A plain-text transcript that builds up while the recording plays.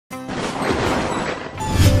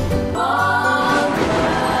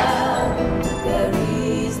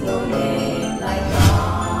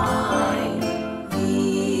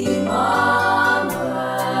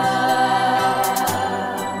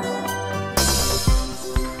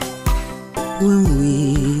When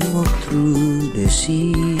we walk through the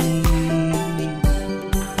sea,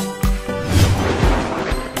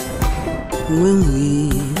 when we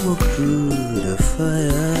walk through the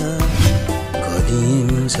fire, God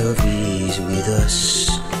Himself is with us.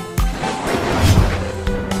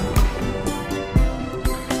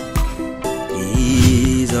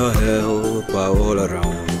 He is our helper all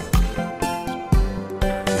around.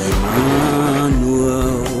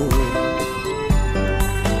 Emmanuel.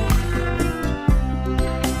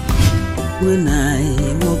 When I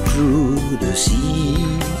walk through the sea,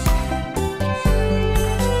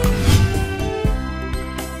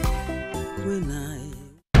 when I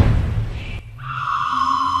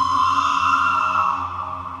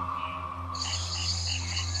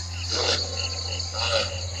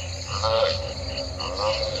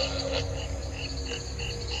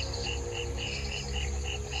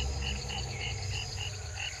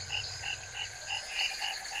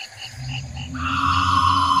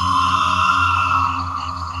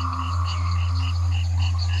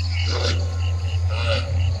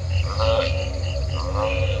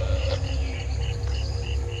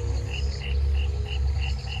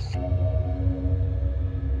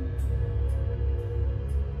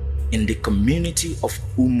In the community of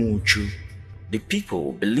Umuju, the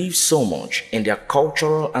people believe so much in their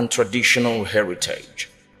cultural and traditional heritage.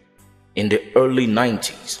 In the early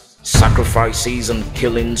 90s, sacrifices and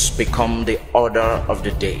killings become the order of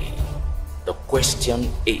the day. The question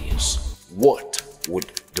is, what would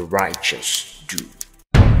the righteous do?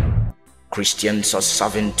 Christians are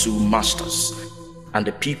serving two masters, and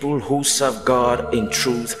the people who serve God in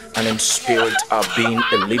truth and in spirit are being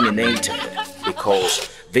eliminated because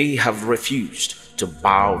they have refused to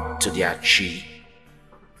bow to their chief.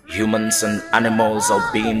 Humans and animals are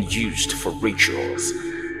being used for rituals.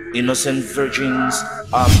 Innocent virgins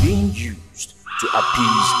are being used to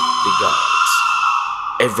appease the gods.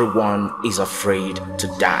 Everyone is afraid to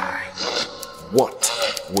die. What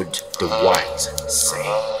would the wise say?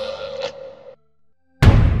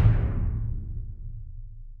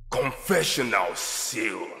 Confessional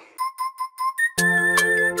seal.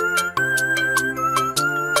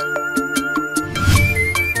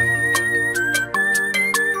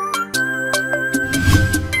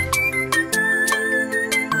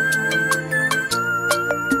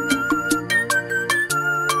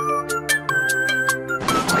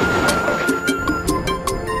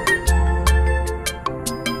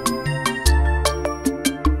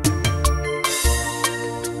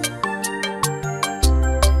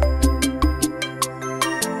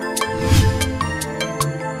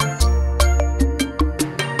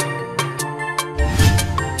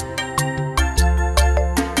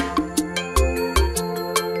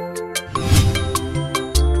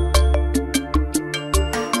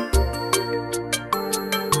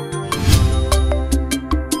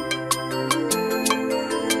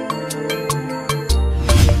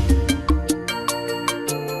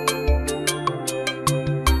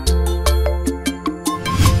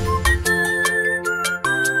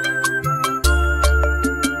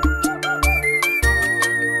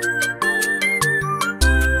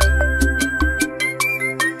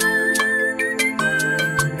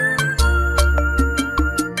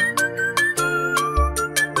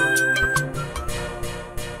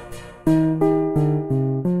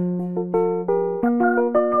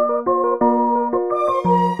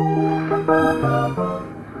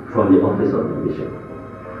 From the office of the bishop,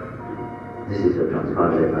 this is a transfer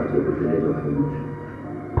letter to the village of Umuju.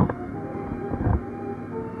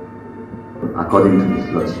 According to his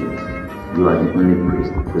lordship, you are the only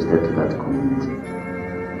priest posted to that community,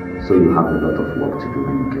 so you have a lot of work to do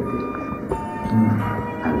when you get there.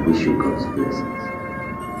 I wish you God's blessings.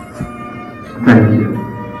 Thank you,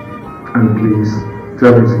 and please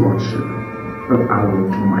tell his lordship that I will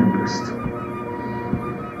do my best.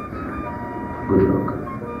 Good luck.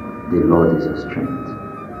 The Lord is your strength.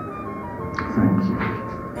 Thank you.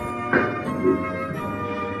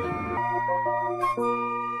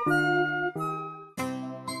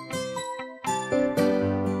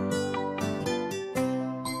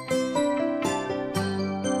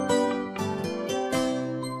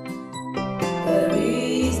 There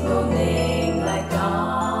is no name like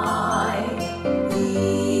thine,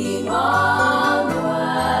 Emmanuel.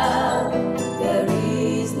 There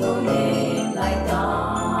is no name like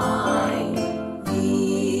thine,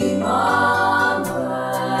 Emmanuel.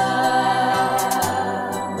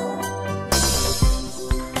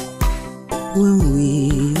 when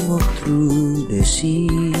we walk through the sea,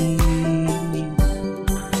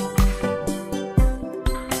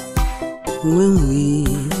 when we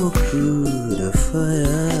walk through the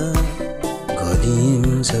fire, God God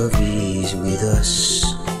Himself is with us.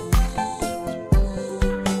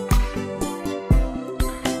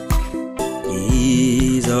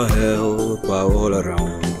 He's our helper all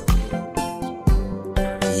around.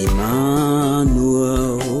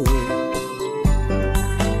 Emmanuel.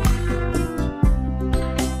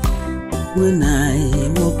 When I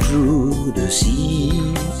walk through the sea,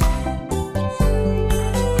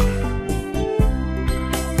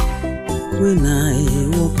 when I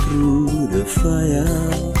walk through the fire,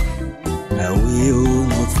 I will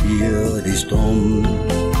not fear the storm.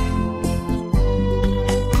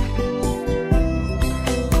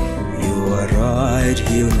 You are right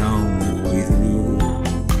here now with me,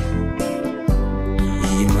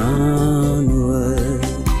 Emmanuel.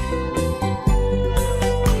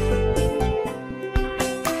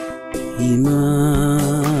 Emmanuel.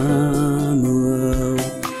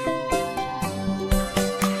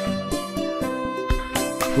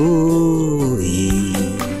 Oh,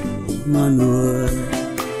 Emmanuel.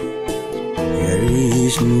 There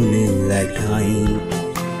is no name like thine.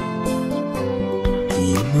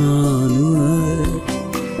 Emmanuel.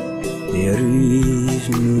 There is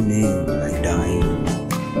no name like thine.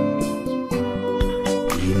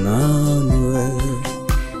 Emmanuel.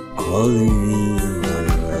 Calling me.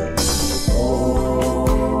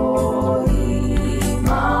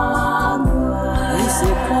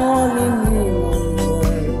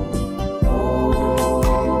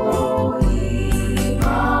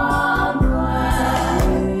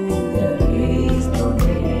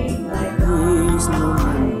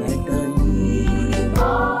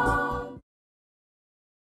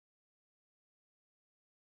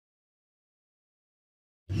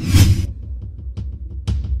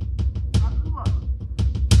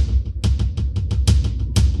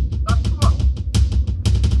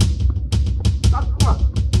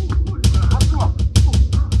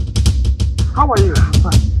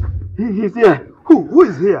 He's here. Who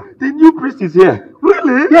is here? The new priest is here.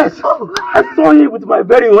 Really? Yes. Oh. I saw him with my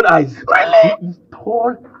very own eyes. Really? He is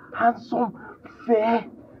tall, handsome, fair,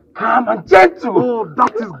 calm and gentle. Oh,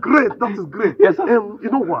 that is great. That is great. Yes, sir. You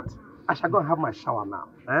know what? I shall go and have my shower now.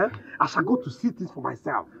 I shall go to see things for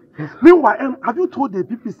myself. Yes. Meanwhile, have you told the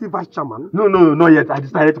PPC vice chairman? No, not yet. I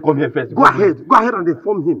decided to come here first. Go ahead and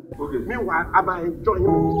inform him. Okay. Meanwhile, I might join him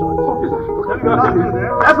in the church. Okay, sir. Okay, yes,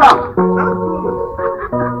 sir. That's good.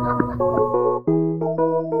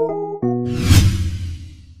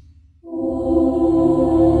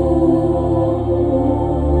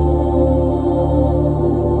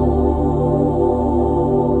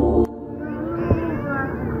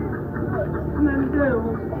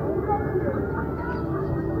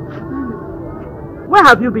 Where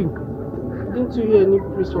have you been? Didn't you hear a new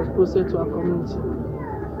priest was posted to our community?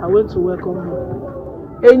 I went to welcome him.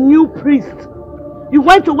 A new priest? You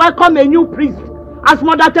went to welcome a new priest? As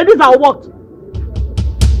Mother Teresa or what?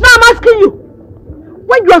 Now I'm asking you,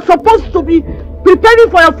 when you are supposed to be preparing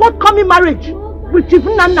for your forthcoming marriage with Chief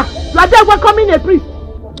Nana, you are there welcoming a priest.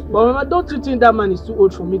 But Mama, don't you think that man is too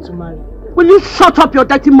old for me to marry? Will you shut up your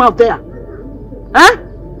dirty mouth there? Eh?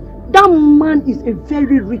 That man is a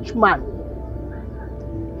very rich man.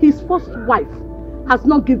 His first wife has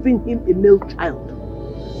not given him a male child.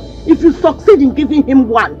 If you succeed in giving him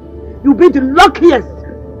one, you'll be the luckiest.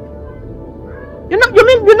 You know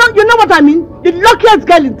what I mean? The luckiest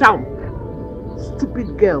girl in town.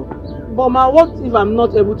 Stupid girl. But ma, what if I'm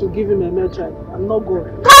not able to give him a male child? I'm not good.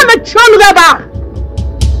 Come a cholugaba!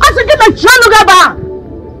 I said give a cholugaba!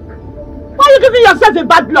 Why are you giving yourself a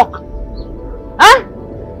bad luck? Eh?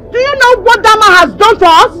 Do you know what that man has done for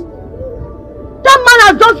us? That man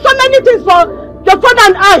has done so many things for your father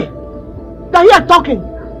and I that he are talking.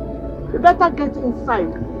 You better get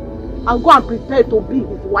inside and go and prepare to be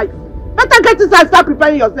his wife. Better get inside and start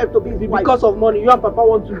preparing yourself to be his wife. Because of money, you and Papa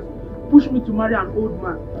want to push me to marry an old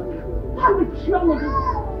man. I'm a child.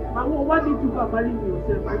 Mama, why did you go and marry me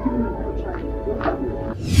yourself? I give you a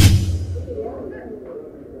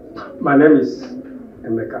child. My name is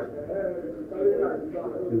Emeka,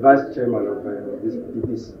 the vice chairman of this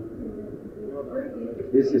PPC.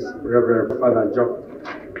 This is Reverend Father Job.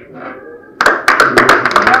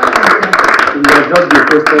 He has just been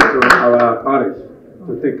posted to our parish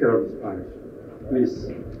to take care of this parish. Please,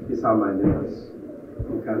 these are my neighbors.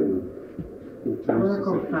 You can introduce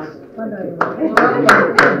yourself.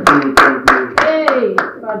 Hey,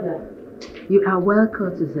 Father. You are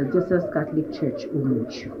welcome to St. Joseph's Catholic Church,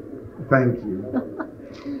 Umuchu. Thank you.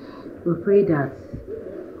 We pray that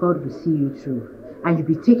God will see you through and you'll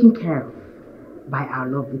be taken care of by our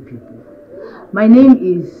lovely people. My name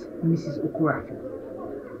is Mrs. Okurafi,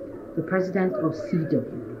 the president of CW.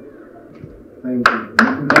 Thank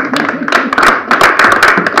you.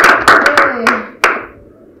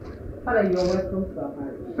 you're welcome to our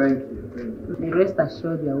marriage. Thank you. And rest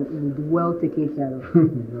assured you will be well taken care of.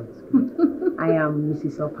 I am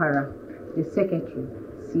Mrs. Opara, the secretary,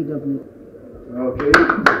 CW. Okay.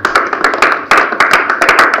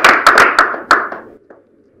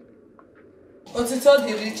 Otito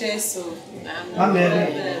diri Jesu.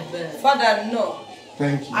 Amen. Father, no.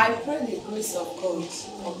 Thank you. I pray the grace of God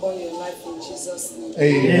upon your life in Jesus' name.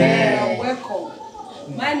 Amen. Welcome.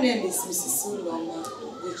 My name is Mrs. Uloma,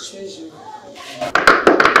 the treasurer.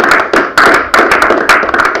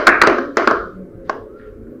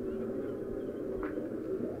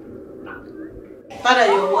 Father,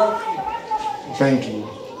 you're welcome. Thank you. I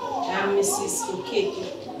am Mrs.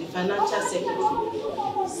 Okeke, the financial secretary.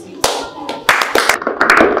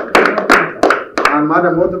 And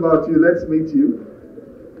madam, what about you? Let's meet you.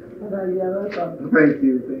 Father, you are welcome. Thank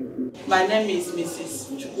you. My name is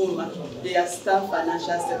Mrs. Chukuma, the assistant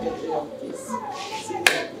financial secretary of this.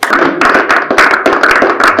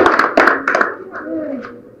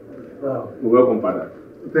 Welcome, Father.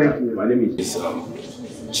 Thank you. My name is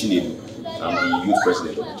Chinedu. I'm the youth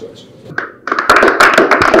president of the church.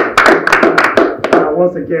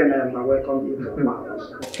 Once again, I welcome you.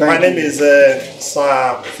 My name is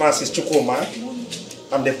Sir Francis Chukuma.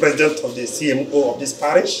 I'm the president of the CMO of this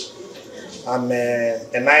parish. I'm a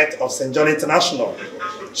knight of St. John International.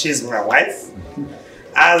 She's my wife.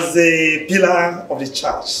 As a pillar of the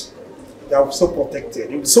church, you are so protected.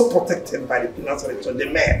 You'll be so protected by the pillars of the church, the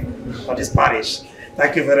men of this parish.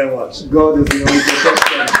 Thank you very much. God is your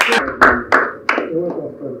protection.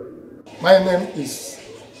 My name is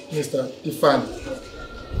Mr. Ifan.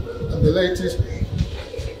 I'm the latest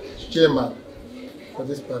chairman for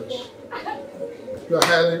this parish. You are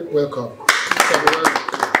highly welcome.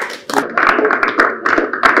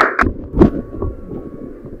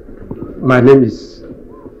 My name is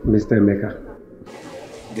Mr. Emeka,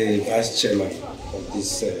 the vice chairman of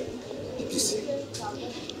this EPC.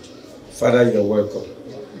 Father, you're welcome.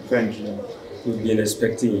 Thank you. We've been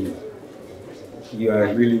expecting you. You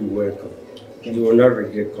are really welcome. You will not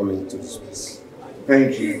regret coming to this place.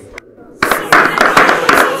 Thank you.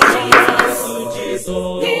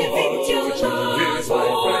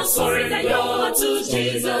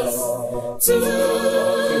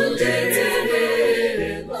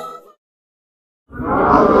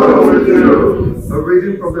 A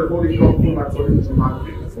reading from the Holy Gospel according to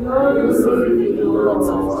Matthew.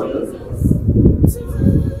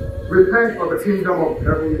 Repent, for the kingdom of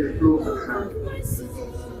heaven is close at hand.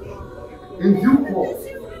 In due course,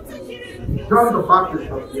 John the Baptist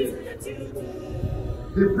appeared.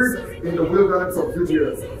 He preached in the wilderness of Judea,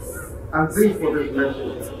 and this was his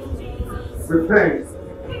message: repent,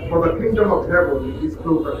 for the kingdom of heaven is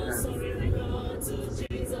close at hand.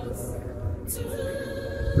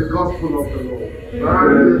 The Gospel of the Lord.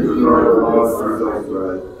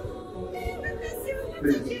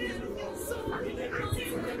 Please.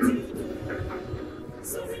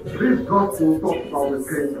 This gospel talks about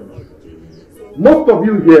repentance. Most of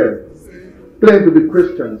you here claim to be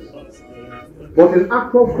Christians, but in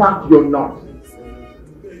actual fact you're not.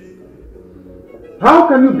 How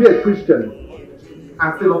can you be a Christian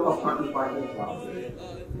and still offer sacrifices?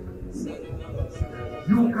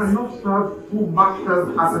 You cannot serve two masters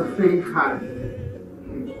at the same time.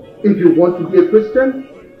 If you want to be a Christian,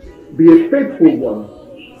 be a faithful one.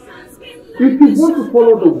 If you want to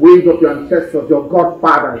follow the ways of your ancestors, your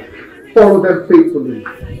godfathers, follow them faithfully.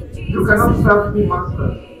 You cannot serve two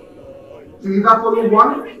masters. You either follow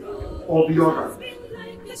one or the other.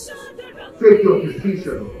 Take your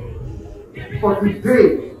decision. For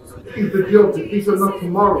today is the day of decision, not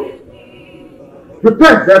tomorrow.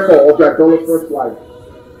 Repent therefore of your idolatrous life.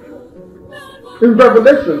 In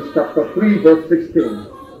Revelation chapter 3 verse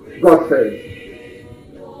 16, God says,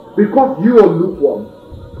 because you are lukewarm,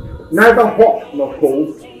 neither hot nor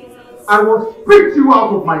cold, I will spit you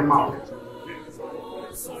out of my mouth.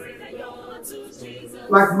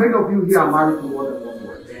 Like many of you here are married to more than one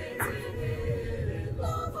wife.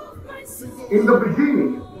 In the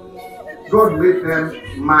beginning, God made them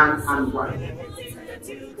man and wife.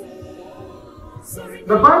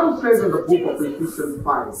 The Bible says in the book of Ephesians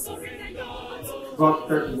 5, verse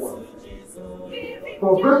 31,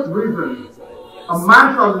 for this reason, a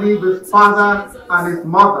man shall leave his father and his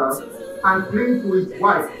mother and cling to his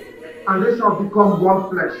wife, and they shall become one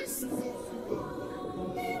flesh.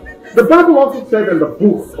 The Bible also said in the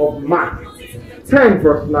book of Mark 10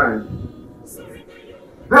 verse 9,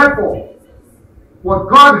 therefore, what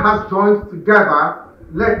God has joined together,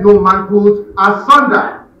 let no man put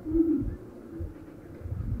asunder.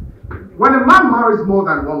 When a man marries more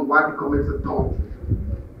than one wife, he commits adultery.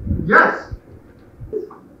 Yes.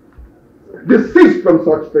 Desist from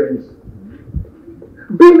such things.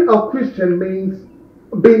 Being a Christian means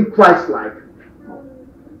being Christ-like.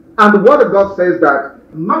 And the Word of God says that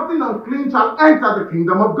nothing unclean shall enter the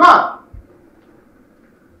kingdom of God.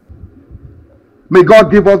 May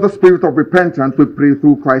God give us the spirit of repentance, we pray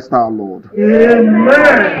through Christ our Lord.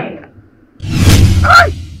 Amen.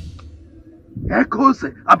 Echoes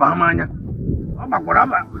Abamanya.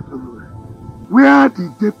 Where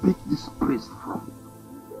did they pick this priest from?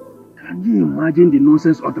 Can you imagine the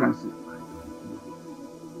nonsense utterances?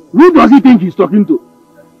 Who does he think he's talking to?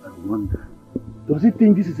 I wonder. Does he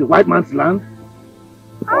think this is a white man's land?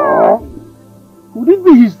 Or could it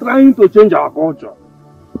be he's trying to change our culture?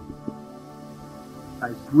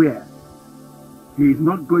 I swear, he is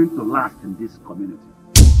not going to last in this community.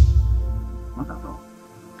 Not at all.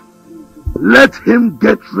 Let him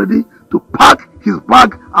get ready to pack his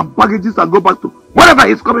bag and baggages and go back to wherever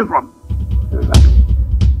he's coming from.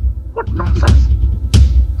 What nonsense!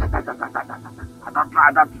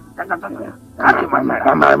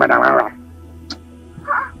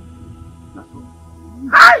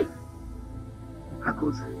 Hi!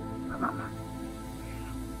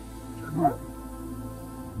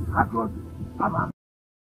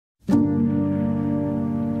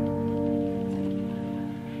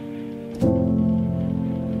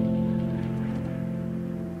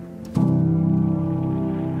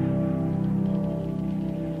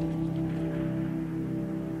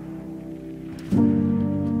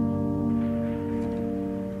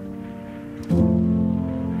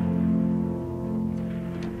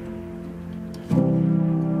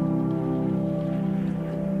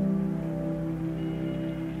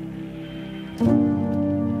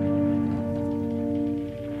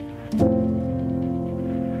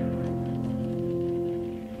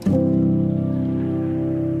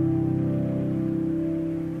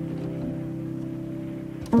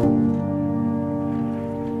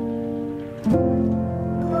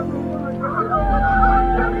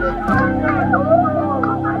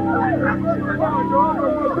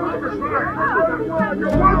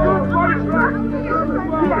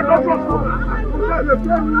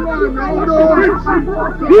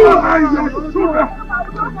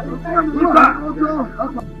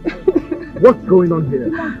 What's going on here?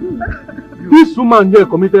 This woman here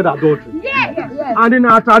committed adultery. Yes. And in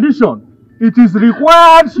our tradition, it is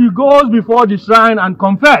required she goes before the shrine and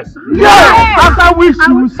confess. Yes. After which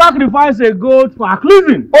she will sacrifice a goat for her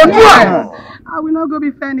cleansing. Yes. I will not go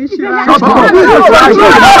be finished. Shut up!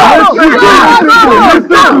 Listen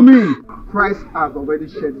to me. Christ has already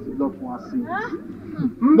shed his blood for our sins.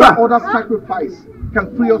 No other sacrifice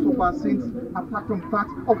can free us of our sins apart from that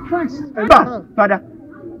of Christ. Father,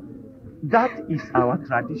 that is our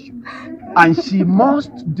tradition. And she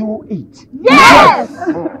must do it. Yes!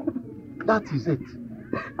 Oh, that is it.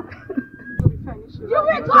 You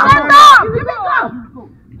will go! Let go! You will go!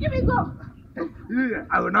 You will go!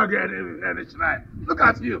 I will not get any shrine. Look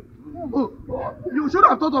at you. You should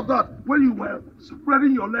have thought of that when you were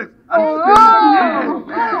spreading your legs.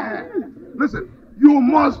 Listen, you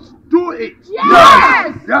must do it.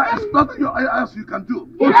 Yes! There is nothing else you can do.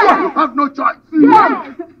 Yes! You have no choice.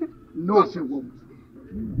 Yes! No, she won't.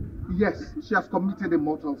 Yes, she has committed a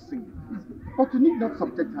mortal sin. But you need not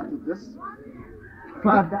subject her to this.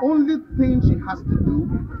 The only thing she has to do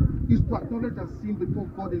is to acknowledge her sin before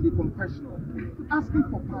God in the confessional, asking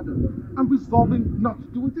for pardon and resolving not to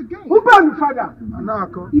do it again.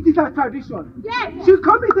 Father, It is her tradition. Yes! She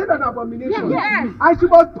committed an abomination. Yes! And she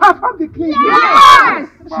must perform the cleansing. Yes!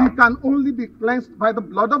 She can only be cleansed by the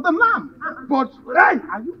blood of the Lamb. But hey,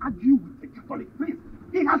 are you arguing with a Catholic priest?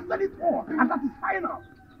 He has said it all, and that is final.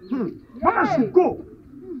 Mama should go.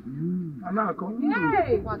 Anako.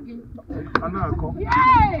 Yay! Anako.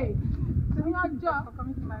 Yay! So you are job for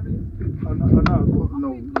coming to my rescue. Anako. No,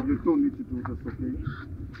 you don't need to do this, okay?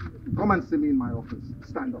 Come and see me in my office.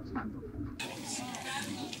 Stand up, stand up.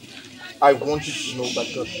 I want you to know that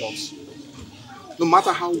God loves you. No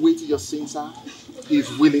matter how weighty your sins are, He is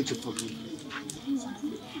willing to forgive you.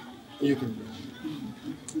 You can go.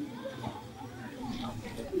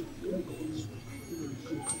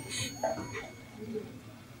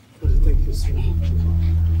 Thank you so much.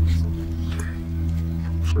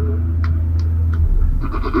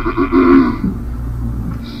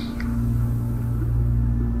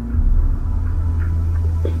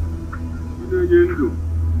 I greet you.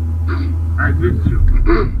 I greet you.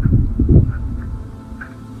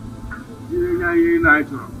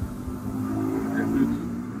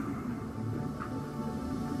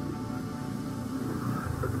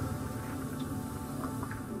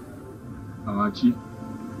 Amachi,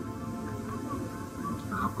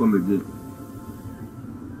 I have come again.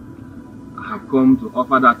 come to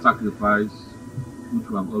offer that sacrifice which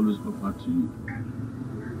we have always offered to you.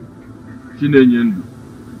 Chinenyendu.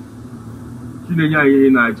 Chinenya ye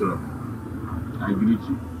natural. I greet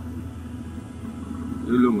you.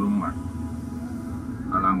 Hello, Roman.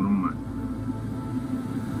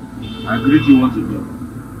 I greet you once again.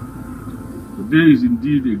 Today is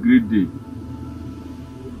indeed a great day.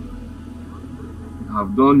 You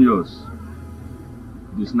have done yours.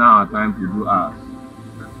 It is now our time to do ours.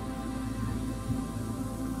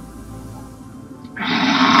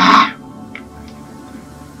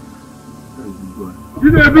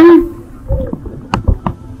 Chinedu!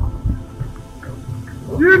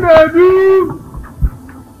 Chinedu!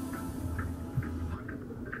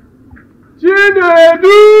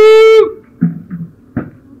 Chinedu!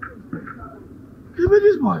 Give me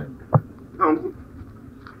this boy.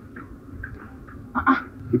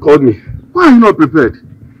 He called me. Why are you not prepared?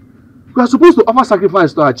 You are supposed to offer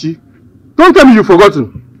sacrifice to Achi. Don't tell me you've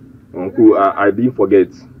forgotten. Uncle, I didn't forget.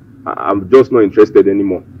 I'm just not interested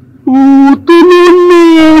anymore. You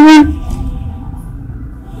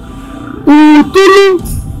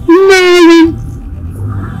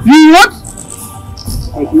what?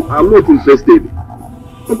 Uncle, I'm not interested.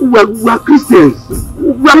 Uncle, we are Christians.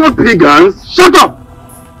 We are not pagans. Shut up!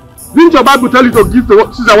 Didn't your Bible tell you to give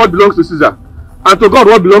to Caesar what belongs to Caesar, and to God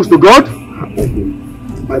what belongs to God? Uncle,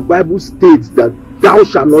 my Bible states that thou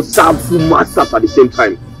shalt not serve two masters at the same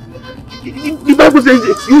time. The Bible says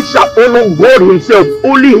you shall honor God himself,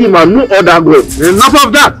 only him and no other God. Enough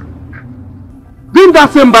of that! Didn't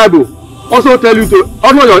that same Bible also tell you to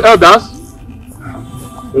honor your elders?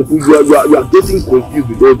 Uncle, you are getting confused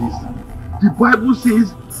with all this. The Bible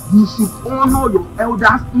says you should honor your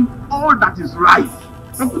elders in all that is right.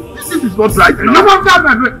 Uncle, this is not right. Enough of that,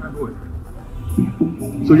 my boy.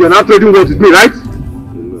 So you are not trading words with me, right?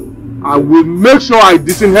 No. I will make sure I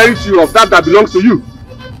disinherit you of that belongs to you.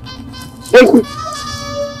 Uncle,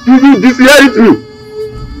 you disinherit me.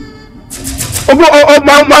 My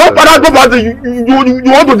own father's property, you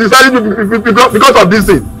want to disinherit me because of this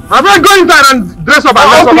thing. Have I go inside and dress up and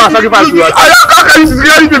let's offer a sacrifice to you? How can you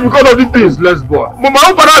disinherit me because of these things? Let's boy. My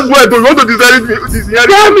own father's word, you want to disinherit me.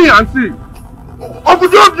 Tell me and see. Uncle,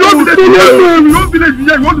 you want to disinherit me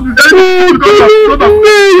because of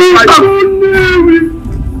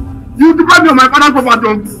you deprive me of my father's property,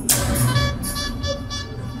 uncle.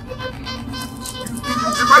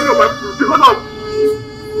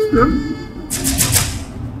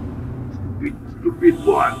 Stupid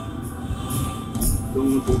boy.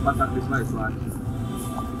 Don't go back at this nice man.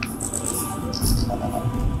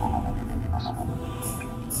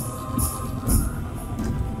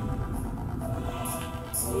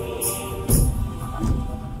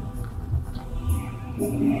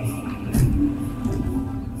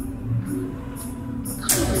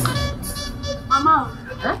 Mama,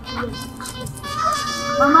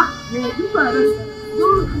 Mama, this one,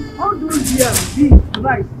 all those here, beans,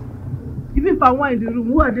 rice, even for one in the room,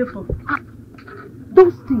 who are they for?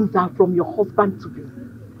 Those things are from your husband to me.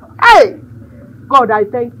 Hey! God, I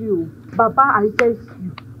thank you. Baba, I thank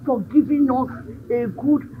you for giving us a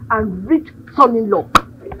good and rich son-in-law.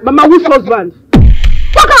 Mama, which husband?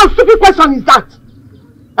 What kind of stupid question is that?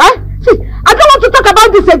 See, I don't want to talk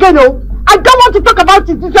about this again, oh. I don't want to talk about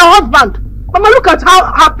it. It's your husband. Mama, look at how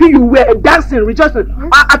happy you were dancing, rejoicing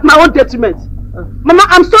at my own detriment. Mama,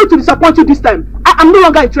 I'm sorry to disappoint you this time. I'm no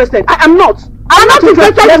longer interested. I am not. I'm not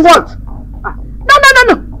interested in what?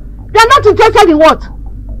 No. You're not interested in what?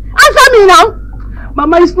 Answer me now.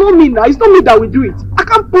 Mama, it's not me now. It's not me that will do it. I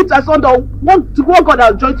can't put us under one God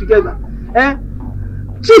and join together.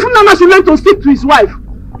 Chief Nana should learn to stick to his wife.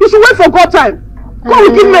 He should wait for God time. God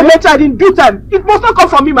will give me a better child in due time. It must not come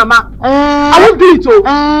from me, Mama. I won't do it, oh.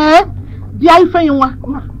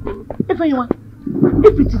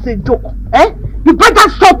 If it is a joke, you better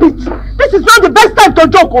stop it. This is not the best time to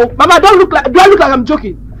joke, oh. Mama, do I look like I'm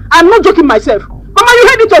joking? I'm not joking myself. Mama, you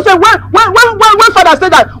heard it yourself when father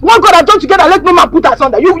said that one God and join together, let no man put us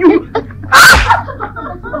under. You are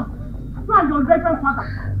your reverend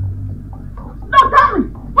father. No, tell me,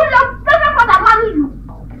 will your reverend father marry you?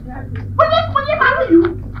 Will he marry you?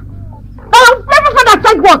 Reverend father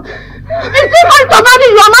said what? Is he going to marry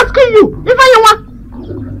you? I'm asking you. If you want,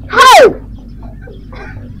 how?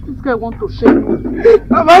 This guy want to shame me.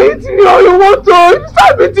 Mama, hit me all you want to. If you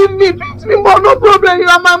start beating me, beat me more, no problem. You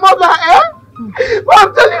are my mother, But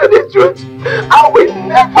I'm telling you the truth. I will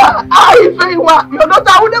never, your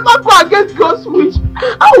daughter, I will never go against God's wish.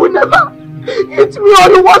 I will never hit me or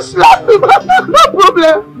you want slap me, no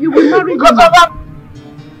problem. You will marry because of that.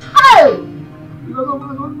 Because of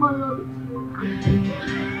my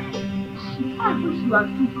I wish you are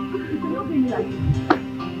too. you be like this?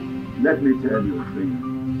 Let me tell you a thing.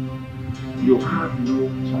 You have no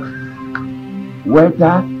choice.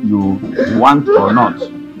 Whether you want or not,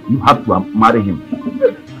 you have to marry him.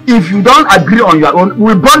 If you don't agree on your own,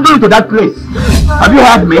 we'll bundle you to that place. Have you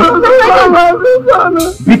heard me?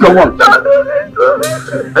 Big or what?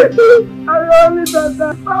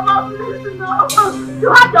 Mama, please, no. You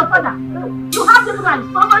have your father. You have the right.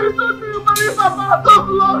 Mama, you told me you marry Papa. So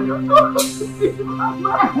long. You told me.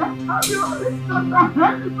 Mama, have you always done that?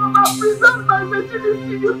 Mama, preserve my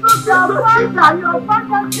virginity. You told me your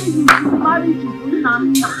father said you should marry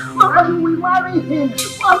Chukwunamina. Mama, you will marry him.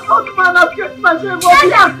 I'm not man, I've kept my shame.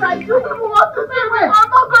 Yes, I do. What to say? I'm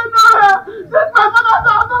not going nowhere. Since my father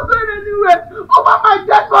said I'm not going anywhere. Over my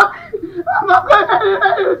dead body. I'm not going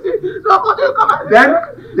anywhere. So could you come and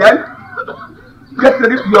Then, get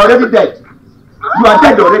ready. You're already dead. You are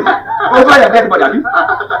dead already. Over your dead body, you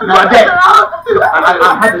are dead. I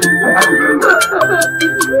had to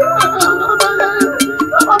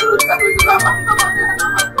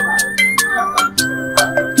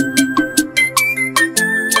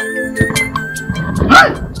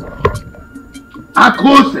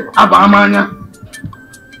Akose Abamanya.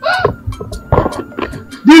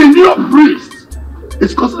 The new priest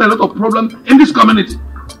is causing a lot of problems in this community.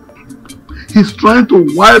 He's trying to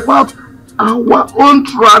wipe out our own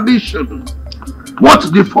tradition.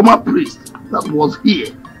 What the former priest that was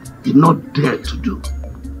here did not dare to do.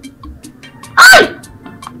 Aye!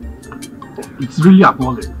 It's really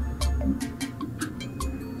appalling.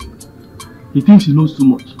 He thinks he knows too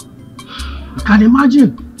much. You can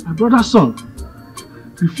imagine my brother's son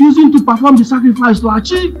refusing to perform the sacrifice to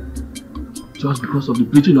achieve just because of the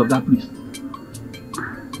preaching of that priest.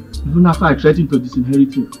 Even after I threatened to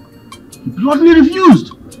disinherit him, he bluntly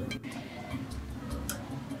refused.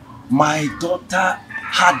 My daughter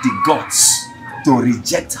had the guts to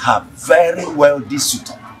reject her very wealthy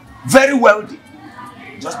suitor. Very wealthy.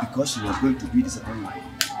 Just because she was going to be the second wife.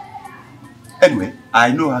 Anyway,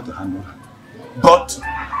 I know how to handle her. But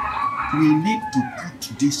we need to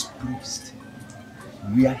put this priest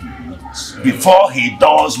where he belongs before he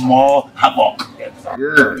does more havoc. Yes.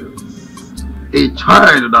 A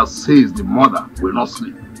child that says the mother will not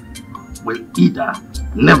sleep will either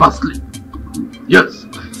never sleep. Yes.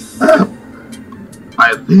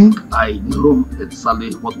 I think I know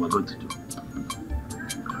exactly what we're going to do.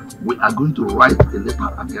 We are going to write a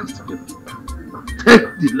letter against him.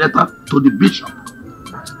 Take the letter to the bishop.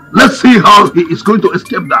 Let's see how he is going to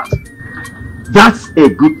escape that. That's a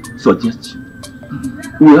good suggestion.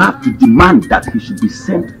 We have to demand that he should be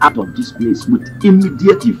sent out of this place with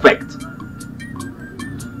immediate effect.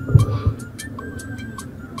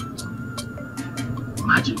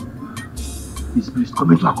 Imagine this priest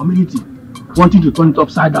coming to our community, wanting to turn it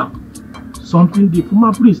upside down. Something the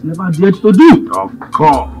former priest never dared to do. Of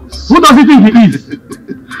course. Who does he think he is?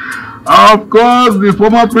 Of course, the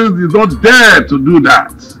former priest did not dare to do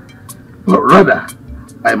that. But rather,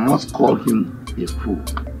 I must call him a fool.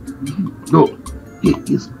 No, he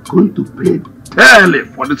is going to pay dearly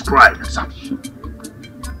for this crime. Exactly.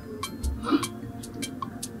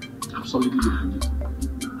 Absolutely.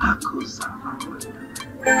 Akose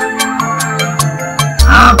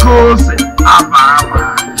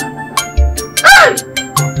Abama. Hey!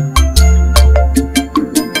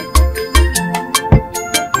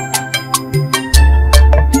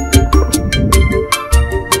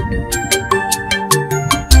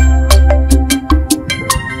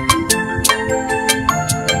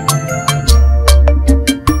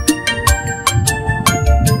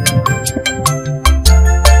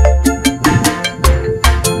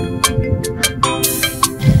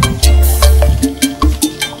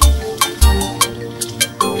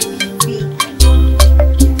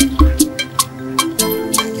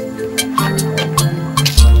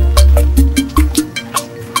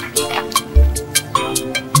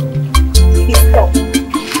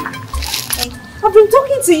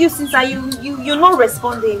 You're not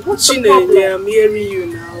responding. What's the problem? I'm hearing you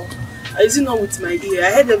now. Is it not with my ear?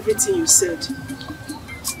 I heard everything you said.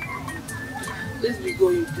 Let's be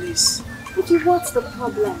going, please. Okay, what's the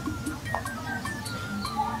problem?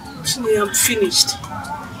 Chine, I'm finished.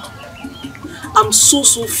 I'm so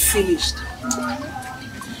finished.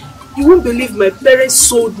 You won't believe my parents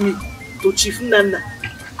sold me to Chief Nana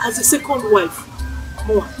as a second wife.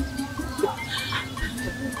 More.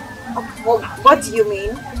 What do you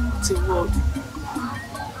mean? It's a word.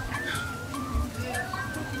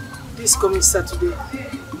 This coming Saturday,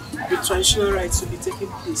 the traditional rites will be taking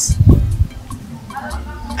place.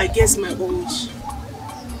 I guess my own wish.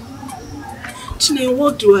 Chine,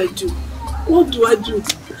 what do I do? What do I do?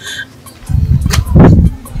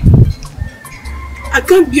 I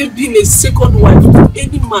can't bear being a second wife to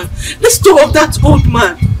any man. Let's talk of that old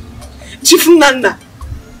man, Chief Nana.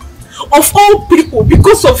 Of all people,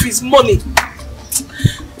 because of his money.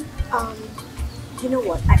 You know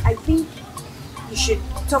what? I think you should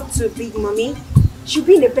talk to Big Mommy. She'll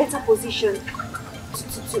be in a better position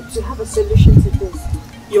to have a solution to this.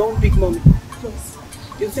 Your own Big Mommy? Yes.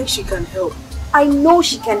 You think she can help? I know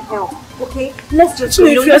she can help, okay? Let's just go.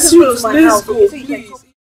 So if you're serious, let's go, so please.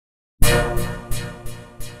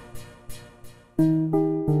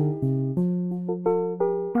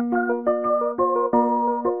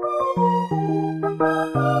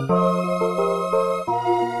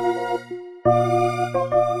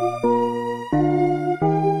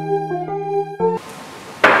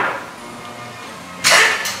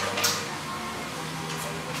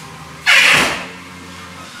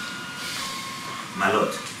 My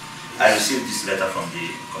lord, I received this letter from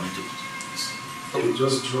the committee. Okay,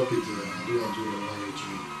 just drop it there. I don't want to rely on you.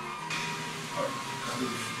 Alright.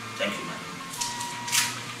 Thank you, man.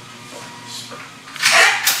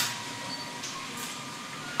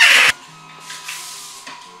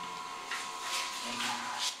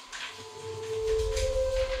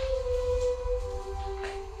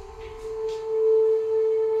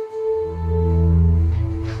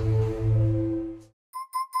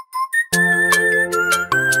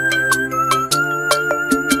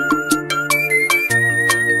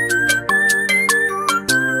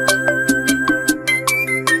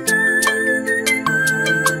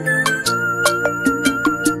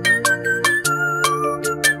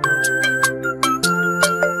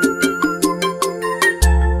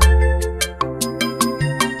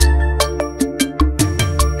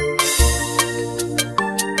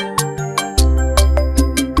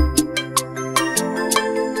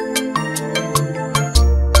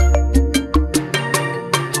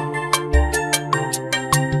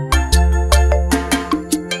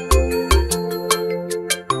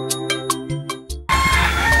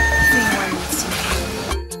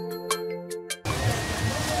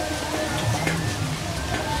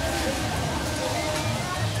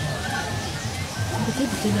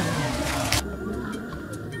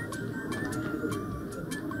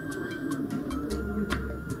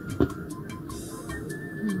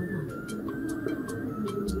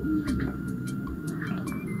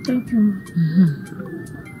 Thank you.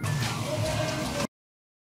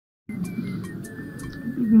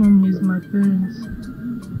 Big Mom is my parents.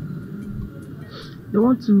 They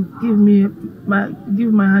want to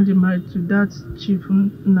give my hand in marriage to that Chief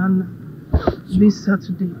Nana this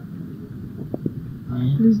Saturday.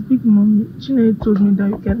 Please, Big Mommy, Chineke told me that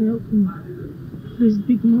you can help me. Please,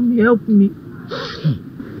 Big Mommy, help me.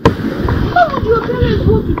 How would your parents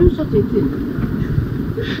want to do such a thing?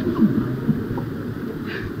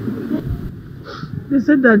 They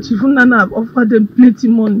said that Chief Nana have offered them plenty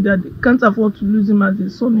money that they can't afford to lose him as a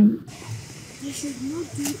son-in-law. You should not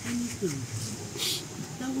do anything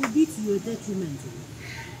that will be to your detriment.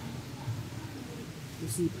 You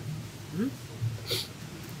see, don't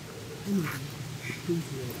worry.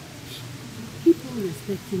 Keep on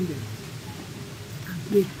respecting them and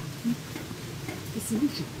pray for a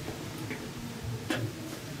solution.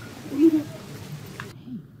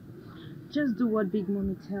 Just do what Big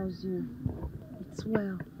Mommy tells you. It's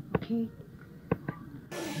well, okay?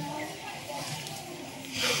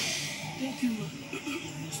 Thank you,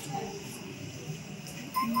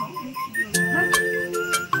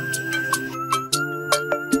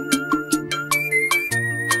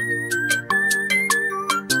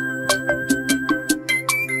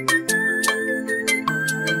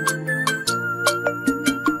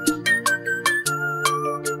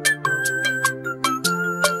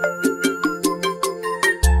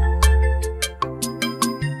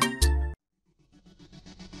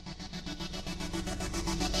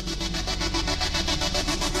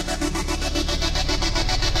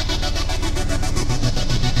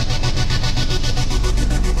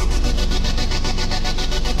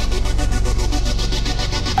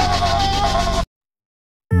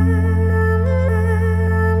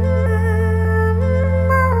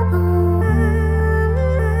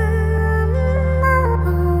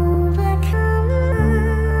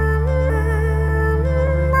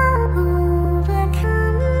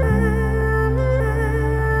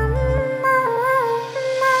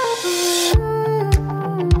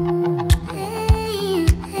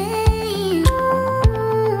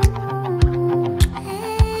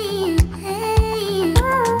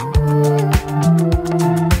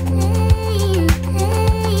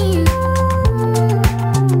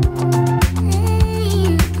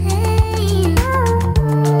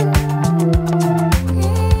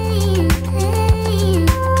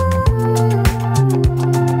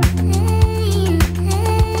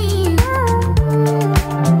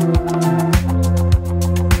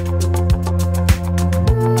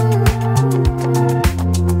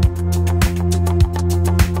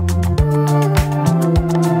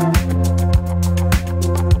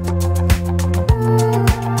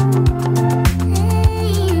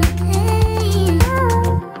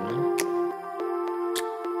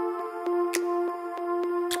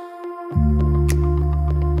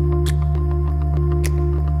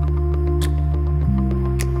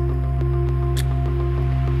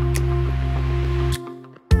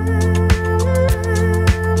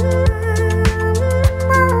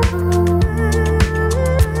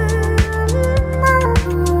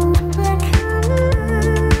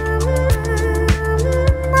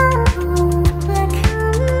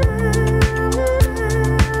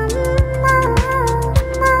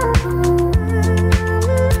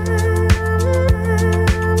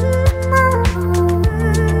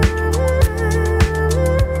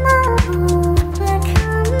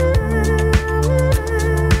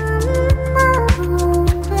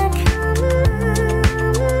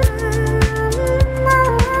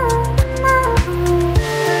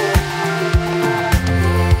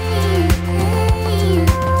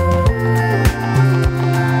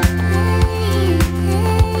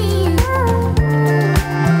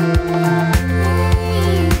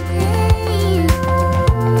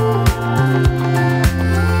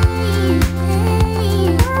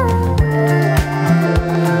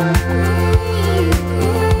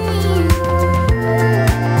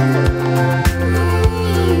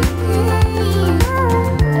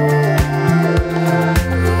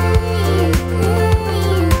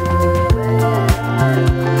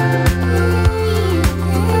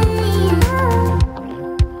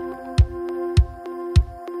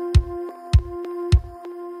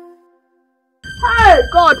 Hey,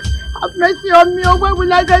 God, have mercy on me. Why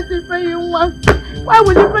will I get to pay you one? Why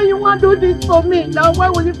will you pay you one do this for me? Now, why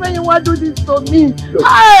will you pay you one do this for me? Look.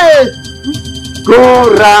 Hey!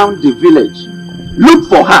 Go round the village. Look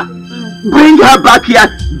for her. Bring her back here,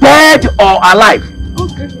 dead or alive.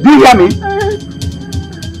 Okay. Do you hear me?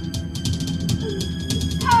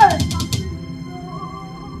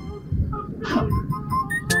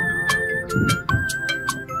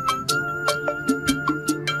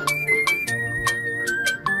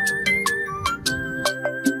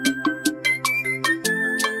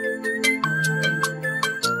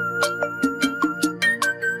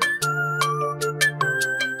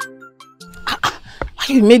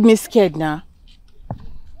 You made me scared now.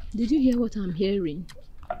 Did you hear what I'm hearing?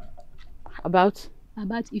 About?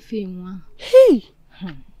 About Ifeanyi. Hey!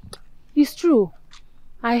 It's true.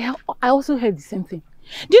 I also heard the same thing.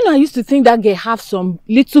 Do you know I used to think that girl have some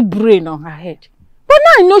little brain on her head. But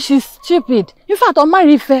now I know she's stupid. In fact, on my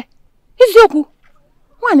Ife, it's Yoku.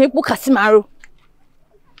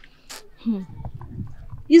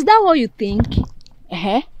 Is that what you think?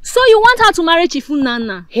 Uh-huh. So you want her to marry Chifu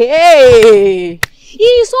Nana? Hey! He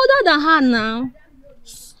is older than her now.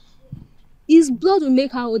 His blood will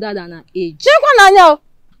make her older than her age. Is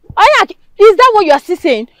that what you are still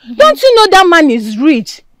saying? Don't you know that man is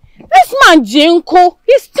rich? This man, Jenko,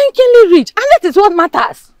 is thinkingly rich. And that is what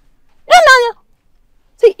matters.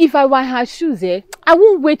 See, if I were her shoes, I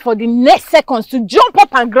won't wait for the next seconds to jump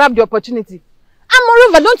up and grab the opportunity. And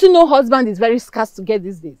moreover, don't you know husband is very scarce to get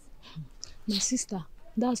these days? My sister,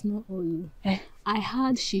 that's not all. I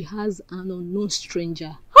heard she has an unknown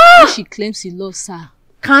stranger. She claims he loves her.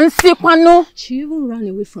 Can't see Kwano. She even ran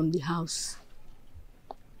away from the house.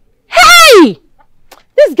 Hey!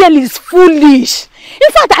 This girl is foolish.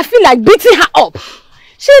 In fact, I feel like beating her up.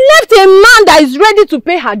 She left a man that is ready to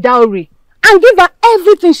pay her dowry and give her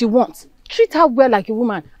everything she wants. Treat her well like a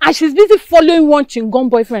woman. And she's busy following one chingon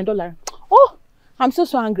boyfriend. Oh, I'm so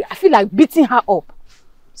angry. I feel like beating her up.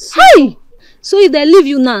 Hey! So if they leave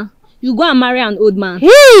you now, you go and marry an old man.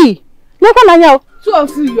 Hey! Two of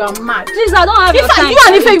you, you are mad. Please, I don't have your time. You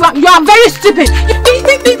and Ife, you are very stupid.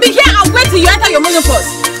 Be here and wait till you enter your menopause.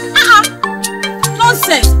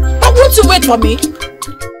 Nonsense. But won't you wait for me?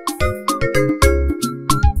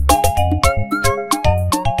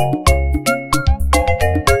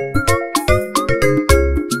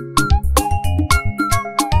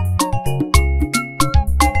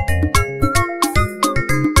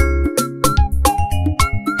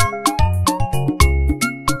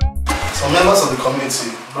 Members of the community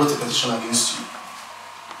brought a petition against you.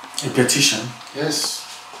 A petition? Yes.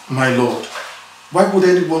 My lord, why would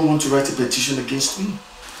anyone want to write a petition against me?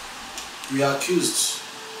 We are accused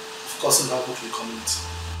of causing havoc to the community.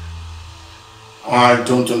 I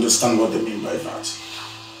don't understand what they mean by that.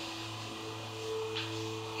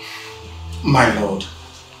 My lord,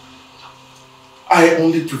 I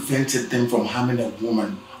only prevented them from harming a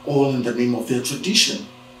woman, all in the name of their tradition.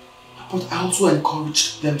 But I also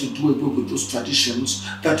encouraged them to do away with those traditions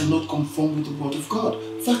that do not conform with the word of God.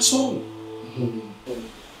 That's all.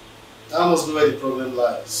 That must be where the problem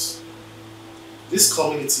lies. This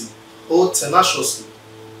community holds tenaciously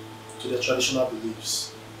to their traditional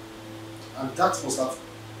beliefs. And that must have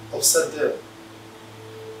upset them.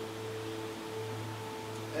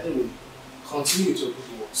 Anyway, continue to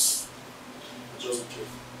good works. Just be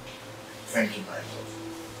careful. Thank you, my lord.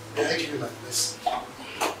 May I give you my blessing?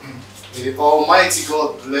 May the Almighty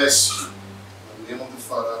God bless you. In the name of the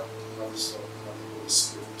Father, and of the Son, and of the Holy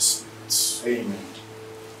Spirit. Amen.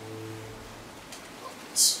 God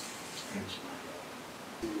bless you. Thank you.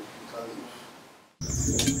 You can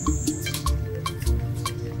leave.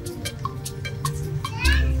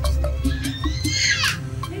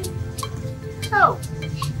 Oh!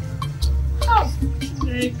 Oh!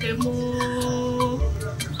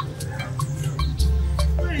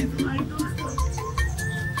 Where is my daughter?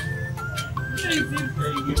 Where is it?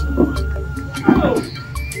 Oh!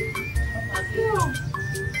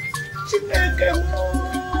 Chinekemo!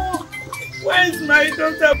 Where is my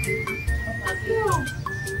daughter?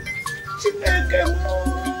 Chinekemo!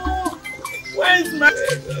 Where is my...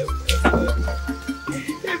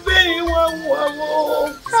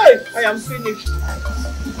 Hey! I am finished.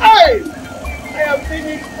 Hey! I am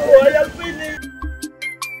finished. Oh, I am finished.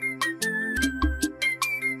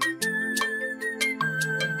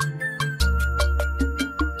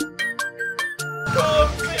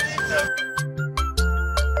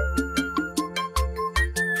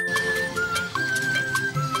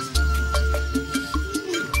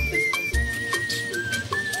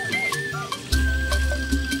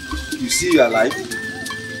 You see you are alive?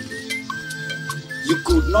 You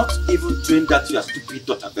could not even train that your stupid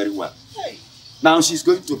daughter very well. Hey. Now she's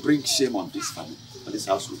going to bring shame on this family, on this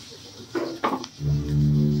household.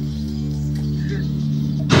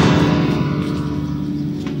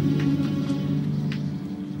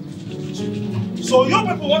 So you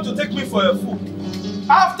people want to take me for a fool?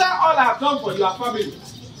 After all I have done for your family?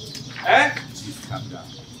 Eh? Chief, calm down.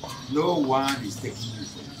 No one is taking you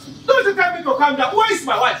for a fool. Don't you tell me to calm down. Where is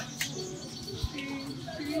my wife?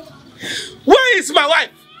 Where is my wife?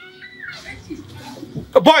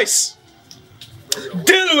 Boys,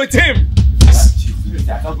 deal with him. Chief,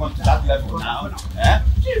 I don't want to that level now. Eh?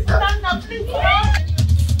 Chief, stand up, please.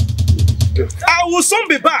 I will soon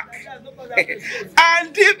be back.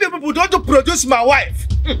 And if you people don't produce my wife,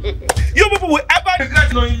 you people will ever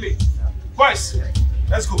regret knowing me. Boys,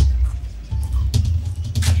 let's go.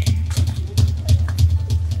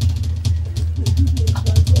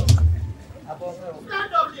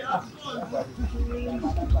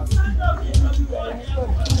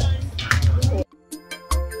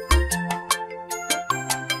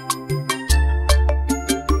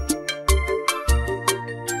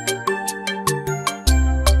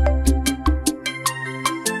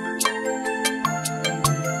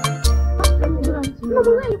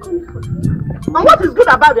 Where are you coming from? And what is good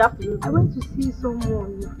about the afternoon? I went to see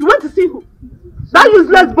someone. You went to see who? That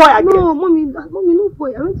useless boy again? No, mommy, no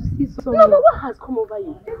boy. I went to see someone. No, but what has come over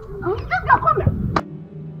you? This girl, come here.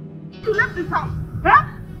 You left this house. Huh?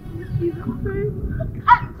 He's afraid.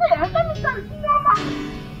 Let me tell you,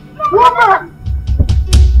 Woman!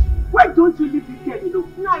 Why don't you leave this girl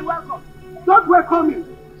alone? No, welcome. Don't welcome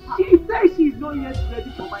him. She says she is not yet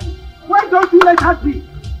ready for marriage. Why don't you let her be?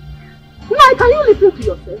 Now, can you listen to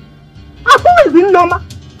yourself? And who is in Norma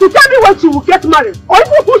to tell me when she will get married? Or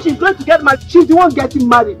even who she's going to get married? She's the one getting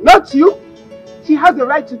married, not you. She has the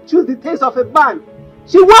right to choose the taste of a man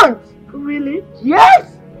she wants. Really?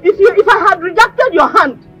 Yes! If I had rejected your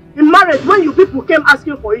hand in marriage when you people came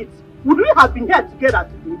asking for it, would we have been here together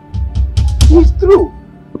today? It's true,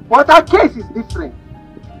 but her case is different.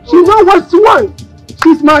 She knows what she wants.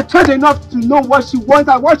 She's matured enough to know what she wants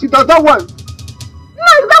and what she does not want.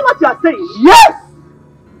 Now, is that what you are saying? Yes!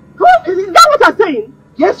 Is that what you are saying?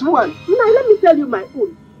 Yes, one. Now, let me tell you my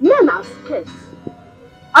own. Men are scarce.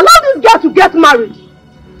 Allow this girl to get married.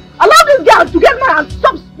 Allow this girl to get married and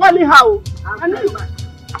stop spoiling her. I know you, man.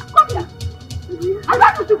 Come here. I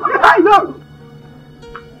like you to come here. I know.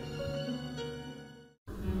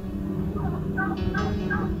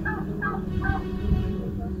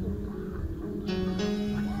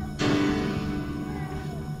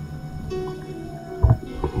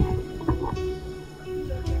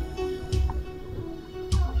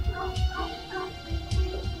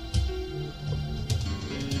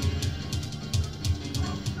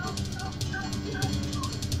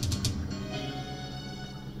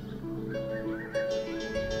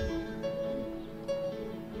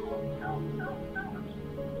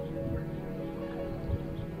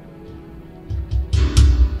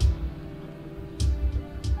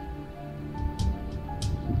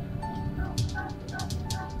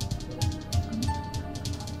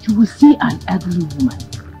 You will see an elderly woman.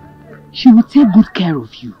 She will take good care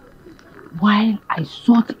of you while I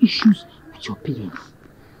sort issues with your parents.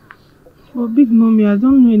 But Big Mommy, I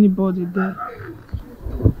don't know anybody there.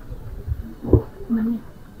 Mommy,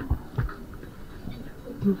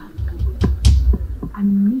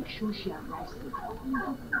 and make sure she arrives there.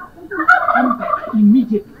 Come back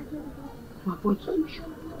immediately to avoid situation.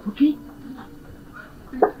 Okay?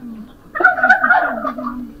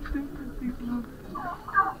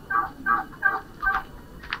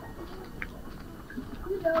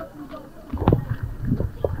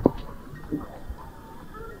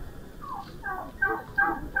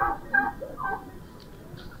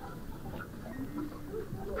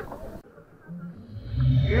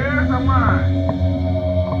 Here's a man.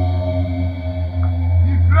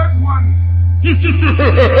 The great one.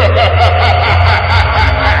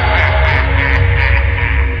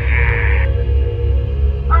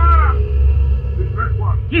 The great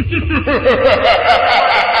one.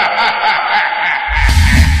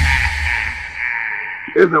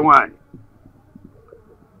 Here's the wine.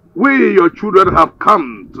 We, your children, have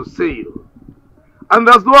come to sail. And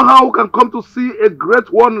there's no how we can come to see a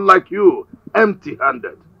great one like you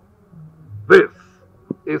empty-handed. This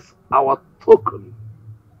is our token.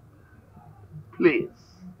 Please,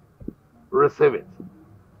 receive it.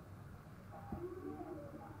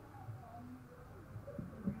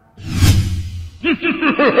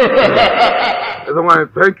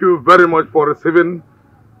 Thank you very much for receiving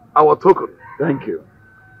our token. Thank you.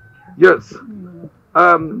 Yes.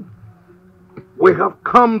 We have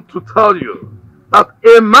come to tell you that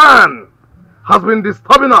a man has been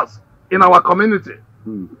disturbing us in our community.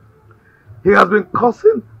 He has been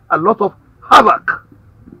causing a lot of havoc.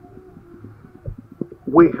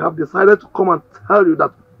 We have decided to come and tell you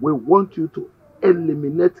that we want you to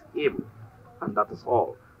eliminate him. And that is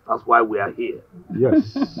all. That's why we are here.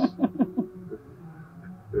 Yes.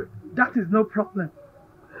 That is no problem.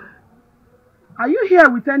 Are you here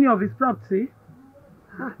with any of his property?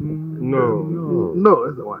 No,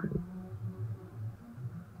 that's the one.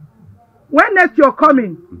 When next you're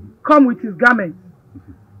coming, come with his garments.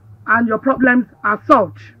 And your problems are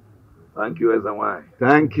solved. Thank you, Ezawai.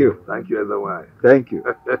 Thank you. Thank you, Ezawai. Thank you.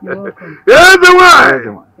 You're welcome.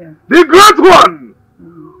 Ezawai! Yeah. The great one!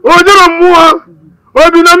 Ojoro Mua!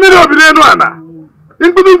 Obinamiri Obinenuana!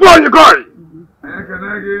 Including Boy.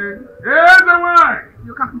 Ezawai!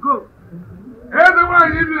 You can go.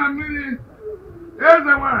 Ezawai, Obinamiri!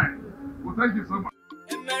 Ezawai! Well, thank you so much.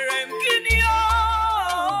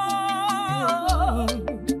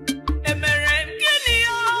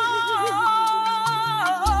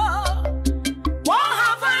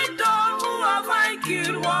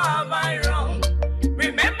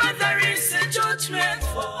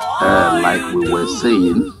 Like we were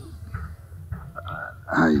saying,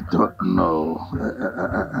 I don't know.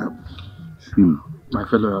 My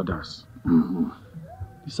fellow elders,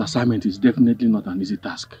 this assignment is definitely not an easy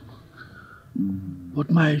task.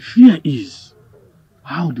 But my fear is,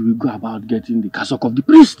 how do we go about getting the cassock of the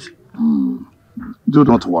priest? Do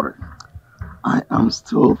not worry. I am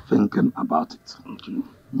still thinking about it.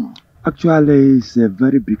 Actually, it's a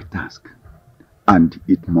very big task. And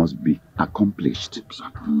it must be accomplished.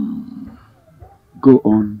 Go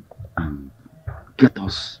on and get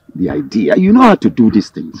us the idea. You know how to do these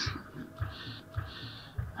things.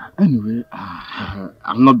 Anyway,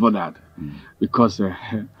 I'm not bothered. Because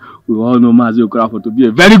we all know Mazi Okorafor to be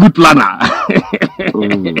a very good planner.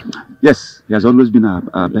 Yes, he has always been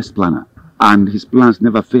our best planner. And his plans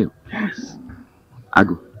never fail. Yes.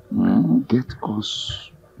 Ago, get us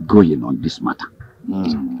going on this matter.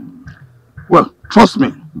 Well, trust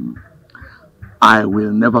me, I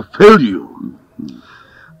will never fail you.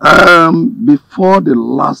 Before the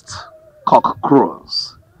last cock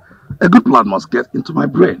crows, a good plan must get into my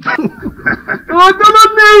brain. I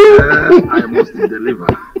must deliver.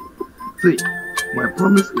 See, my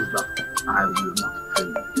promise is that I will not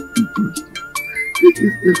fail you. It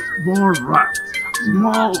is a small rat,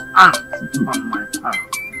 small ant on my palm.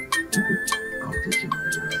 I'll teach him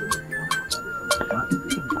everything.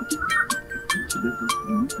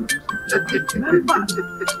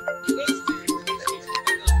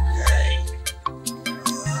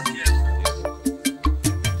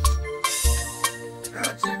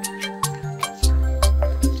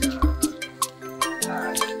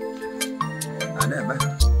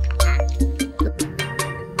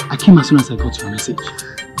 I came as soon as I got your message.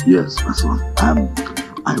 Yes, my son.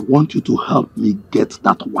 I want you to help me get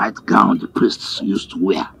that white gown the priests used to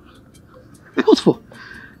wear. What for?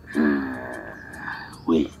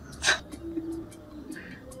 Wait.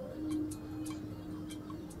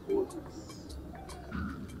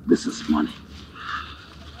 This is money.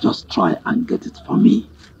 Just try and get it for me.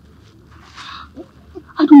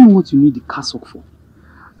 I don't know what you need the cassock for.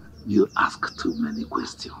 You ask too many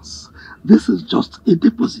questions. This is just a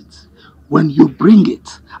deposit. When you bring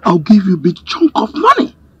it, I'll give you a big chunk of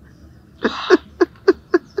money.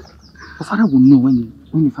 Your father will know when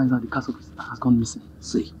he finds out the cassock has gone missing.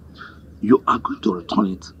 See, you are going to return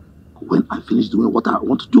it when I finish doing what I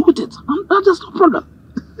want to do with it. And that's just no problem.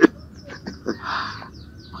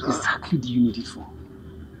 What exactly do you need it for?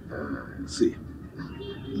 See,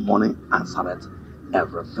 money and salad,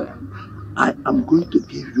 everything. I am going to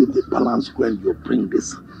give you the balance when you bring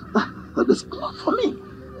this cloth for me.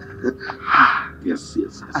 Yes.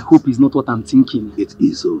 I hope it's not what I'm thinking. It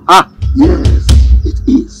is so. Yes, it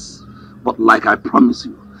is. But like I promise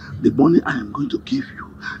you, the money I am going to give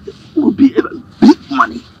you will be a big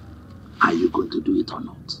money. Are you going to do it or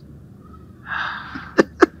not?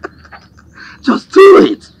 Just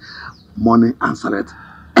do it. Money answered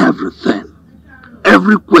everything.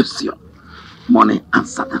 Every question. Money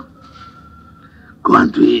answered them. Go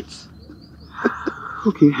and do it.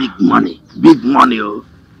 Okay. Big money. Big money, oh.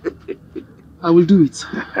 I will do it.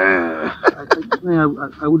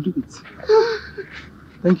 I will do it.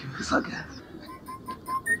 Thank you. It's okay.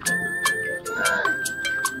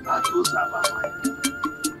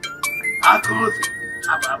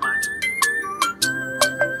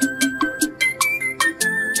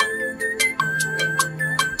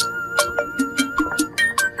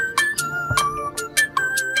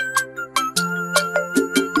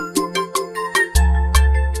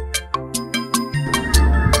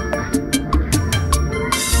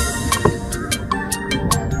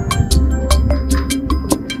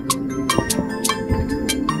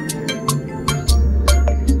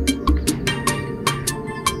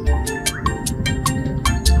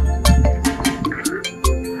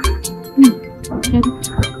 Take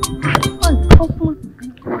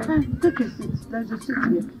a seat. There's a seat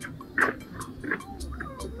here.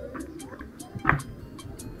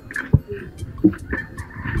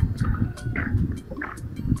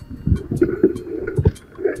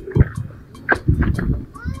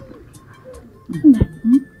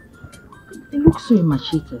 You look so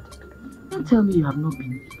emaciated. Don't tell me you have not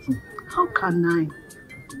been eating. How can I?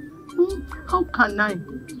 How can I?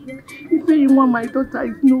 If anyone, my daughter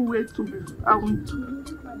is nowhere to be found.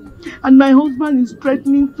 And my husband is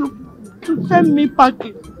threatening to send me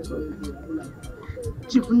packing.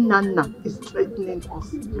 Chief Nana is threatening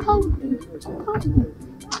us. How?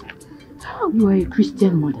 You are a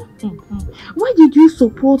Christian mother. Why did you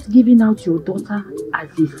support giving out your daughter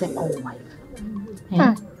as a second wife?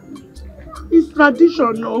 It's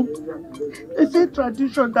traditional. They say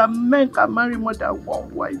tradition that men can marry more than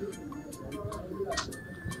one wife.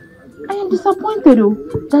 I am disappointed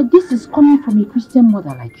that this is coming from a Christian mother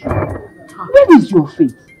like you. Where is your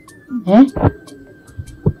faith?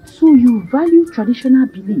 So you value traditional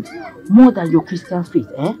beliefs more than your Christian faith,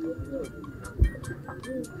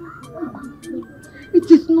 It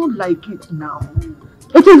is not like it now.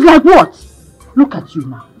 It is like what? Look at you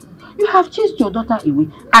now. You have chased your daughter away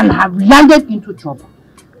and have landed into trouble.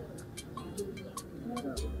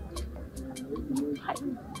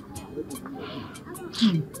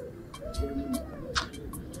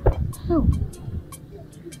 Hell,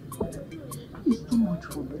 it's too much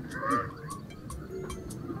for me.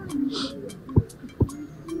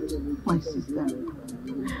 My sister,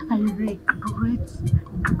 I regret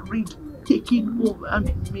taking over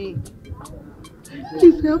me.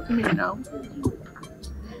 Please help me now.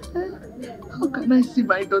 How can I see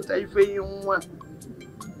my daughter if you want?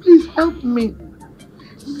 Please help me.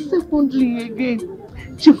 Secondly again,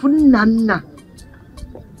 Chief Nana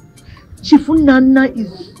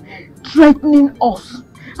is threatening us.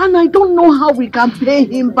 And I don't know how we can pay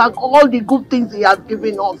him back all the good things he has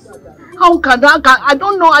given us. How can I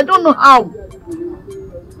don't know how.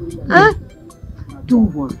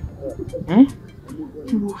 Don't worry.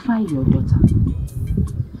 You will find your daughter.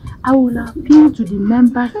 I will appeal to the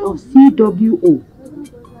members of CWO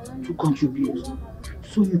to contribute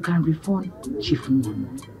so you can refund Chief Nana.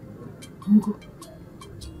 Go.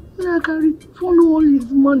 I can refund all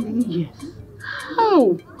his money? Yes.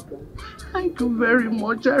 How? Thank you very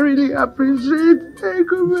much. I really appreciate it.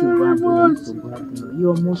 Thank you very much.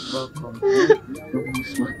 You're most welcome. You're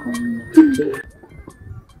most welcome.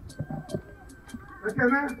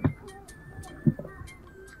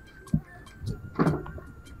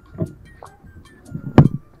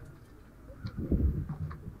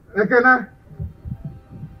 Ekene.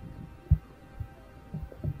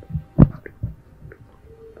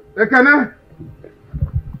 Ekene.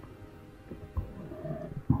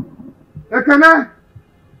 Ekene.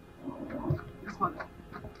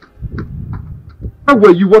 Where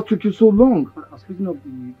were you? What took you so long? I was picking up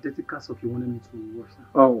the dirty cassock you wanted me to wash.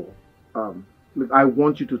 Look, I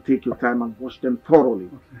want you to take your time and wash them thoroughly.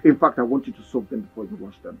 Okay. In fact, I want you to soak them before you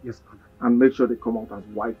wash them. Yes, Father. And make sure they come out as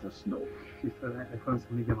white as snow. Yes, Father. I promise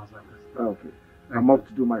to make them as white as snow. Okay. I'm off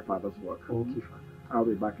to do my father's work. Okay, Father. I'll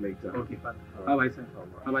be back later. Okay, Father. Bye-bye, sir.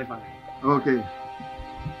 Bye-bye, Father. Okay.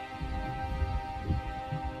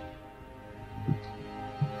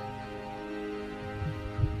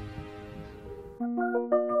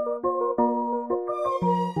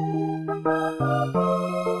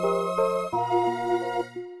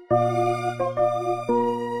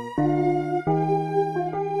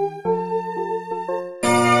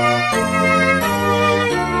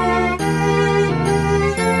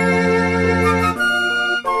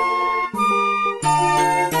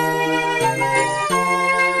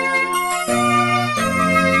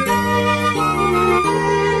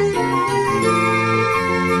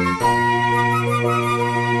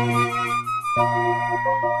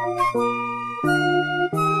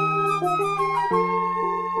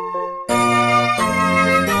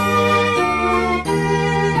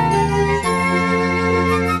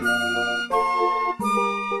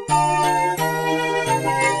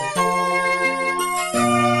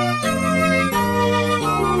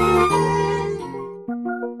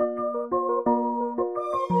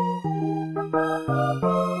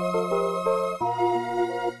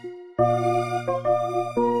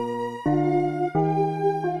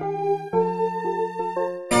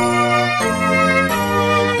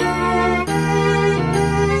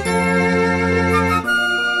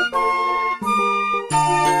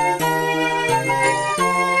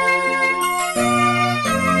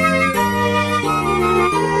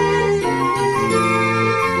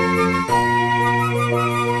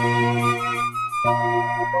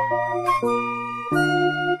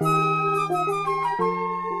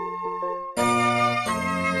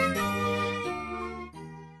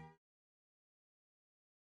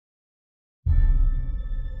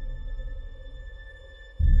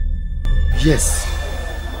 Yes.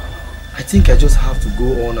 I think I just have to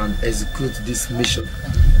go on and execute this mission.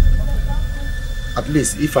 At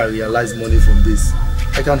least if I realize money from this,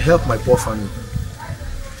 I can help my poor family.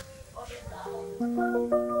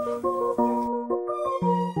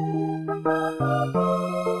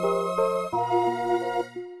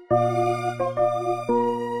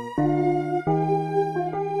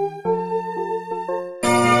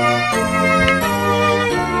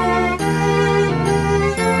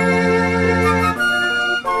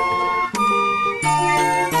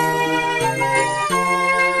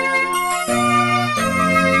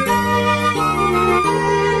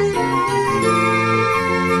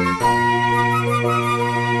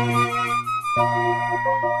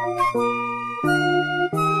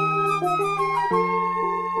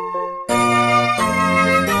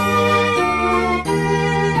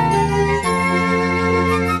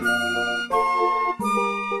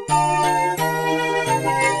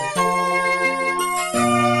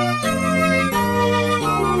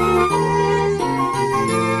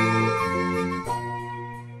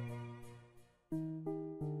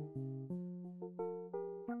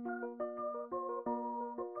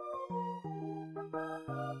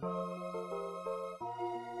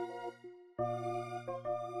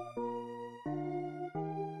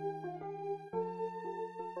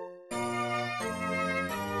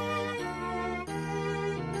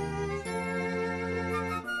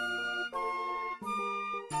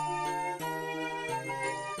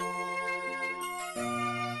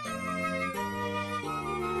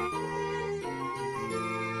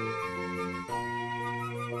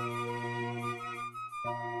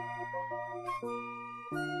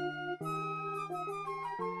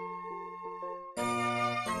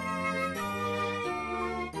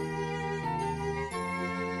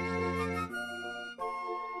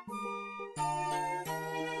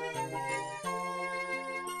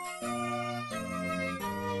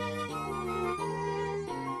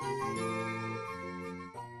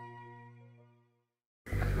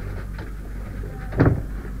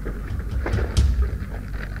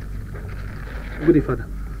 Good day, Father.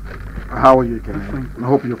 How are you, Ken? I'm fine. I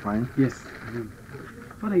hope you're fine. Yes, I am.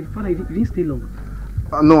 Father, you didn't stay long.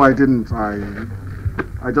 No, I didn't.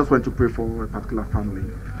 I just went to pray for a particular family.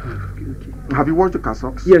 Okay. Have you washed the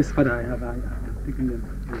cassocks? Yes, Father, I have taken them.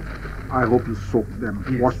 Yes. I hope you soaked them.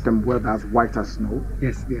 Yes. Wash them well, as white as snow.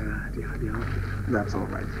 Yes, they are okay. That's all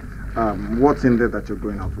right. What's in there that you're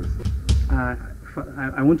going out with? I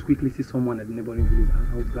want to quickly see someone at the neighboring village.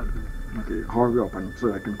 I'll be back. Okay, hurry up and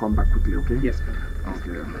so I can come back quickly, okay? Yes, Father.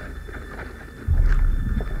 Okay.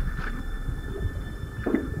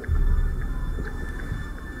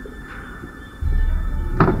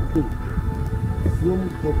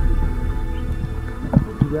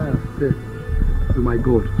 What did I have said to my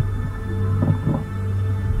God?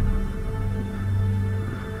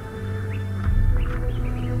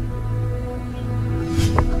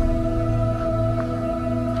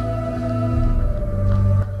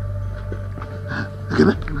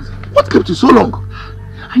 What kept you so long?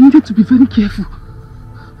 I needed to be very careful.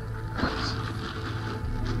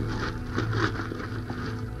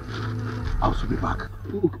 I'll soon be back.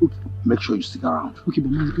 Okay. Make sure you stick around. Okay,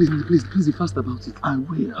 but man, please be fast about it. I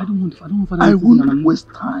will. I don't want Father. I won't waste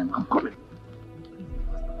time. I'm coming.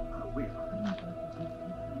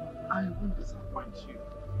 I won't disappoint you.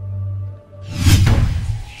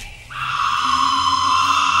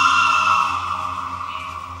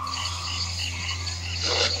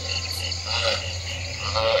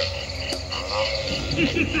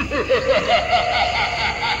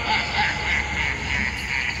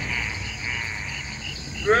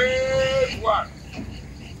 Great one!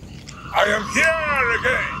 I am here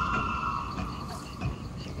again!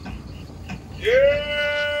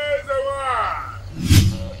 Yes, I was!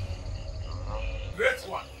 Great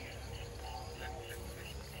one!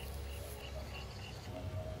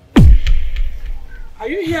 Are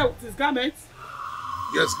you here with his garments?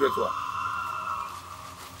 Yes, great one.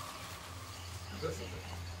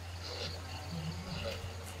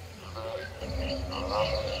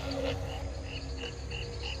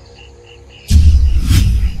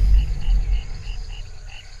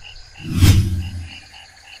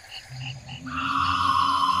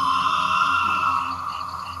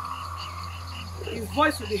 His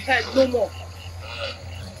voice will be heard no more.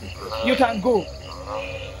 You can go.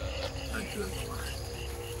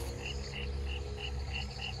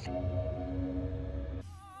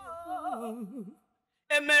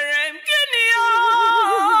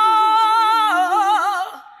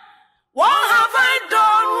 What have I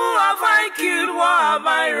done? Who have I killed? What have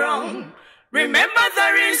I wrong? Remember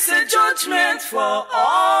there is a judgment for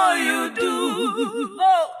all you do.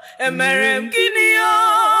 Oh, Emerem Kinio.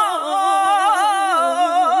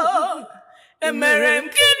 Emerem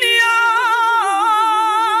Kinio.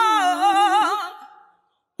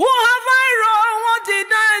 Who have I wrong? What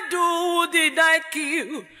did I do? Who did I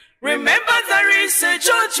kill? Remember there is a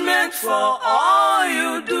judgment for all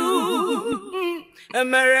you do.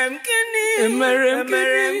 Emerem Kini, Emerem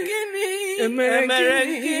Kini, Emerem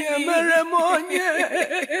Kini, Emerem Onye.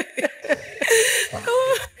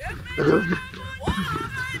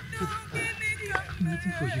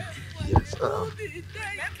 Yes,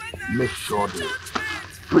 make sure the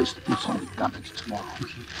priest puts on the garment tomorrow.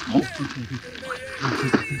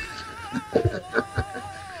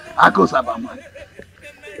 Akos Abamanya.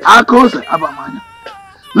 Akos Abamanya.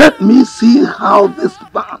 Let me see how this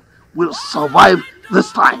man will survive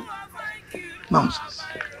this time. Nonsense.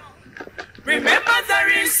 Remember there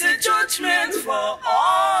is a judgment for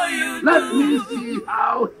all you do. Let me see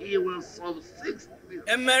how he will subsist.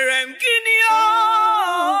 Emerem Kinio.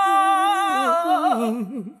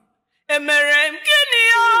 Emerem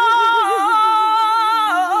Kinio.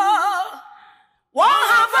 What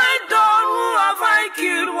have I done? Who have I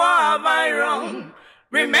killed? What have I wrong?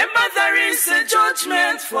 Remember there is a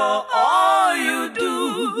judgment for all you do.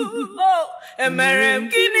 Oh, Emerem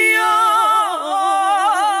Kinio.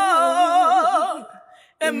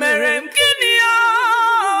 Emerem Kinio.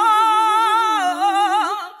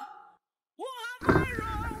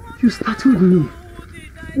 You startled me.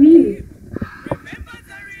 Really?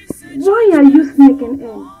 Why are you sneaking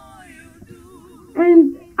in?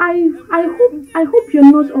 And I hope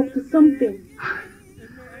you're not up to something.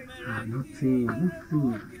 Nothing.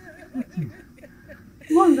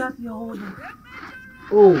 What's that you're holding?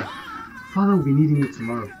 Oh, Father will be needing it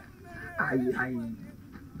tomorrow.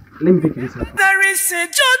 Let me pick it up. There is a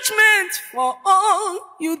judgment for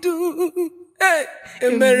all you do. Hey,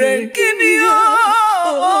 Emerenkinio.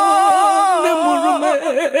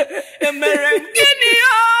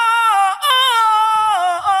 Emerenkinio.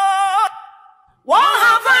 What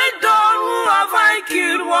have I done? Who have I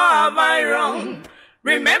killed? What have I wrong?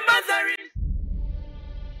 Remember there is.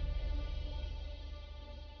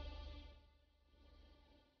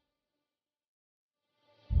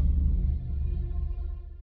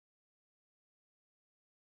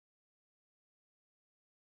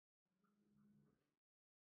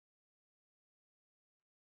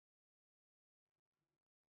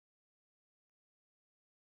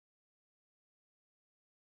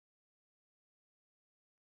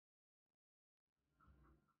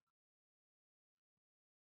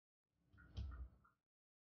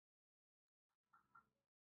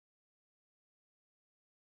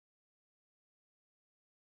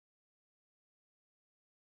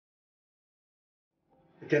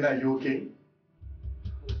 Again, are you okay?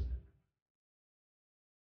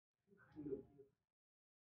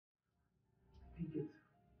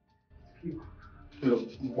 Look,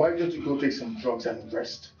 why don't you go take some drugs and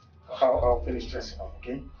rest? I'll finish dressing up,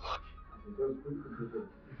 okay?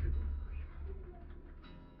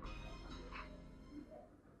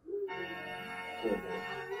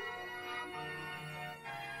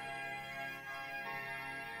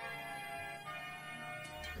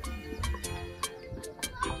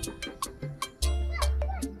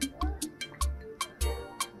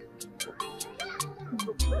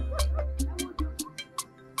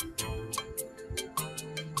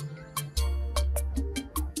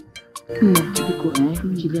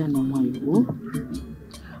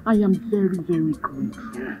 I am very, very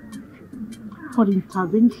grateful for the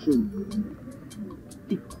intervention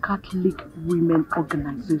the Catholic Women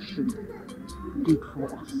Organization did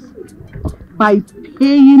for us by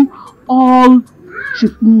paying all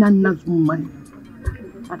Chief Nana's money.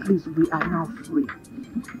 At least we are now free.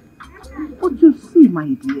 But you see,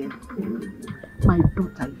 my dear, my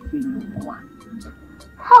daughter is feeling one.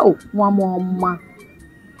 How? One more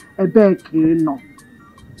a back, you know.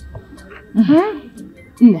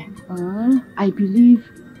 I believe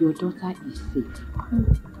your daughter is safe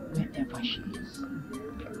wherever she is.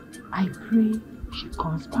 I pray she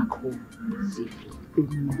comes back home safely.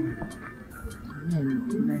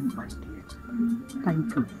 Amen, my dear.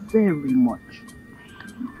 Thank you very much.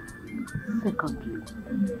 Secondly,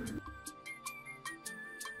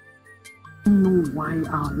 I know why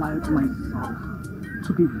I allowed myself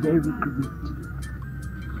to be very greedy.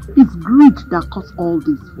 It's greed that caused all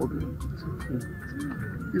this for me. It's okay.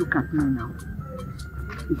 Look at me now.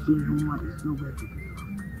 It's a woman, it's nowhere to be.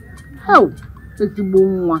 How? It's a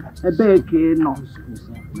woman, a baby, no.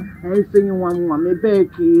 It's a woman, a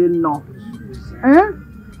baby, no. Eh?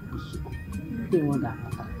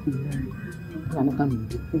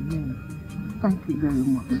 Thank you very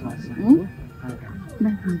much.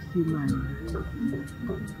 Let me see my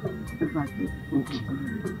verdict. Okay.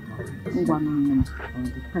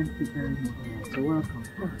 Thank you very much. You're welcome.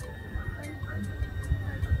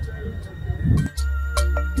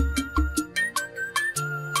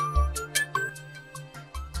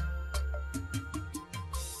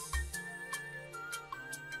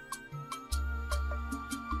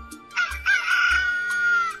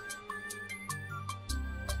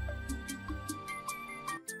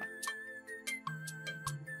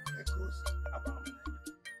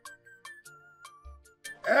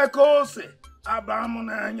 Ekose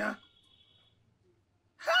abamunanya.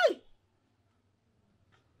 Hey!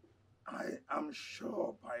 I am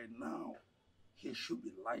sure by now he should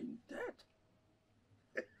be lying dead.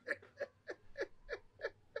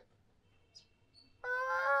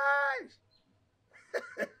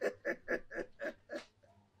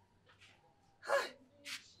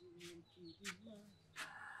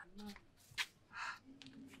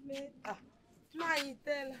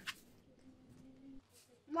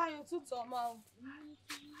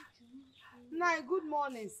 Good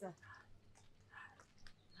morning, sir.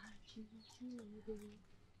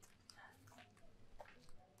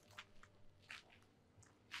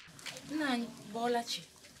 Nani, Bolachi.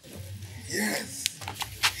 Yes,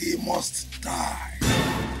 he must die.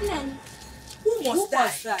 Nani, who must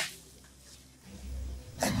die?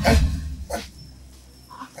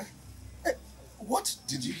 What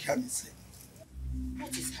did you hear me say?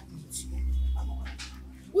 What is happening to you?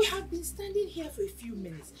 We have been standing here for a few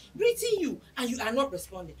minutes, greeting you, and you are not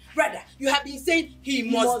responding. Brother, you have been saying he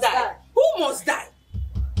must die. Who must die?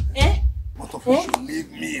 Both of you should leave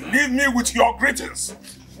me. Leave me with your greetings.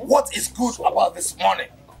 What is good about this morning?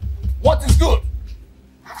 What is good?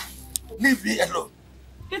 Leave me alone.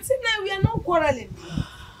 It's in there, we are not quarreling.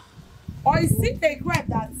 Or is it a gripe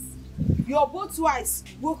that your both wives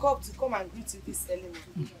woke up to come and greet you this early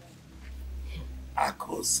morning?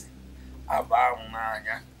 Akose,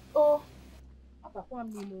 Abamunanya. Oh,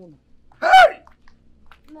 hey!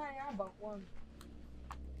 Abakwan.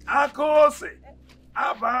 Akose,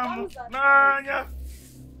 Abamunanya.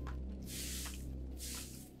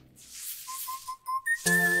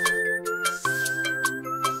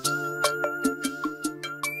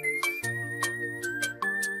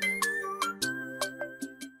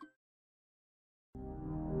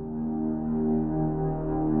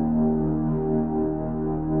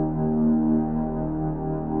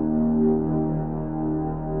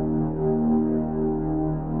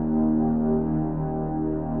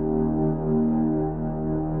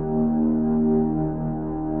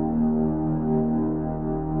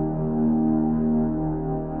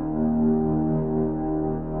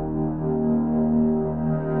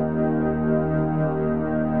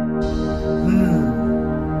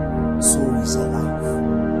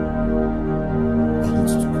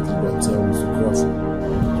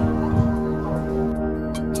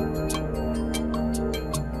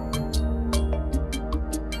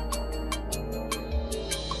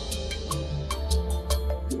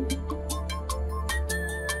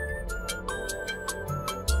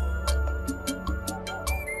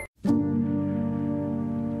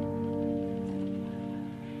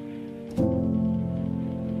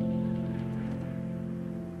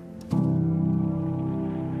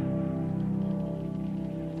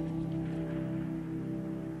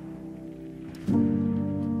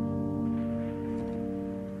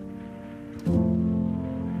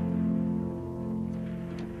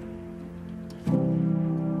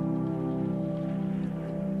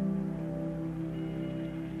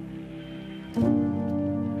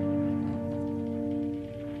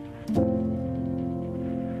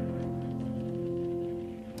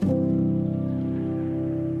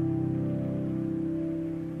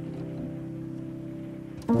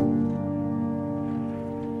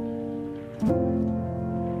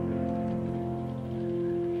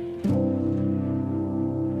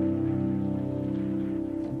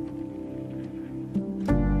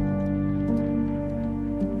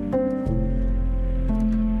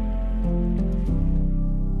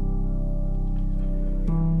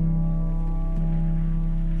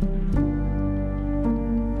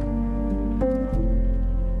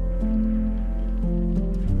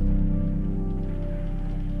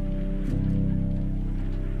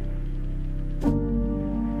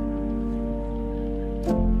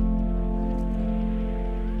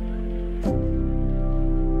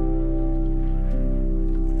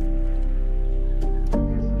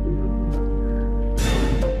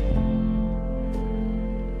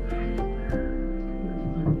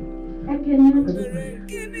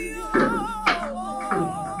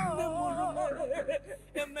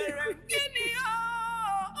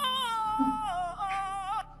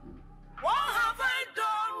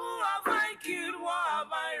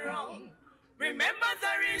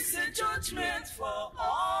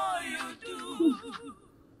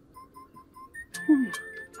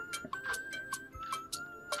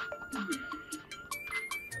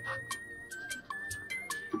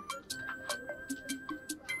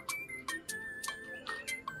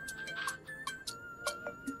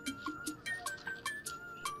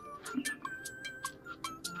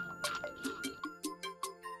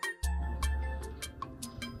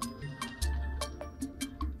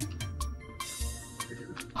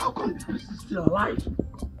 How come the priest is still alive?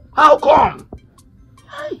 How come?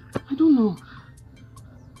 I don't know.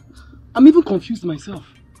 I'm even confused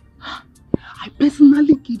myself. I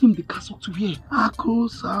personally gave him the cassock to wear.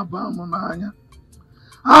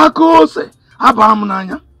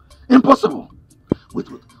 Impossible. Wait.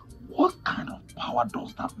 What kind of power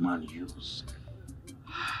does that man use?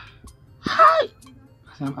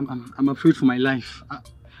 I'm afraid for my life. I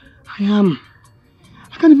am.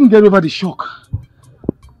 I can't even get over the shock.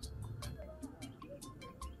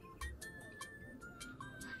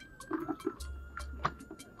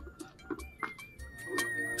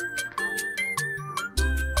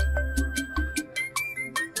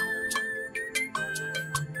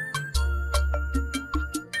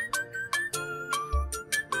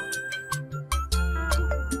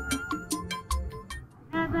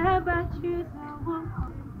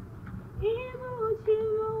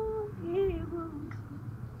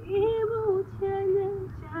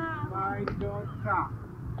 My daughter,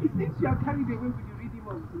 it seems you are carried away with the rhythm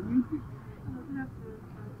of the music.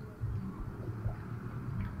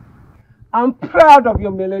 I'm proud of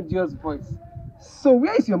your melodious voice. So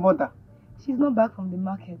where is your mother? She's not back from the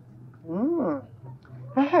market.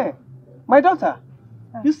 Hey, my daughter,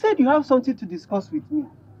 you said you have something to discuss with me.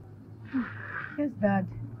 Yes, Dad.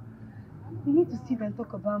 We need to sit and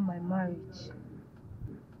talk about my marriage.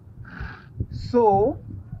 So,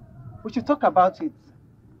 we should talk about it.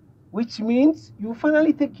 Which means you've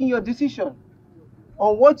finally taken your decision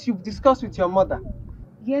on what you've discussed with your mother.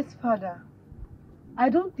 Yes, Father. I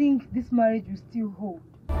don't think this marriage will still hold.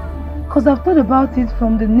 Because I've thought about it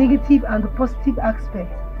from the negative and the positive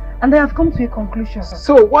aspect. And I have come to a conclusion.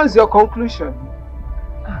 So, what's your conclusion?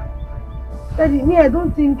 Daddy, I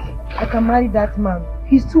don't think I can marry that man.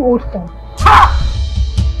 He's too old for me.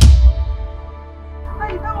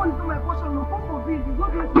 Daddy, that one is not my portion. No, come for this.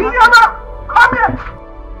 Come here!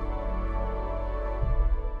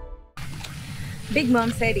 Big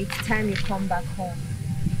Mom said it's time you come back home.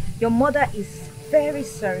 Your mother is very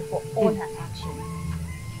sorry for all her actions.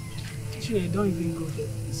 Actually, don't even go there.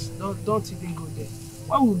 Don't even go there.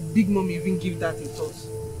 Why would Big Mom even give that a thought?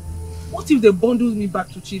 What if they bundle me back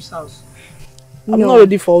to Chief's house? No. I'm not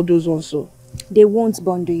ready for all those ones, so. They won't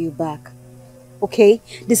bundle you back. Okay?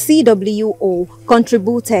 The CWO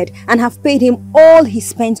contributed and have paid him all he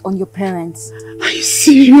spent on your parents. Are you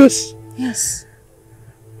serious? Yes.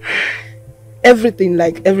 Everything,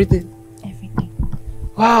 like everything. Everything.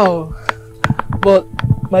 Wow. But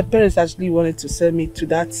my parents actually wanted to sell me to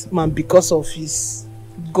that man because of his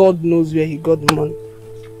God knows where he got the money.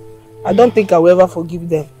 I don't think I will ever forgive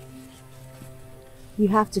them. You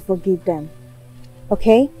have to forgive them.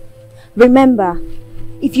 Okay? Remember,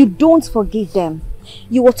 if you don't forgive them,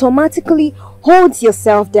 you automatically hold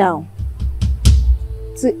yourself down.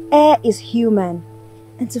 To err is human,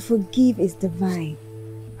 and to forgive is divine.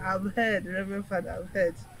 I've heard, Reverend Father, I've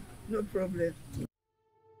heard. No problem.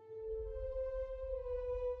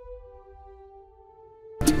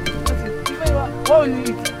 What will you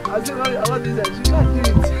eat? I'll say, I want this, and she can't do it.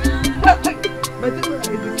 But this is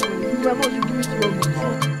my mom should give it to me.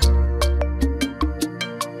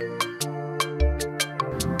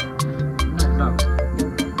 Now.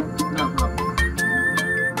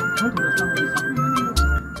 I don't understand what is happening anymore.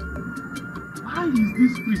 Why is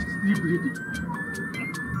this priest still breathing?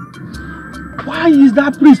 Why is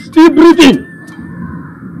that priest still breathing?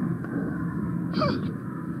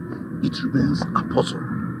 It remains apostle.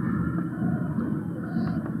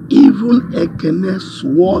 Even Ekene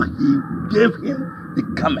swore he gave him the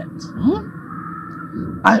garment.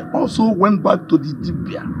 I also went back to the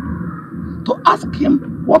Dibia to ask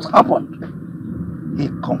him what happened. He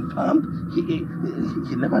confirmed he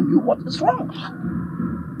never knew what is wrong.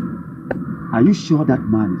 Are you sure that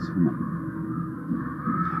man is human?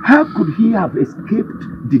 How could he have escaped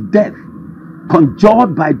the death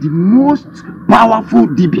conjured by the most powerful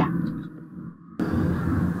Dibia?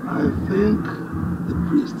 I think the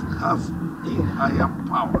priest has a higher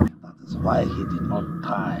power. That is why he did not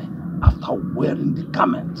die after wearing the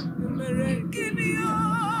garment.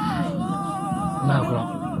 Now,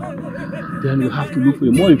 then we have to look for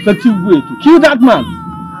a more effective way to kill that man.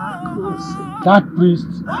 That priest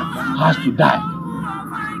has to die.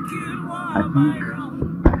 I think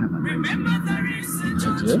I have an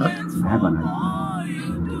idea. I have an idea.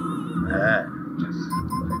 Yes.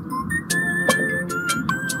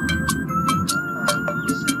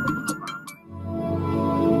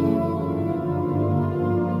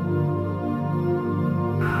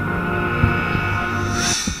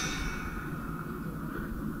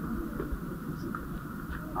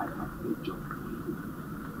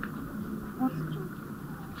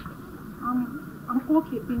 work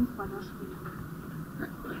against Father's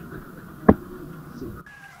will.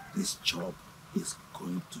 This job is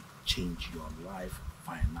going to change your life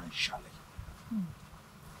financially.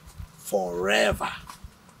 Forever.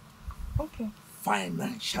 Okay.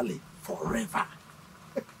 Financially, forever.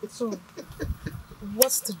 So,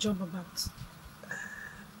 what's the job about?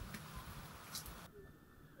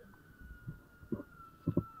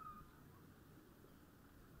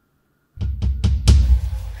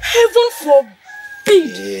 Heaven forbid!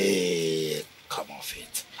 Hey, come off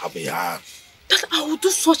it. Abiyan. That I will do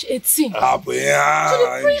such a thing. Abiyan. To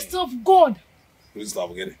the priest of God. Priest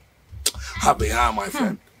of God. Abiyan, my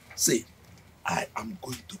friend. See, I am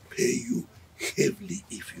going to pay you heavily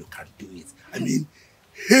if you can do it. I mean,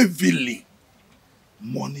 heavily.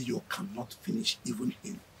 Money you cannot finish even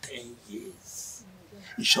in 10 years.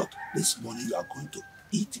 In short, this money you are going to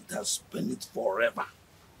eat it and spend it forever.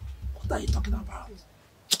 What are you talking about?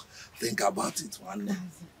 Think about it, man.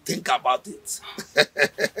 Think about it.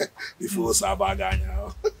 Before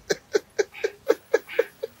Sabaganya.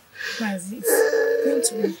 Mazi, it's going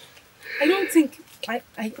to be. I don't think I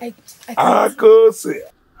can't. Akose.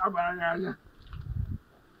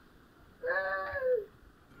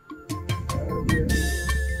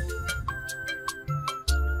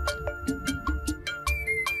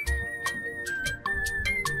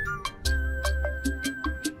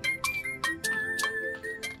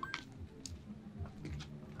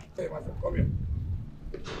 Hey, my friend, come here.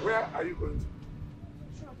 Where are you going to?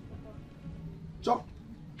 Church.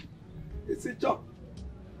 It's a church.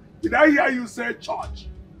 Did I hear you say church?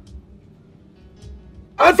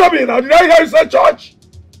 Answer me now. Did I hear you say church?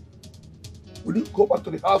 Will you go back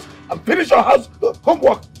to the house and finish your house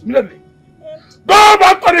homework immediately? Go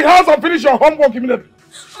back to the house and finish your homework immediately.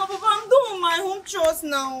 Oh, Papa, I'm doing my home chores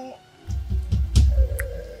now.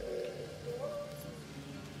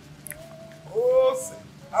 Oh, see.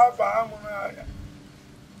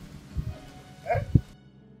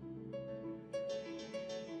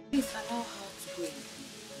 Please allow her to go.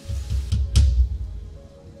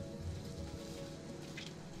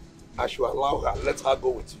 I should allow her. Let her go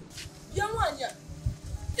with you. Yamanya,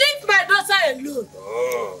 leave my daughter alone.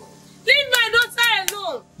 Oh. Leave my daughter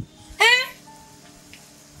alone. Eh?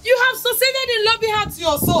 You have succeeded in loving her to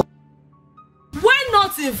your soul. Why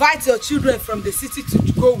not invite your children from the city to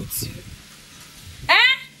go with you?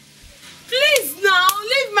 Eh? Please now,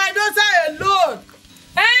 leave my daughter alone.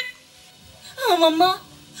 Eh? Oh, Mama,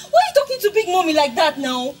 why are you talking to Big Mommy like that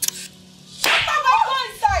now? Shut up, go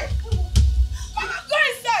inside. Go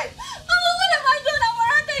inside. Mama, what have I done? I'm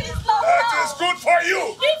warranted this love. That is good for you.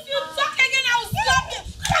 If you talk again, I will slap you.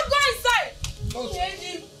 Go inside.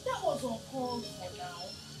 That was uncalled for now.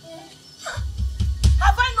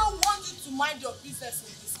 Have I not warned you to mind your business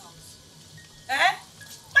in this house? Eh?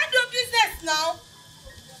 Mind your business now.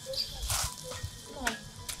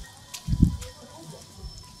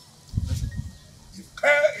 If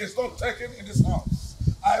care is not taken in this house,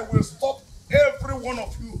 I will stop every one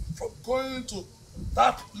of you from going to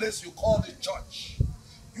that place you call the church.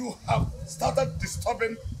 You have started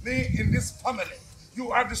disturbing me in this family.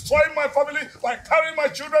 You are destroying my family by carrying my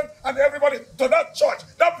children and everybody to that church,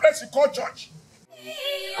 that place you call church.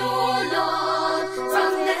 Oh Lord,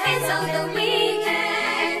 from the hands of the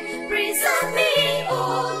wicked, preserve me,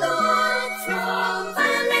 oh Lord, from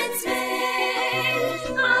violent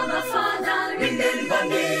men. Our Father, remember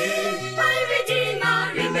me. My Redeemer,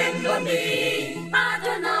 remember me.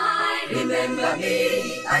 Adonai, remember me.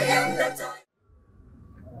 I am the time.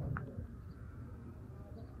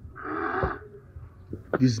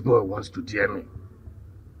 This boy wants to dare me.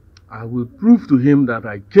 I will prove to him that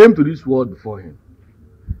I came to this world before him.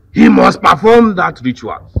 He must perform that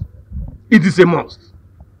ritual. It is a must.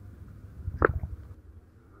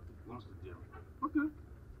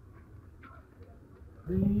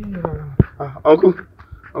 Uncle,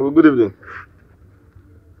 good evening.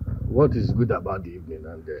 What is good about the evening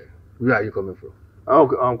and where are you coming from?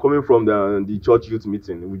 I'm coming from the church youth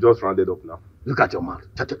meeting. We just rounded up now. Look at your mouth.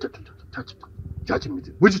 Church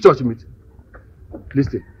meeting. Which church meeting?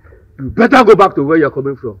 Listen, you better go back to where you're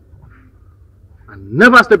coming from. And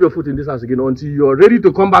never step your foot in this house again until you're ready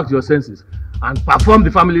to come back to your senses and perform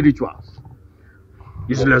the family rituals.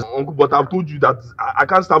 Useless. Uncle, but I've told you that I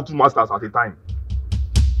can't serve two masters at a time.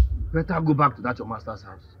 Better go back to that your master's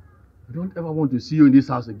house. I don't ever want to see you in this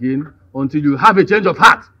house again until you have a change of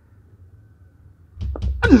heart.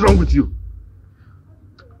 What is wrong with you?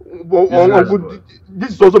 But Uncle,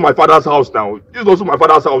 this is also my father's house now. This is also my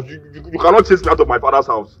father's house. You cannot chase me out of my father's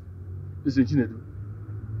house. Listen, Chinedu,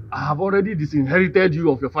 I have already disinherited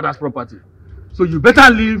you of your father's property. So you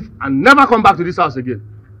better leave and never come back to this house again.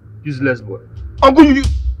 Useless boy. Uncle,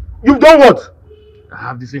 you've done what? I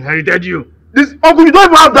have disinherited you. Uncle, you don't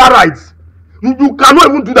even have that right. You cannot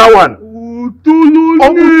even do that one.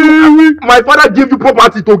 Uncle, my father gave you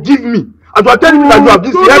property to give me. And you are telling me that you have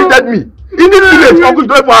disinherited me. In this village, Uncle, you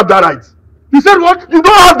don't even have that right. You said what? You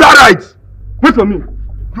don't have that right. Wait for me.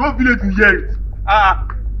 Your village will hear it.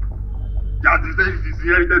 Just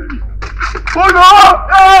disinherited me. Oh no!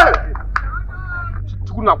 Hey!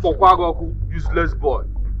 Useless boy.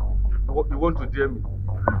 You want to dare me?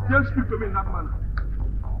 Don't speak to me in that manner.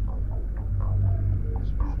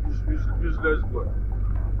 Useless boy.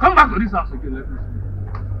 Come back to this house again, let me see.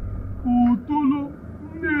 Utolo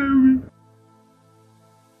Mary.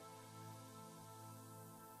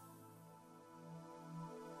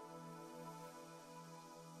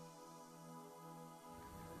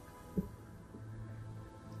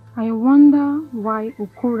 I wonder why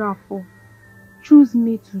Okorafo chose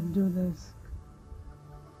me to do this.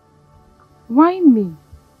 Why me?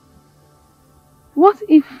 What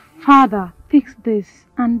if father takes this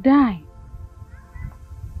and die?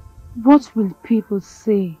 What will people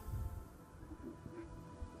say?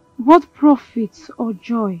 What profits or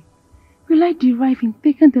joy will I derive in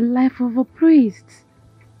taking the life of a priest?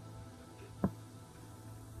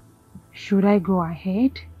 Should I go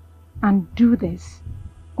ahead and do this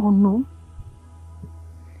or no?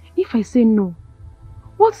 If I say no,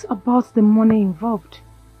 what about the money involved?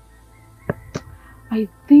 I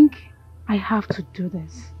think I have to do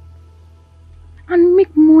this and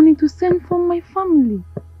make money to send for my family.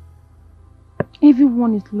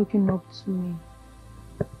 Everyone is looking up to me.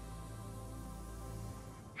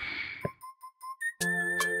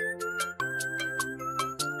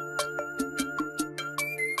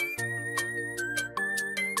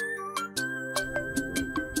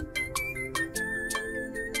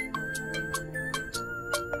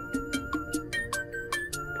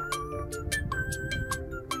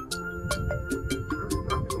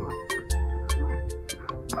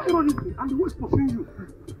 And who is pursuing you?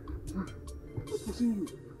 Who's pursuing you?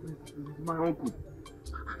 My uncle.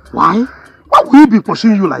 Why? Why will he be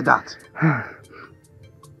pursuing you like that?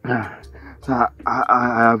 Sir,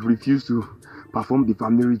 I have refused to perform the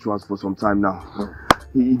family rituals for some time now.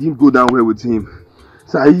 He didn't go down well with him.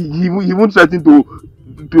 Sir, he won't threaten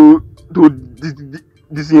to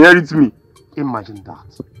disinherit me. Imagine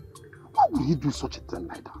that. Why would he do such a thing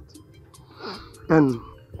like that? And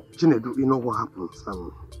Chinedu, you know what happens?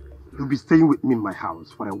 He'll be staying with me in my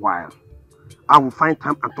house for a while. I will find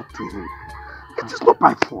time and talk to him. It is not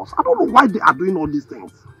by force. I don't know why they are doing all these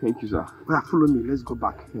things. Thank you, sir. Well, follow me. Let's go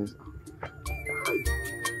back. Yes.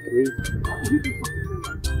 Is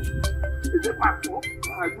it my fault?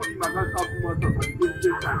 I told you my God help me at the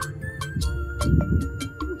same time.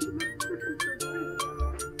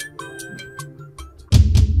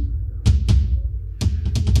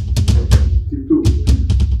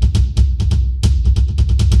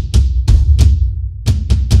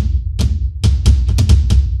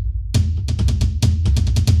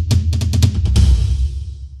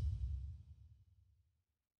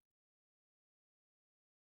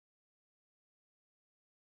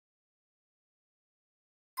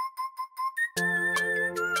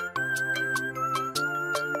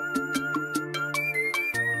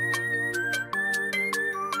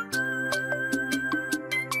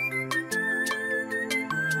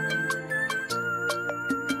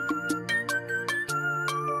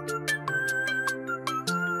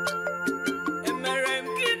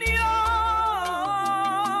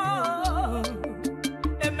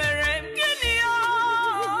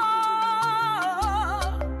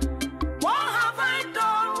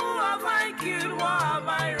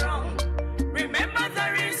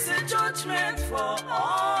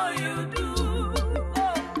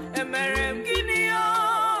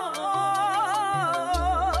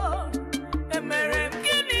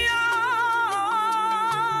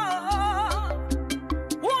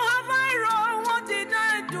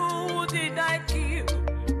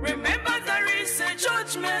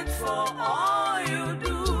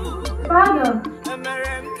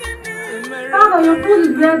 Father, your food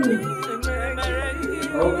is ready.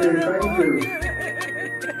 Okay, thank you.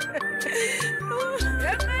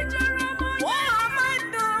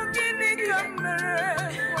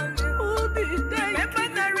 Remember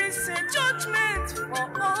there is a judgment for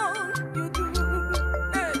all you do.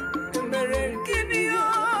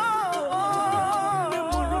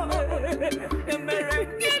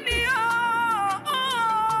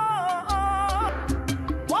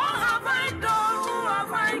 What have I done? Who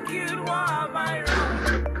have I killed? What have I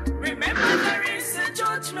wrong? Remember there is a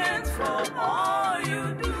judgment for all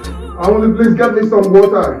you do. I want to please get me some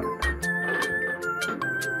water.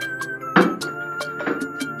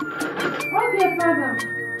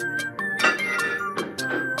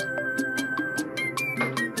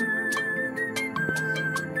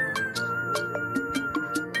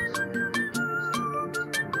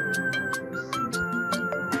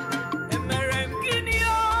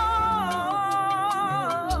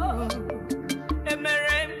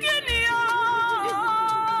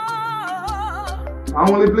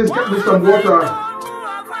 Emily, please get me some water.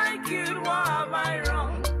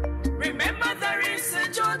 Remember, there is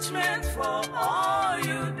a judgment for all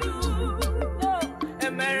you do.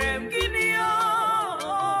 Emerem Guinea,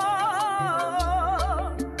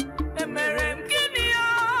 Emerem Guinea.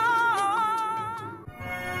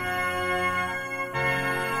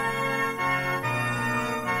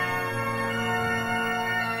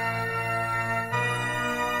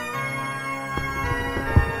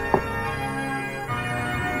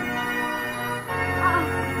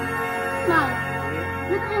 Now,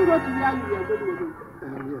 you didn't go to where you were going with him.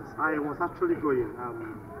 Yes, I was actually going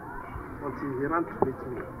until he ran to meet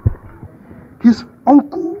me. His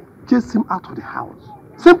uncle chased him out of the house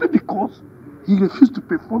simply because he refused to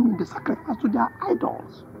perform the sacrifice to their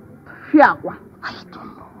idols. Fiagwa. I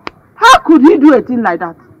don't know. How could he do a thing like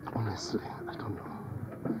that? Honestly, I don't know.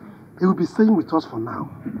 He will be staying with us for now.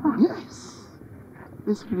 Yes.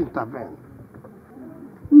 Let's really intervene.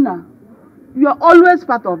 No. You are always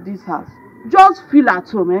part of this house. Just feel at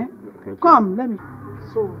home, eh? Come, let me.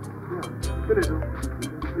 So, yeah, Keredo,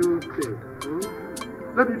 you stay.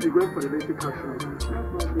 Let me be going for the lady cashew.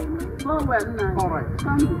 Oh, well, now. All right.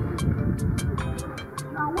 Come.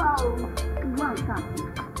 Now, wow. You want to come?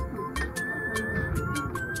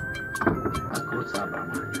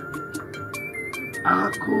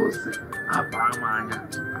 Akose abamanya.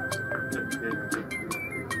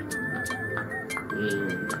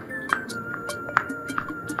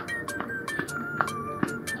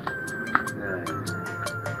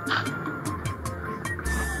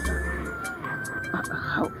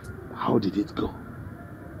 How did it go?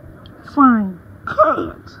 Fine.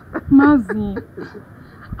 Good. Mazi,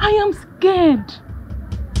 I am scared.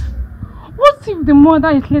 What if the mother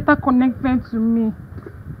is later connected to me?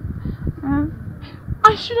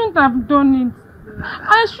 I shouldn't have done it.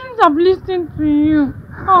 I shouldn't have listened to you.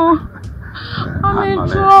 Oh, I'm in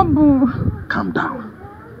trouble. Calm down.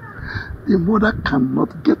 The mother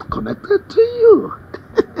cannot get connected to you.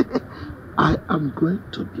 I am going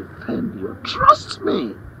to defend you. Trust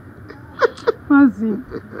me. Mazi,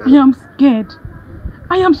 I am scared.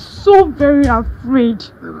 I am so very afraid.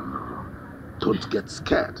 No. Don't get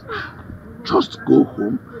scared. Just go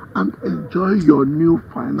home and enjoy your new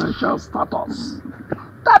financial status.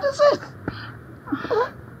 That is it.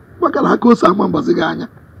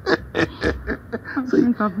 So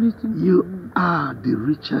you are the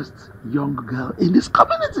richest young girl in this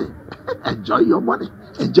community. Enjoy your money.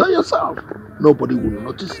 Enjoy yourself. Nobody will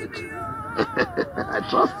notice it. I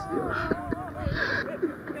trust you.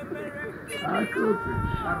 Why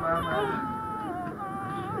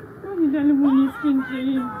did anyone listen to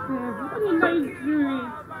himself? Why did I do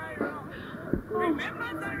it? Remember,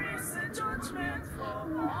 there is a judgment for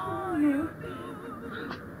all you do.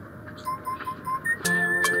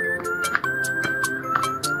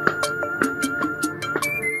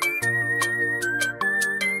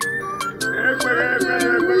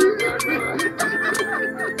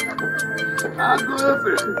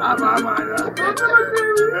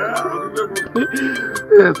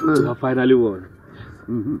 Yes, I finally won.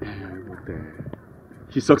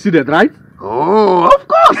 She succeeded, right? Oh, of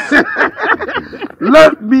course.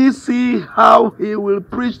 Let me see how he will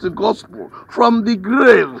preach the gospel from the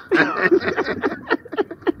grave.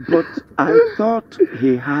 But I thought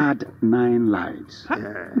he had 9 lives.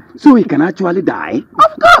 So he can actually die?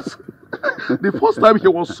 Of course. The first time he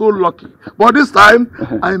was so lucky. But this time,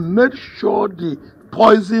 I made sure the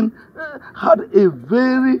poison had a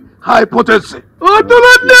very high potency. Oh,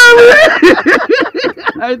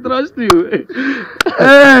 I trust you.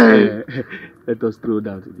 Hey. Let us throw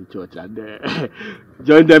down to the church and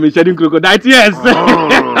join them in shedding crocodile tears.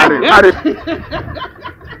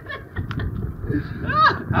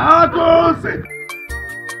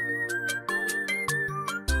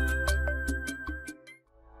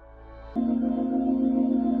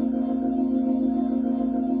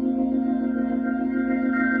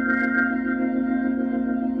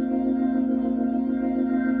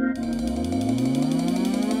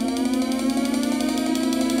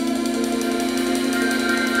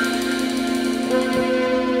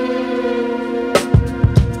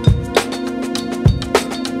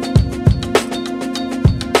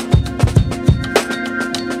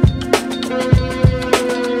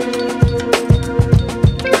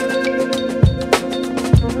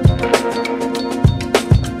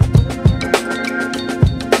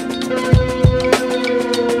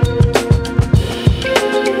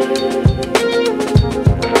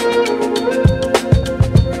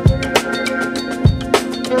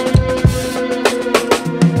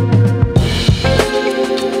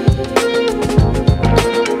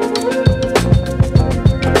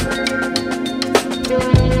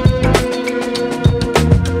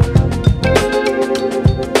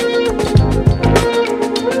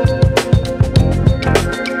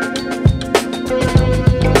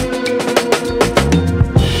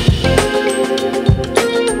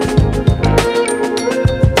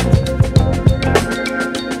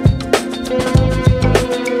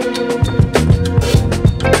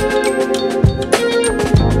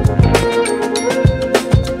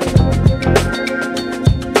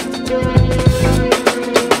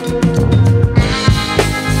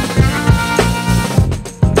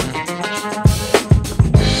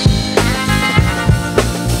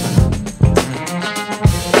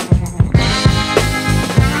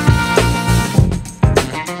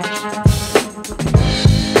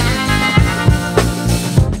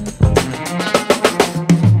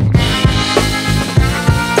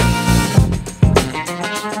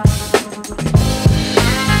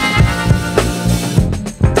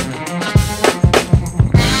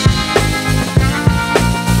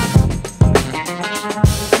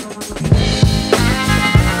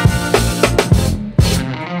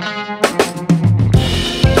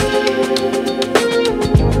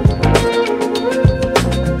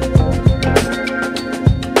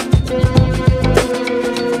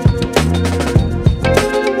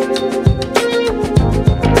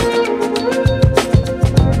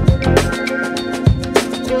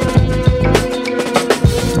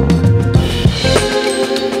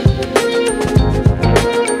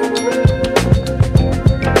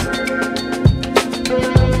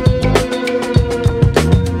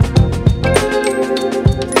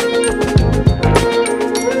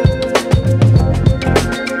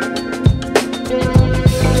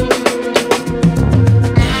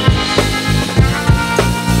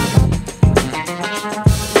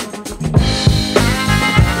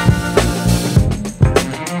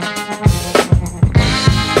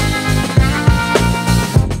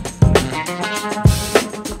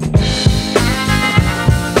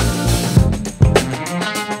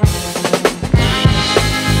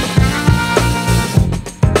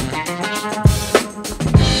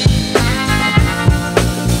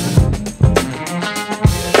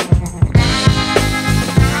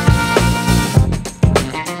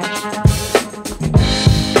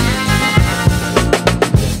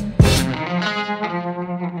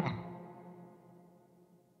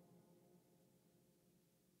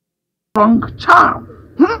 strong charm.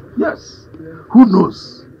 Yes. Who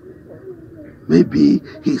knows? Maybe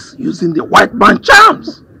he's using the white man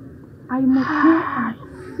charms. I must go and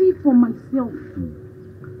see for myself.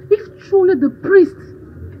 If truly the priest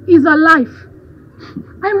is alive,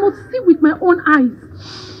 I must see with my own eyes.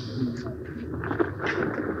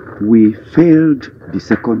 We failed the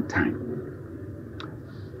second time.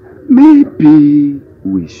 Maybe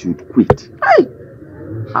we should quit. Hey!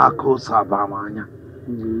 Akose abamanya.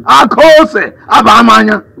 Akose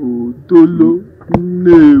abamanya.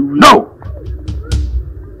 No!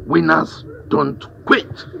 Winners don't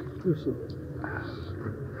quit.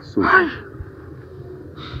 So,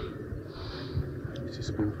 it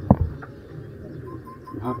is painful.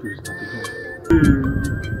 You have to start again.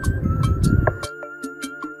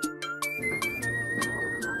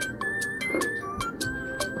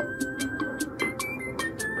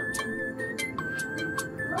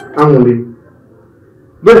 Emily,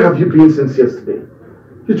 where have you been since yesterday?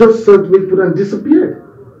 You just served me food and disappeared.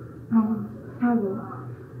 Father,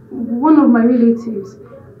 one of my relatives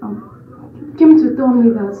came to tell me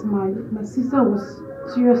that my sister was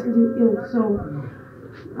seriously ill, so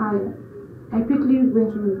I quickly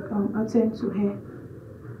went to attend to her.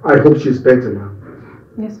 I hope she's better now.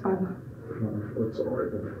 Yes, Father. That's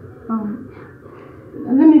alright then.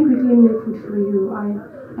 Let me quickly make food for you.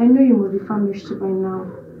 I know you must be famished by now.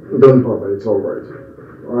 Don't bother, it's alright.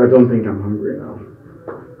 I don't think I'm hungry now.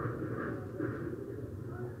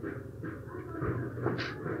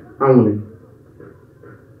 Emily.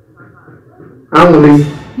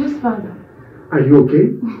 Yes, Father. Are you okay?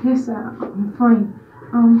 Yes, sir. I'm fine.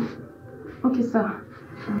 Okay, sir.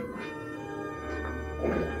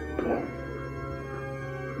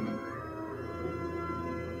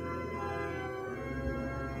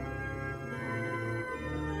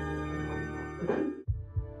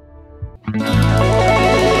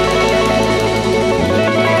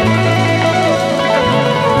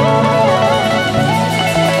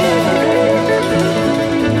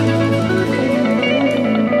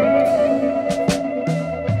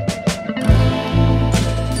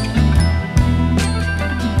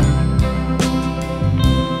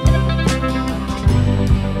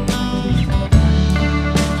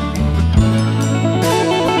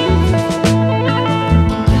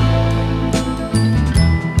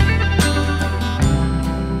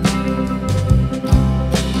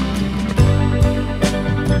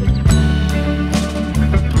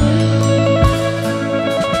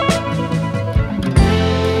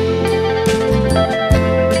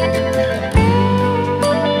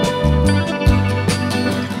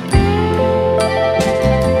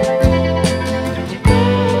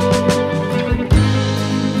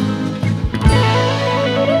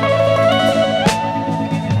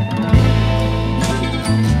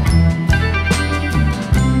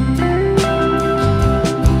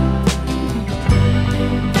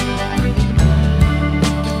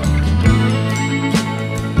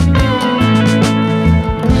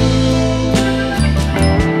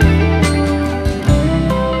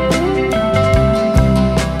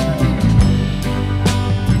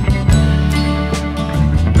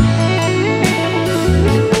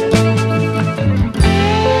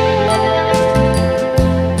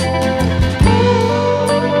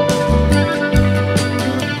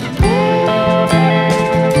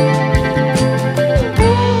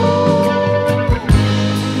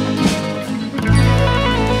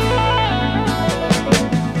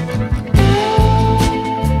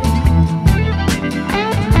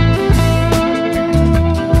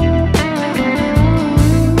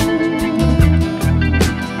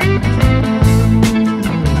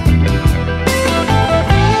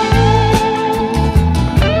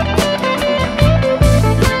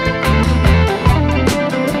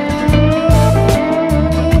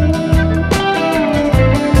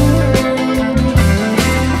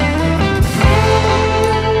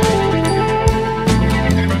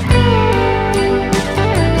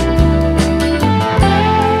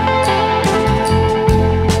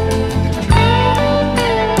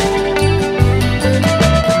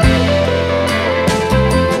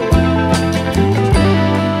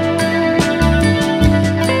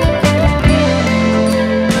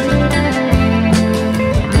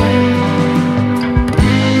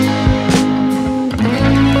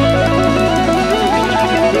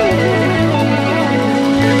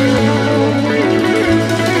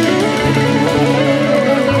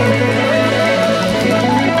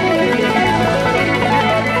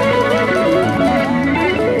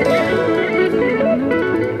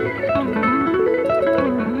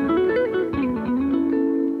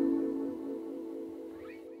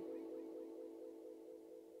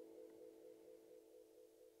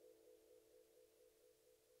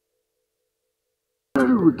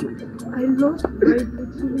 Very wicked. I lost my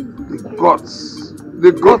virginity.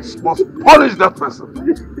 The gods must punish that person.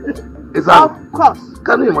 Is that? Of course.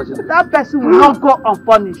 Can you imagine? That person will not go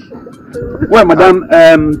unpunished. Well, madam,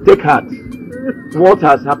 take heart. What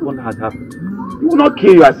has happened has happened. You will not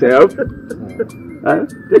kill yourself.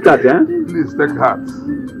 Take heart, eh? Please take heart.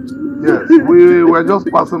 Yes, we were just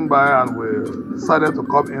passing by and we decided to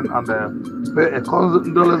come in and pay a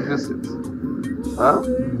condolence visit.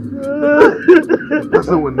 The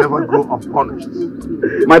person will never go unpunished.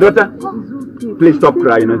 My daughter, please stop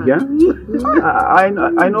crying, okay?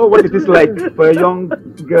 I know what it is like for a young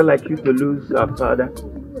girl like you to lose her father.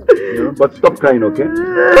 You know, but stop crying, okay?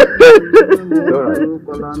 It's all right.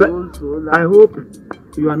 So, I hope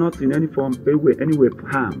you are not in any form, any way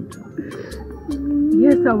harmed.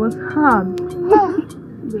 Yes, I was harmed.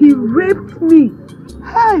 He raped me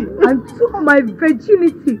and took my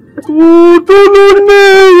virginity.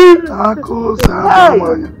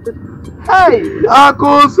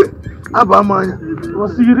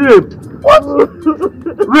 Was he raped? What?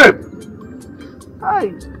 Rape?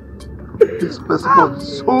 Hey. This person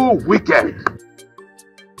was so wicked.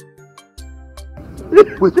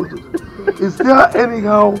 Wait. Is there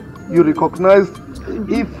anyhow you recognize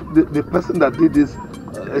if the person that did this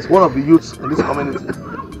is one of the youths in this community?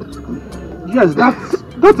 Yes,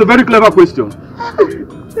 that's a very clever question.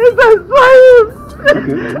 Yes, I saw him.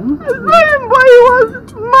 Okay. I saw him, but he was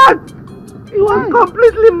mad. He was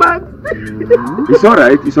completely mad. It's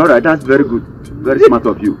alright. That's very good. Very smart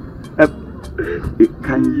of you.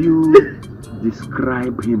 Can you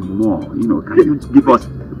describe him more? You know, can you give us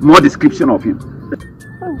more description of him?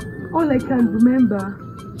 All I can remember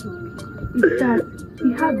is that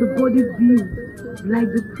he had the body build like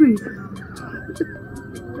the priest,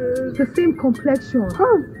 the same complexion,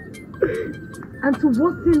 and to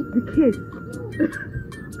worsen the case,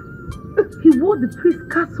 he wore the priest's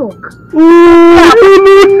cassock.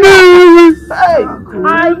 Hey,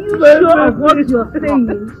 are you sure of what you're saying?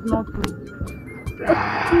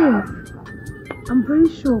 Yes, I'm very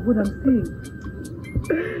sure of what I'm saying.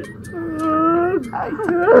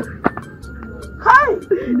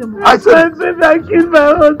 I said it!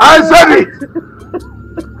 I said it!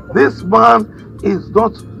 This man is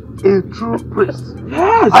not a true priest.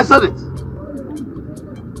 Yes! I said it!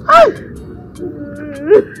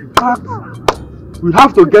 We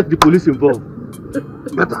have to get the police involved.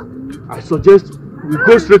 Better. I suggest we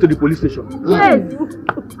go straight to the police station. Yes!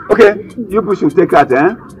 Okay, you people should take heart,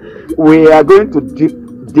 eh? We are going to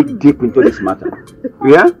dig deep into this matter.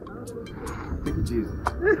 Yeah? Take it easy.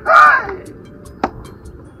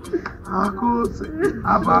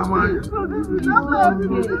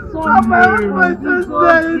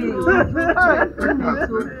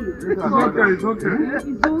 It's okay.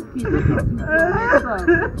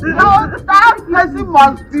 Now that person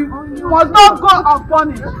must not go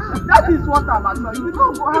unpunished. That is what I'm asking. You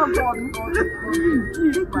don't go have God.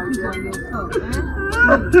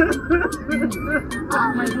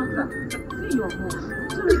 My daughter, see your mom.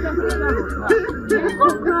 So we can take care of her.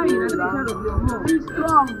 Stop crying and take care of your mom. Be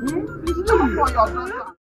strong, eh? Be strong for your daughter.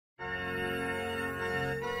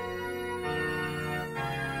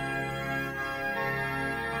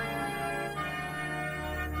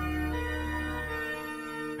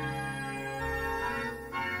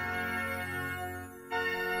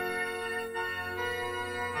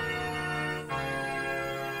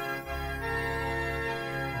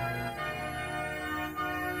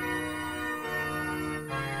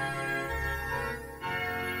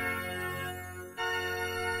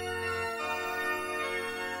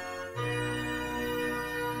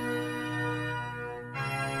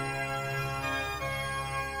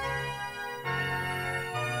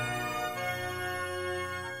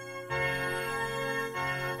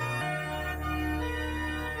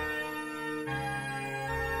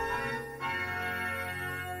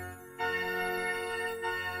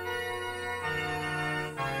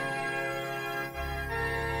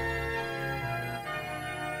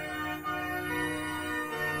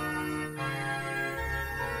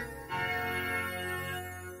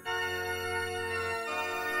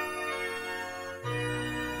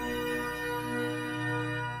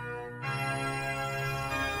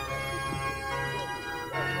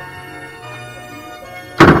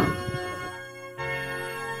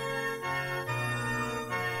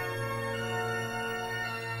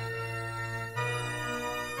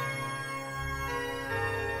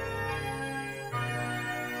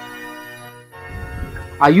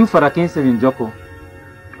 Are you Father Kingsley Njoko?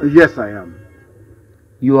 Yes, I am.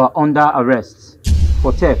 You are under arrest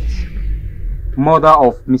for theft, murder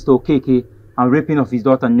of Mr. Okeke, and raping of his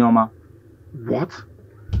daughter Nyoma. What?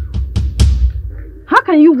 How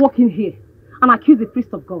can you walk in here and accuse the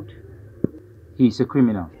priest of God? He's a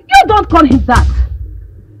criminal. You don't call him that.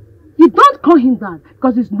 You don't call him that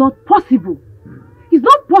because it's not possible. It's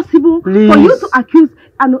not possible for you to accuse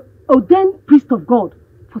an ordained priest of God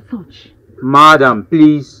for such. Madam,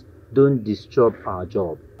 please don't disturb our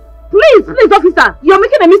job. Please, officer, you're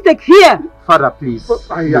making a mistake here. Father, please.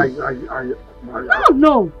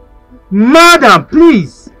 No. Madam,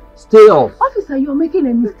 please stay off. Officer, you're making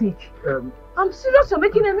a mistake. I'm serious, you're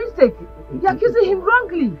making a mistake. You're accusing him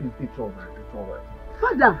wrongly. It's all right, it's all right.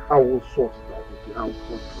 Father. I will sort it out, okay? I will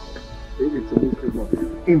sort it out. It's a mistake, no.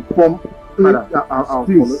 Inform. Father, I'll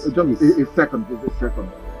please. Follow. Just a second, please. A second.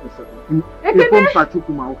 Inform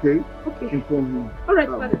Sachukuma, okay? Okay. Inform him. All right,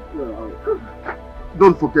 Father.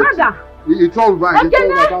 Don't forget. Father. It's all right. It's all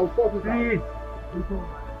right. I'll sort it out. Please.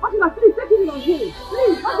 Officer, please take him on here.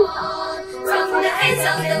 Please, officer. From the hands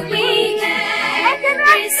of the wicked,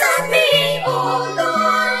 preserve me, O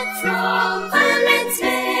Lord, from violent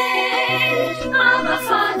men. Our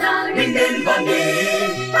Father, remember me.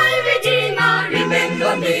 My Redeemer,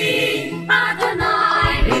 remember me.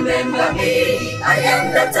 Adonai, remember me. I am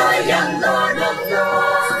that I am, Lord of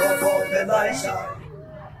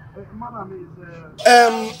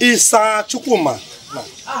Lords. Isa Chukuma.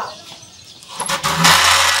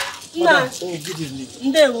 Nah. Oh, good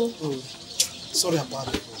evening. Ndewo. Sorry about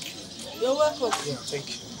it. You're welcome. Yeah, thank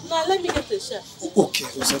you. Now let me get the chef. Okay,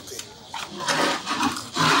 it's okay.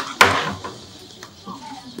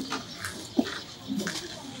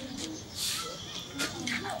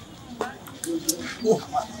 Oh,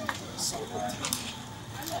 man.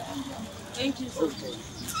 Thank you, sir. Okay.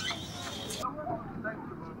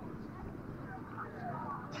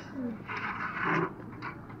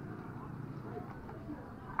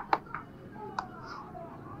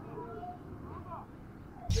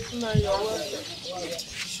 No, you're welcome.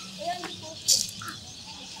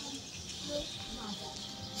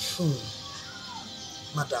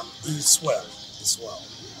 Madam, it's well. It's well.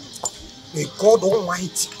 May God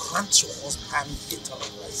Almighty grant your husband eternal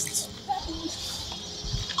rest.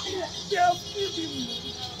 They have killed him.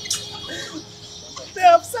 They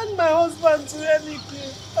have sent my husband to any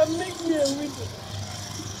grave and make me a widow.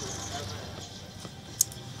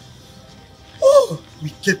 Oh,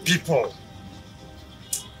 wicked people.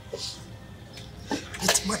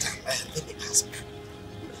 But madam, let me ask you.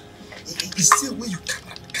 Is there a way you can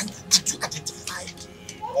identify the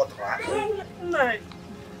murderer? No.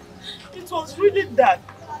 It was really dark.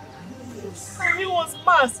 And he was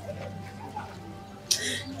masked.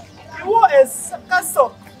 He wore a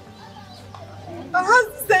cassock. And has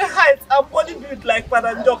the same height and body build like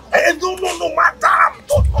Padanjok. No, madam.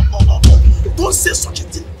 No. Don't say such a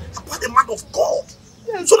thing about the man of God.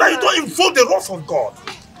 Yes, so that you don't invoke the wrath of God.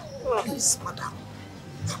 Please, madam.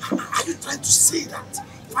 Are you trying to say that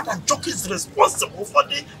Father Jock is responsible for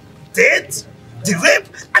the death, the rape,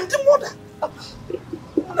 and the murder?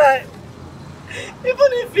 No.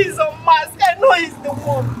 Even if he's unmasked, I know he's the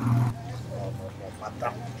one. No,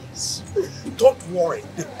 madam, please. Don't worry.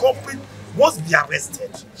 The culprit must be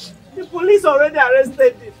arrested. The police already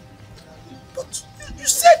arrested him. But you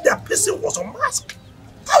said that person was unmasked.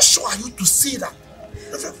 How sure are you to say that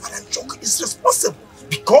Reverend Father Jock is responsible?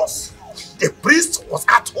 Because the priest was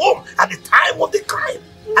at home at the time of the crime.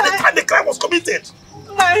 At the time the crime was committed.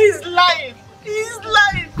 No, he's lying. He's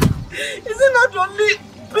lying. Is he not the only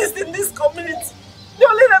priest in this community? The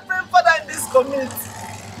only Reverend Father in this community?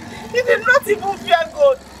 He did not even fear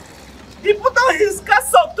God. He put on his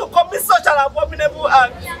cassock to commit such an abominable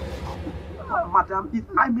act. Madam, if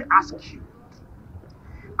I may ask you,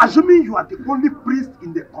 assuming you are the only priest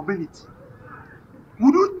in the community,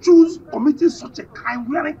 would you choose committing such a crime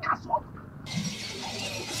wearing cassock?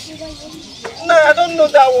 No, I don't know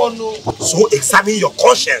that one. No. So examine your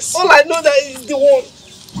conscience. All I know that is the one.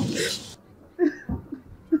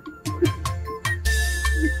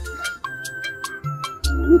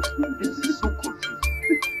 This is so confusing.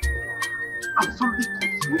 Absolutely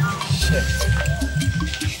confused.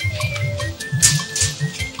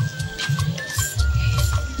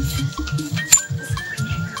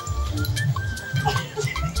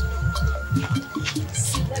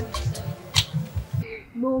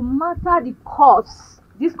 No matter the cost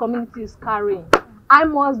this community is carrying, I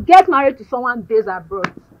must get married to someone based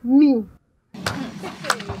abroad. Me.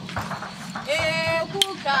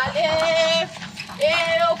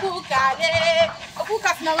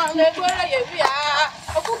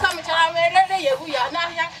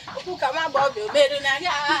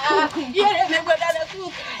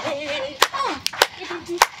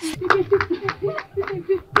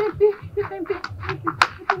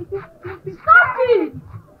 Stop it!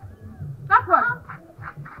 Stop her!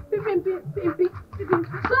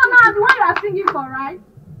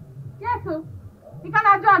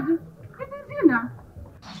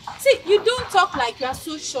 like you are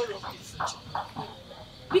so sure of the future.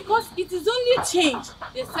 Because it is only change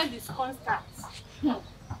they said is constant.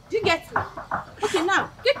 Do you get me? Okay, now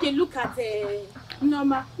take a look at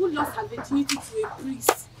Norma, who lost her virginity to a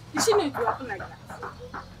priest. Did she know it will happen like that?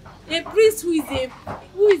 A priest who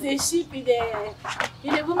is a sheep in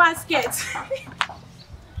a woman's skirt.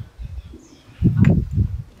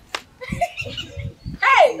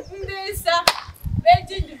 Hey, Ndesa,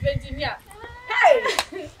 Virginia.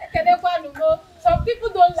 Hey, some people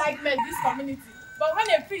don't like men in this community, but when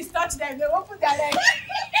a priest touch them, they open their legs.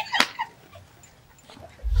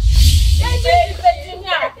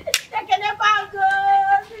 Virginia,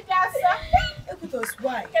 Look at us,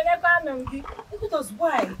 why? Look at us,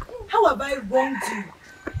 why? How have I wronged you?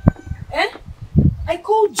 Eh? I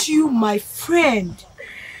called you my friend.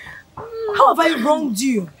 How have I wronged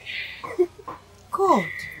you? God.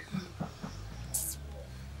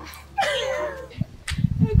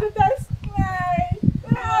 Look at us, why?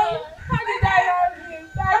 How did I wrong you?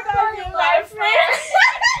 I called you my friend.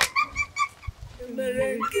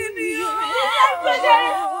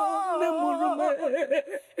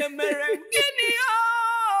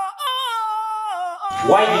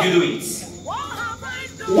 Why did you do it?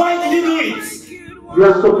 Why did you do it? You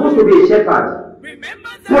are supposed to be a shepherd,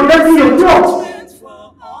 protecting your flock.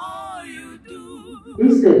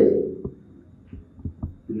 Instead,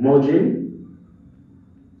 murdering,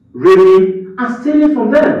 raping, and stealing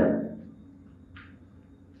from them.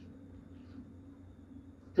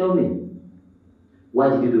 Tell me, why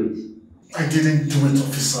did you do it? I didn't do it,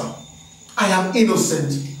 officer. I am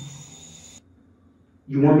innocent.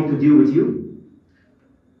 You want me to deal with you?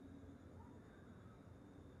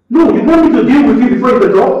 No, you want me to deal with you before you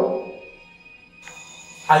can talk?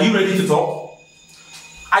 Are you ready to talk?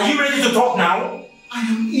 Are you ready to talk now? I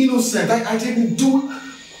am innocent. I didn't do it.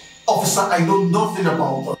 Officer, I know nothing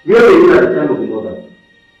about that. Where were you at the time of the murder?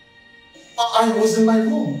 I was in my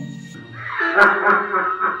room.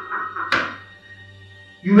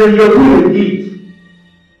 You were in your room indeed.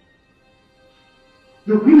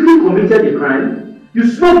 You quickly committed the crime. You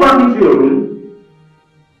snuck back into your room.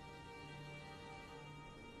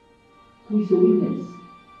 Who is the witness?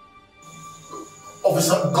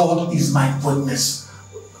 Officer, God is my witness.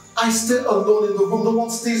 I stay alone in the room. No one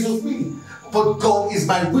stays with me. But God is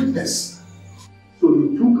my witness. So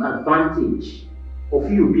you took advantage of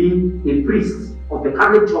you being a priest of the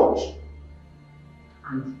Catholic Church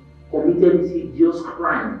and committed this hideous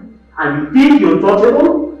crime. And you think you're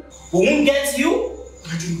untouchable? Who won't get you?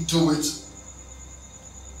 I didn't do it.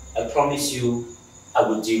 I promise you, I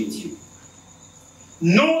will deal with you.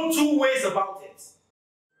 No two ways about it.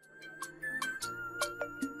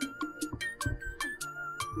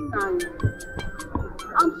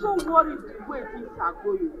 I'm so worried the way things are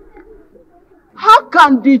going. How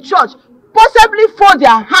can the church possibly fold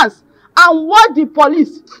their hands and watch the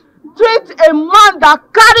police treat a man that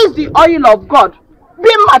carries the oil of God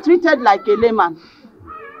being maltreated like a layman?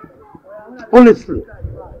 Honestly,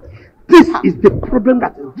 this is the problem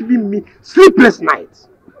that is giving me sleepless nights.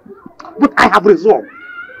 But I have resolved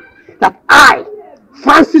that I,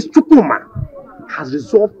 Francis Chukuma, has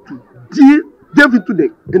resolved to delve into the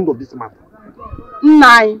end of this matter.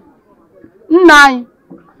 Nine,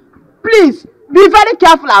 please be very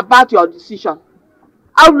careful about your decision.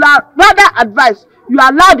 I would rather advise you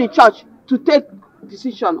allow the church to take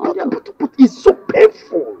decision on their own. But it's so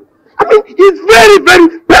painful. I mean, it's very,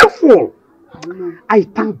 very painful. I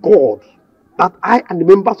thank God that I and the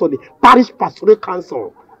members of the parish pastoral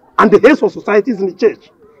council and the heads of societies in the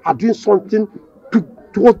church are doing something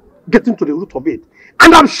towards getting to the root of it.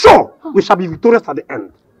 And I'm sure we shall be victorious at the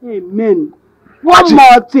end. Amen. One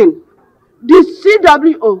more thing. The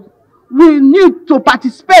CWO will need to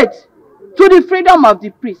participate to the freedom of the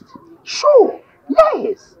priest. Sure,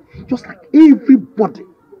 yes. Just like everybody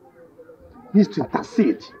needs to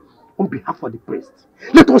intercede on behalf of the priest.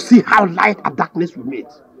 Let us see how light and darkness will meet.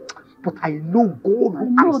 But I know God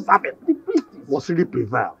who I'm serving must really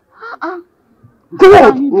prevail.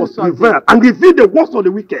 God must prevail and defeat the worst of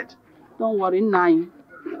the wicked. Don't worry, Nine.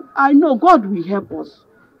 I know God will help us.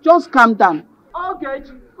 Just calm down. Okay,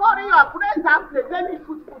 hurry up, raise that plate. Let me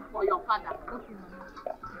put food for your father. Okay.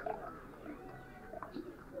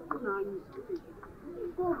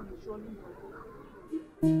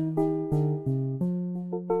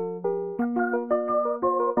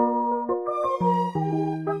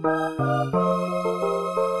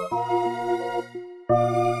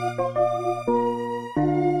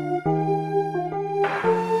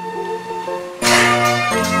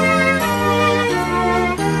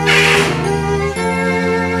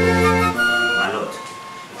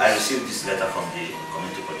 I received this letter from the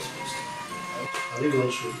community police post. already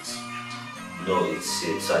gone through it. No,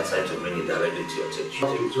 it's I tried to bring it directly to your attention.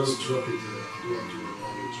 Okay, just drop it there. I don't want to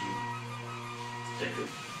acknowledge you. Thank you.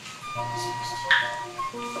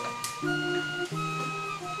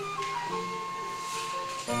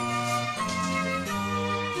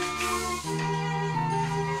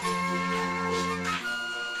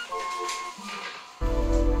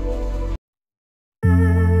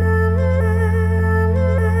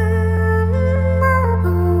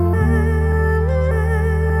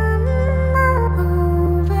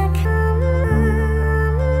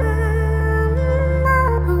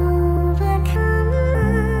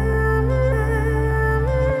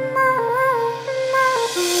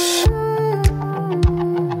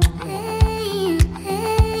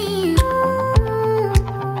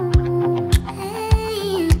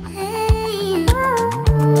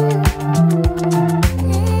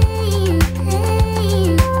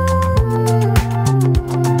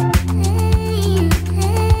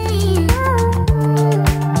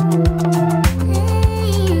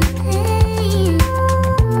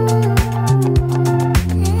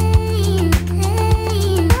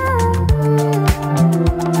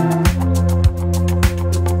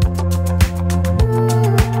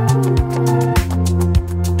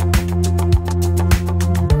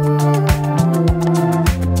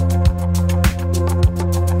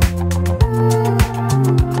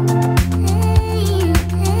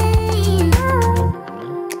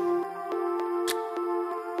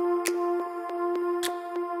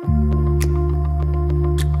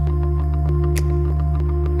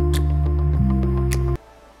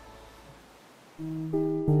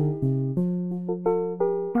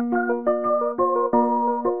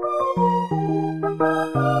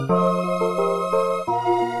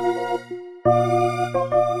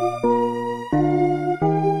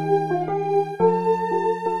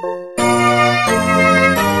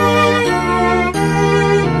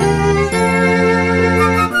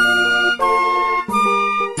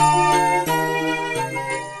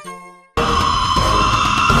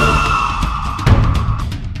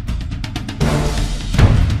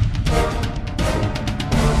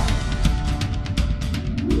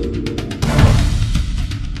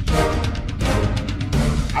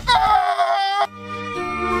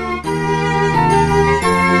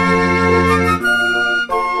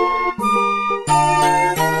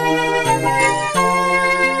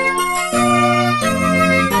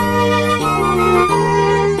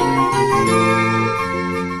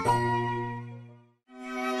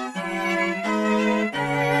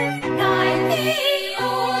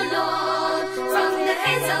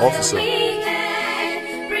 Officer, my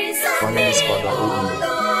name is Father Umez.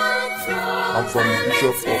 I'm from the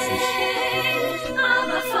Bishop's office.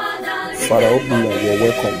 Father Umez, you're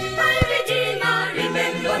welcome.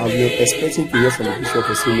 I've been expecting to hear from the Bishop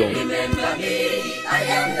for so long,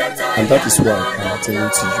 and that is why I'm attending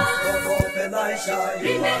to you.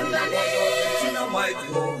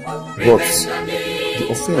 But the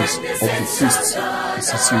offense of the priest is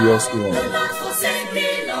a serious one.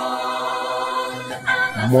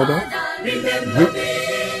 Murder, rape,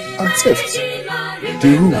 and theft. The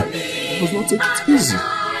rule does not take it easy.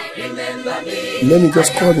 Let me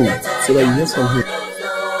just call him so that you hear from him.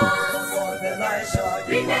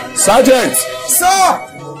 Sergeant! Sir!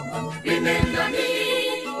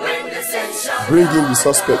 Bring in the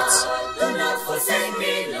suspects.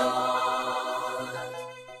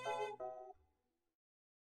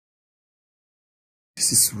 This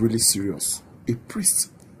is really serious. A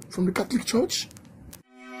priest from the Catholic Church?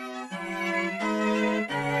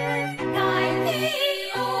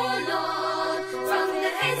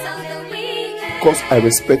 Because I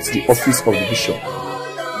respect the office of the bishop,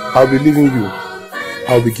 I'll be leaving you.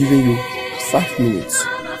 I'll be giving you 5 minutes.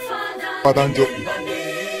 Father Njoku.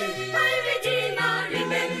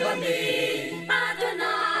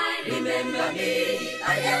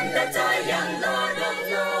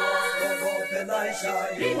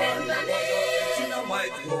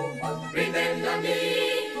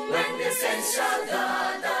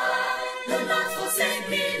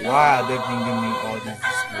 Why are they bringing me all this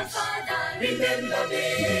disgrace? The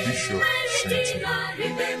bishop sent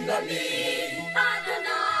me.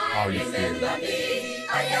 How you feel?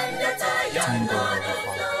 Thank God,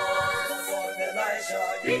 Father.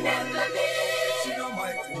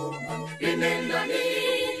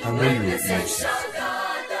 I know you are innocent.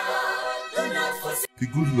 The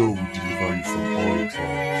good Lord will deliver you from all your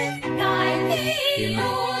troubles.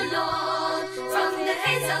 Amen.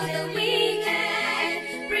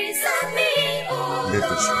 Let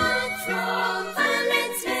us pray.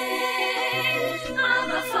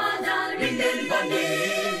 Remember me,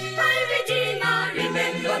 my Redeemer,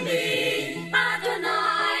 remember me, Adonai.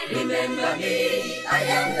 remember me. I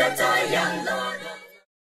am that I am, Lord.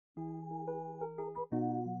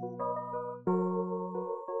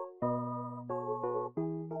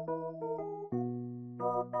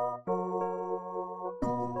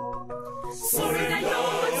 Surrender your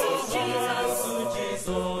heart to Jesus.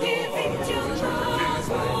 Give him your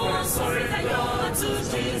heart. Surrender your heart to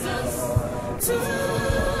Jesus.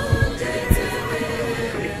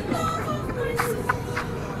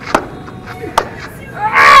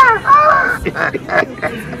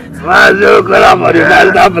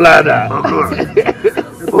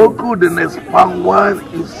 Oku, the next one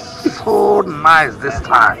is so nice this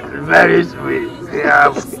time. Very sweet. He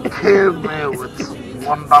has killed me with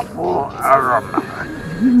wonderful aroma.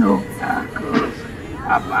 You know,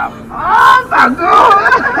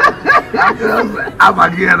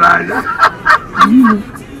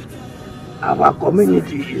 our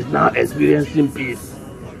community is now experiencing peace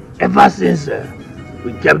ever since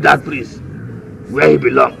we kept that priest where he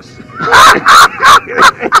belongs.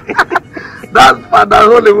 That's Father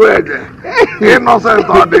Hollywood. Innocent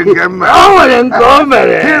or the game.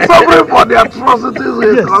 He's suffering for the atrocities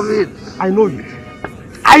he commits. I know it.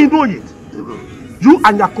 I know it. You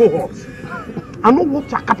and your cohorts. I know what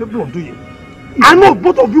you are capable of doing. I know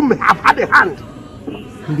both of you may have had a hand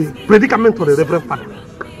in the predicament of the Reverend Father.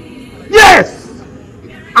 Yes!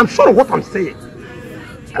 I'm sure of what I'm saying.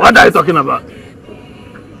 What are you talking about?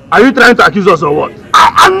 Are you trying to accuse us or what?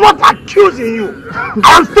 I am not accusing you.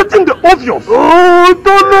 I'm stating the obvious. Oh,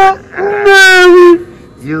 Tono!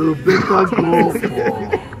 You better go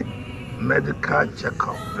for medical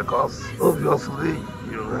checkup because obviously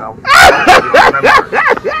you have.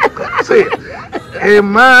 See, a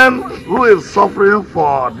man who is suffering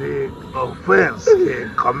for the offense he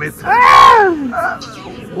committed.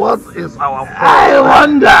 What is our fault? I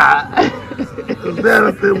wonder. Is there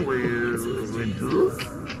anything we do?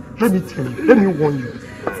 Let me tell you, let me warn you.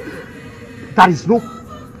 There is no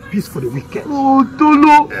peace for the wicked. Oh,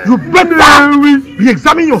 Tolo! You better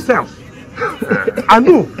re-examine yourself. I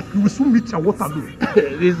know you will soon meet your Waterloo.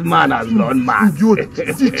 This man has gone mad.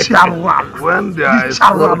 When there is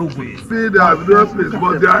no peace, there is no peace,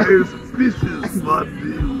 but there is peace for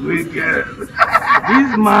the wicked. This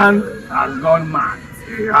man has gone mad.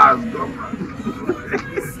 He has gone mad.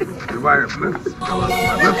 Let's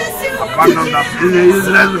abandon that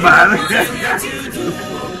useless man.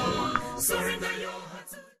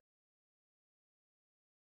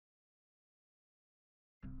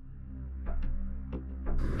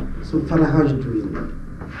 So, Father, how are you doing?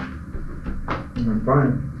 I'm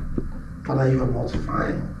fine. Father, you are not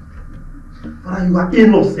fine. Father, you are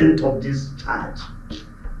innocent of this charge.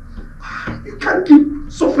 You can't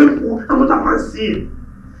keep suffering for another man's sin.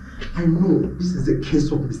 I know this is a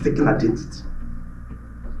case of mistaken identity.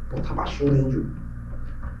 But I'm assuring you,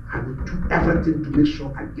 I will do everything to make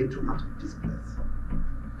sure I get you out of this place.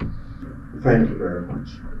 Thank you very much.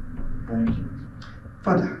 Thank you.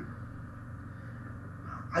 Father,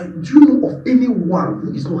 do you know of anyone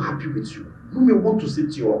who is not happy with you, who may want to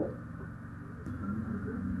set you up?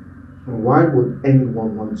 Why would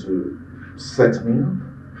anyone want to set me up?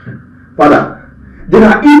 Father, there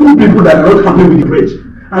are evil people that are not happy with the bridge,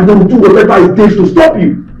 and they will do whatever it takes to stop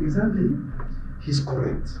you. Exactly. He's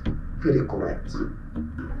correct. Very correct.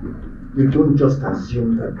 You don't just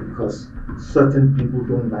assume that because certain people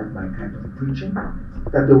don't like my kind of preaching,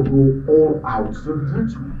 that they'll go all out to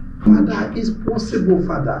hurt me. Father, it's possible,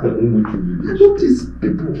 Father. I know these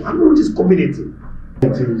people. I know this community.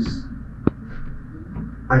 It is.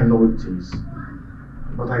 I know it is.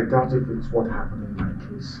 But I doubt if it's what happened in my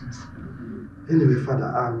case. Anyway, Father,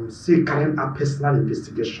 I'm still carrying a personal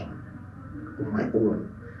investigation on my own.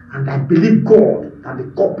 And I believe God that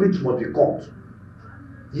the culprit must be caught.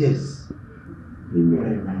 Yes.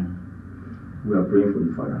 Amen. We are praying for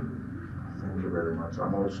you, Father. Thank you very much.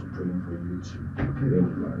 I'm also praying for you too. Thank you,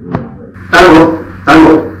 Father. Stand up! Stand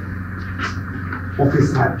up!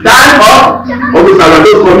 Officer. Stand up! Officer,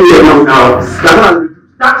 don't come here now. Stand up!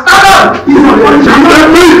 Stand up! He's not going to stand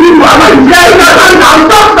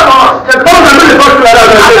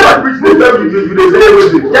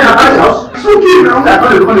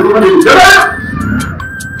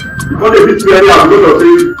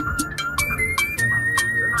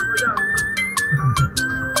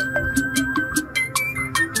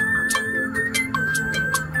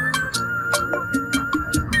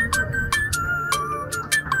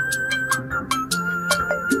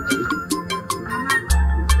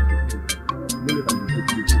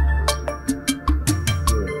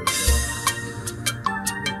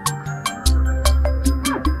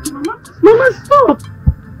Mama, stop!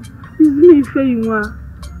 It's me, Feyinwa.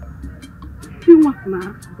 Ma.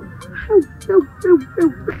 Help.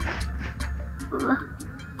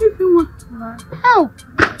 If you want,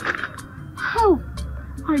 help.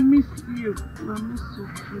 I miss you. I miss you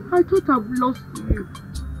too. I thought I've lost you.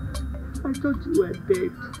 I thought you were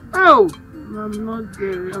dead. Help. I'm not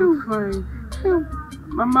dead. I'm fine. Help.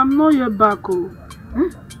 Mama, I'm not yet back. Oh.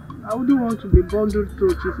 I wouldn't want to be bundled to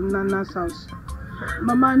Chief Nana's house.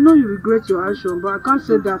 Mama, I know you regret your action, but I can't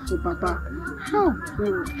say that for Papa. Help.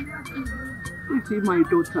 It's my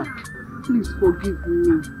daughter. Please forgive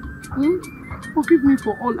me. Forgive me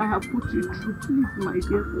for all I have put you through. Please, my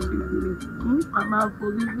dear, forgive me. Mama, I'm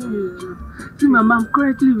forgiving you. See, Mama, I'm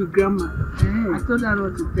currently with Grandma. I told her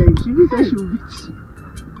not to tell you. She said she will beat you.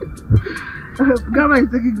 Grandma is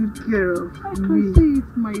taking good care of me. I can see it,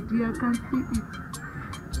 my dear. I can see it.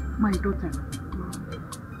 My daughter,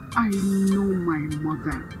 I know my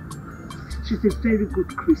mother. She's a very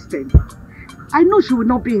good Christian. I know she will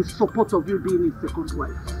not be in support of you being his second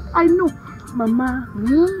wife. I know. Mama,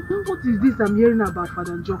 what is this I'm hearing about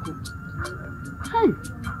Father Njoko? Hey!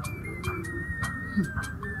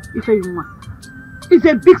 Ifeyunwa, it's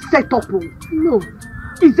a big setup. No,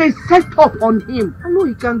 it's a setup on him. I know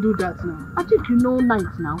he can't do that now. I think you know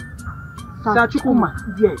Night now. Sachukuma,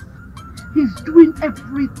 yes. He's doing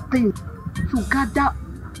everything to gather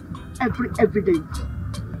every evidence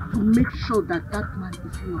to make sure that that man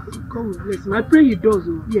is innocent. God bless him. I pray he does.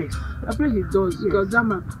 Yes. I pray he does. Yes. Because that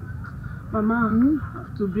man, Mama, I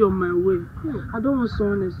have to be on my way. I don't want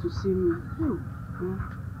someone else to see me.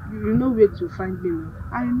 You know where to find me now.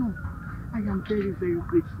 I know. I am very, very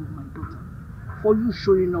grateful, my daughter, for you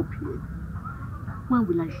showing up here. When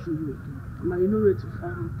will I see you again? Mama, you know where to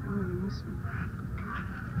find me. You miss me.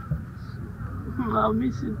 I'll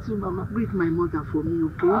miss you too, Mama. Greet my mother for me,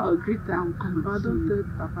 okay? I'll greet her. I'll come and don't tell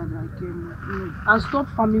Papa that I came. No. And stop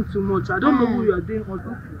farming too much. I don't know who you are doing or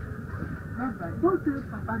something. Bye-bye. Don't tell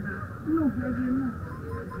Papa that. No, baby, no.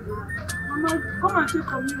 Mama, come and take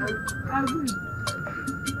from me. I will.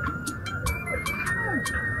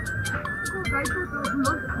 God, I thought I've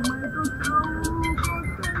lost my daughter. Oh, God,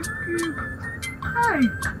 thank you. Hi.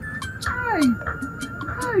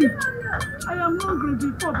 I am hungry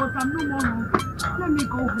before, but I'm no more hungry. Let me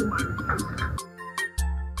go home.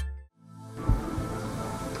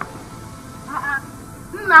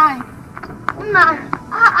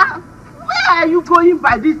 Where are you going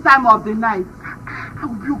by this time of the night?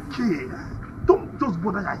 I'll be okay. Don't just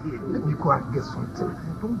bother her here. Let me go and get something.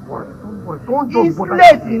 Don't worry. Don't just bother her.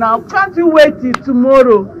 It's late now. Can't you wait till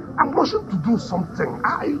tomorrow? I'm rushing to do something.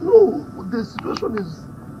 I know the situation is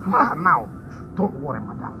hard now. Don't worry,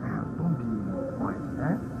 madam. Don't be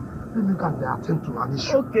worried. Let me go and attend to an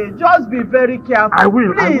issue. Okay, just be very careful. I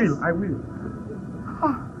will. Please. I will.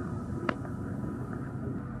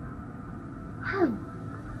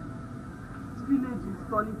 This village is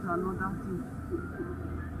turning to another thing.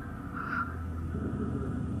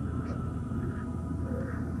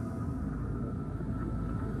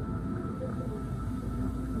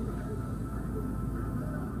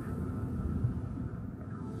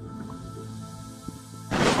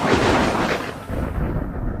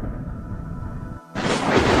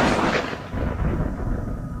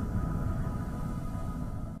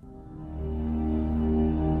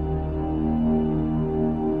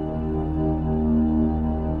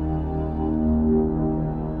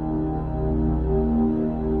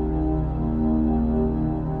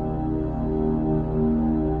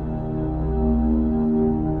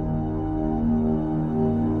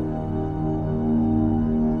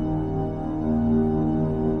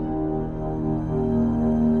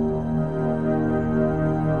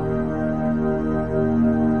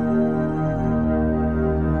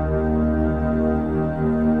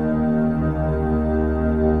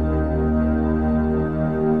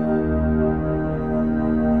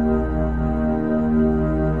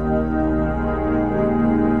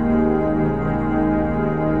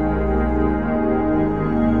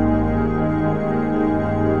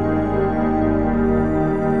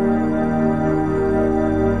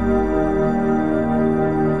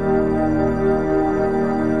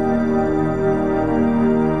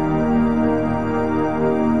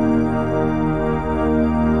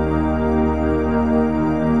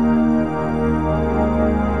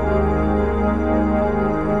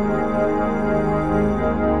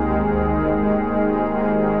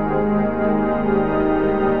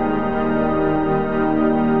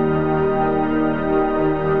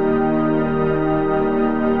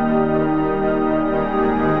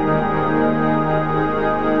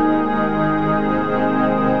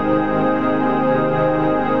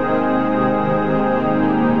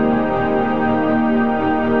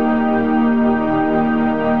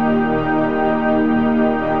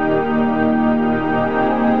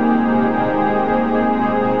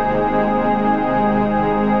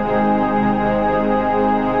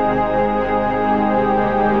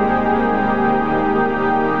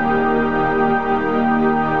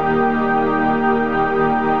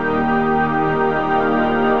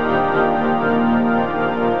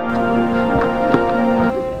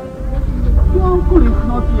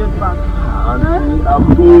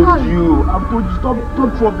 I've told you, stop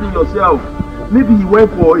troubling yourself. Maybe he went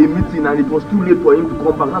for a meeting and it was too late for him to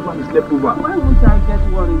come back. That's why he slept over. Why would I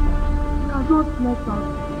get worried? I have not slept out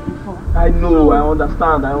before. I know, I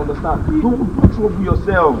understand. Don't trouble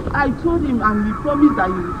yourself. I told him and he promised that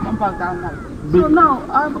he would come back that night. So now,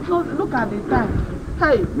 look at the time.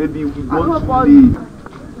 Hey, maybe we I hope got too late.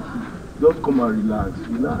 Just come and relax.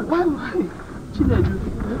 Why?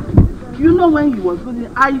 Chinedu, you know when he was going,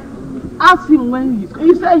 I asked him when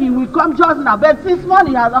he said he will come just now, but since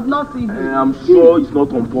morning I have not seen him. I'm sure it's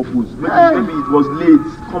not on purpose. Maybe it was late.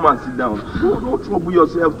 Come and sit down. Don't trouble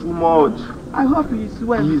yourself too much. I hope he's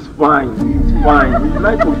well. He's fine. He's fine. He's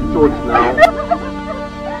like to church now.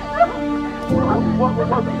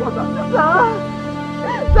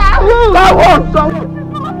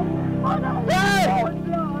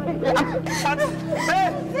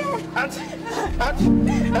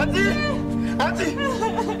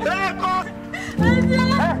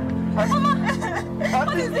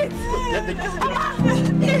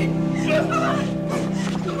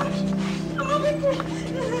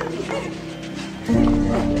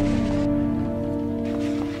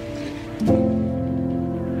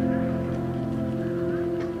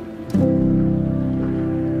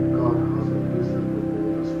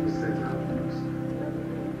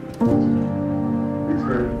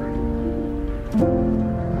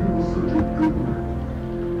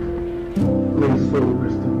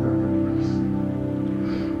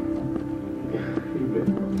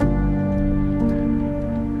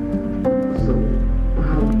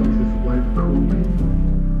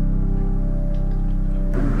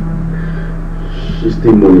 She's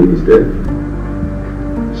still mourning his death.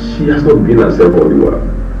 She has not been herself all the while.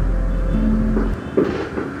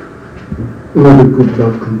 Not a good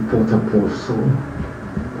God comfort a poor soul.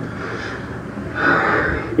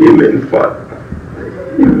 Amen, Father.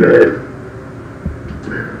 Amen.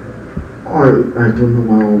 I don't know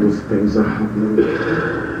why all those things are happening.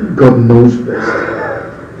 God knows best.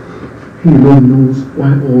 He alone knows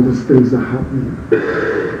why all those things are happening.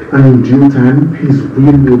 And in due time, His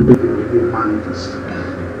will be manifest.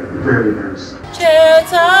 Very, very soon.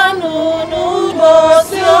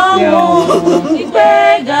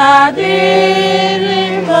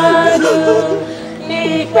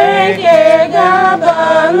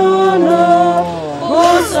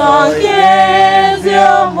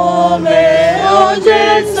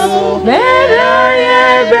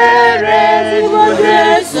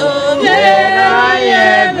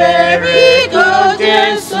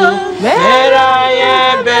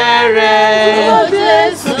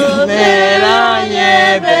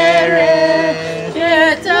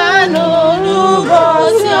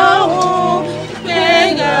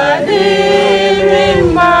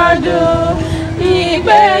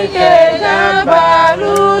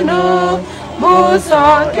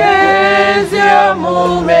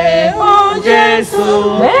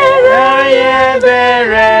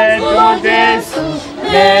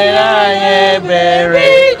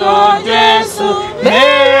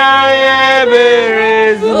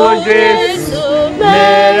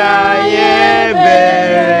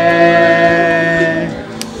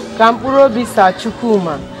 Ka mkpụrụ obi saa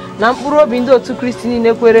Chukwuma na mkpụrụ obi ndị otu Kristi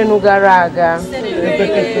niile kwere nụ gara aga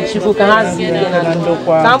Chukwu ka ha zuo ike na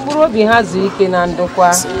ndokwa ka mkpụrụ obi ha zuo ike na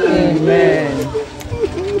ndokwa amen.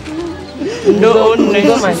 Ndo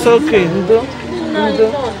it's okay. Ndo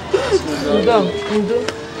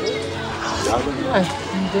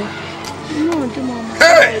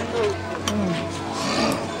Hey!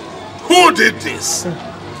 Who did this?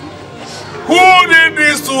 Who did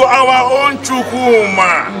this to our own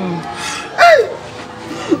Chukwuma? Hey!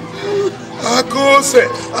 Akose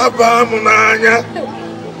abamunanya.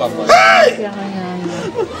 Hey!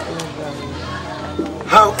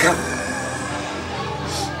 How come?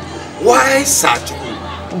 Why such?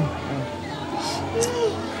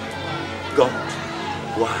 God,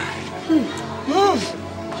 why?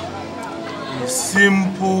 A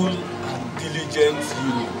simple and diligent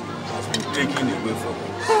hero has been taken away from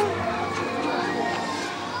us.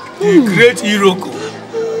 The great Iroko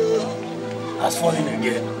has fallen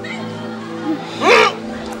again.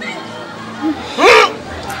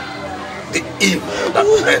 The evil that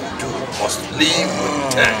men do must live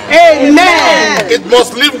with them. Amen. It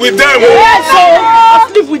must live with them. Yes, it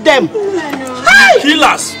must live with them. The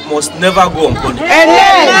killers must never go unpunished.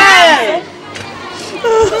 Amen.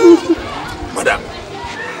 Madam,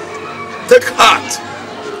 take heart.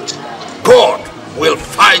 God will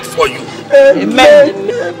fight for you. Amen.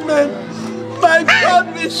 Amen. My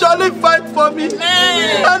God will surely fight for me.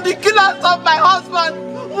 Amen. And the killers of my husband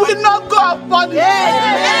will not go unpunished.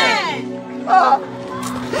 Amen.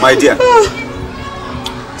 My dear,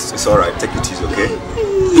 It's alright, take it easy, okay?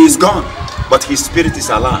 He's gone, but his spirit is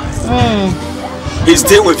alive. He's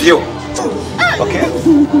still with you. Okay?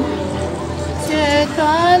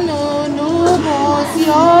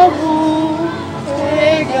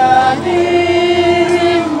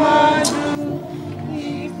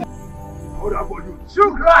 God upon you,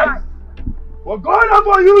 through Christ! For God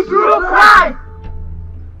upon you, through Christ!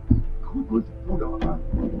 Are we going to put our hand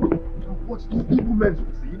and watch these evil men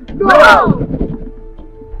succeed? No!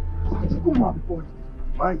 Sachukuma, before his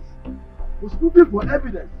demise, was looking for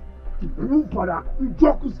evidence to prove Father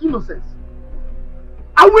Njoku's innocence.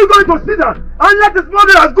 Are we going to sit down and let his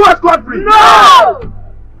murderers go scot-free? No!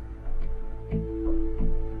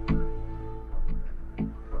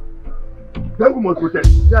 Then we must protest.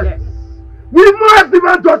 Yes. We must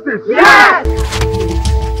demand justice. Yes.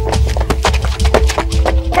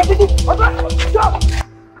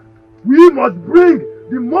 We must bring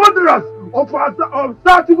the murderers of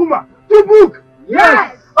Sachukuma to book.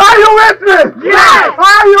 Yes. Are you with me? Yes.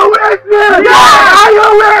 Are you with me? Yes. Are you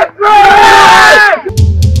with me? Yes.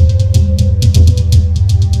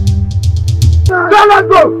 Now let's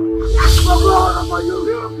go. God upon you.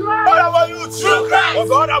 God upon you. True Christ.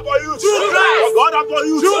 God upon you. True Christ. God upon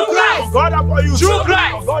you. True Christ. God upon you. True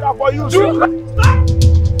Christ. God upon you. True Christ.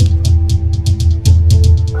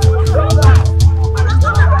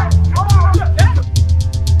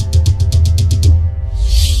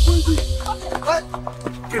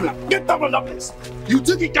 Get down from that place. You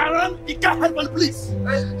think he can run? He can't help the police.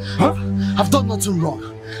 Huh? I've done nothing wrong.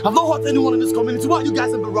 I've not hurt anyone in this community. Why are you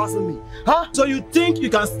guys embarrassing me? Huh? So you think you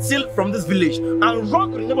can steal from this village and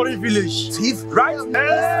run to the neighboring village? Thief, right?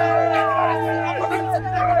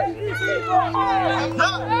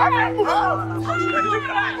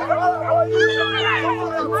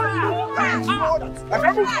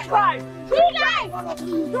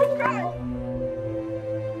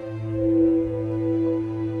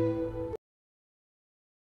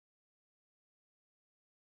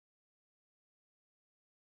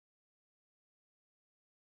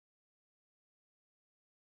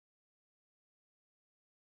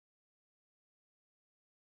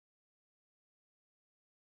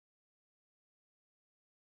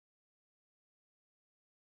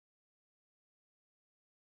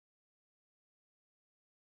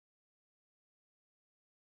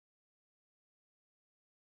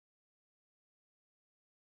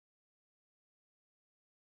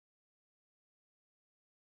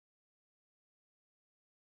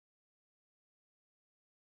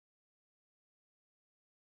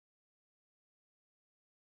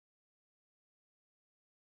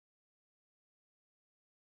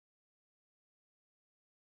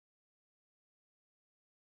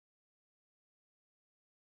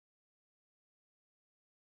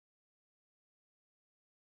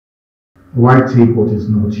 Why take what is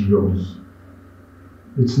not yours?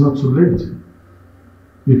 It's not too late.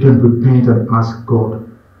 You can repent and ask God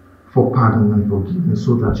for pardon and forgiveness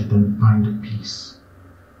so that you can find peace.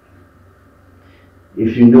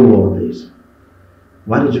 If you know all this,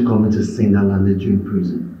 why did you commit a sin that landed you in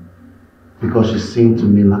prison? Because you seem to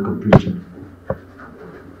me like a preacher.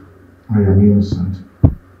 I am innocent.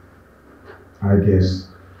 I guess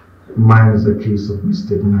mine is a case of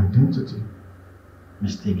mistaken identity.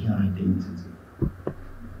 Mistaken identity?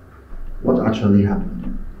 What actually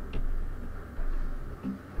happened?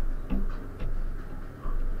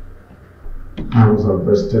 I was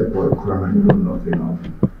arrested for a crime I knew nothing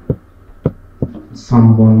of.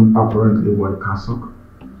 Someone apparently wore a cassock,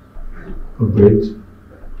 raped,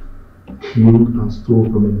 killed and stole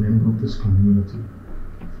from a member of this community.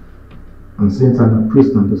 And since I'm a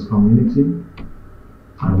priest in this community,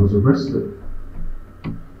 I was arrested.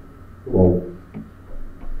 Wow.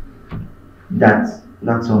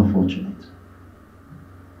 That's unfortunate.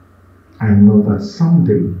 I know that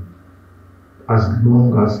someday, as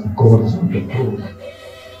long as God is on the throne,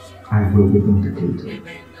 I will be vindicated.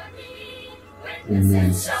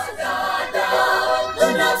 Amen. Do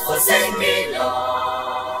not forsake me, Lord.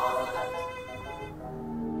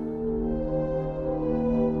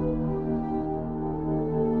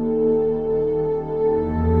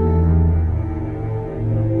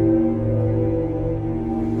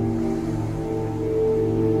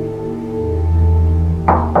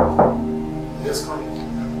 Yes, come.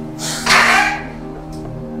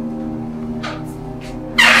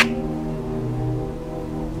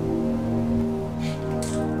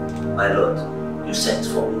 My lord, you sent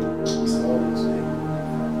for me.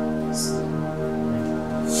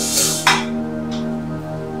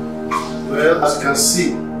 Well, as you can see,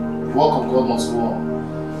 the work of God must go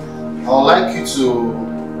on. I would like you to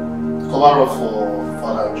cover up for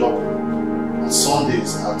Father Njoku and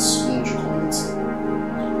Sundays at Munju Community,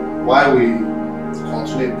 while we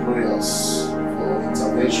continue prayers for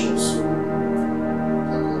intervention so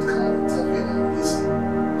that God can intervene and release him.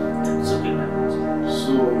 It's okay, my God.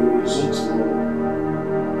 So we will resume tomorrow.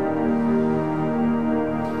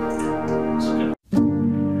 It's okay.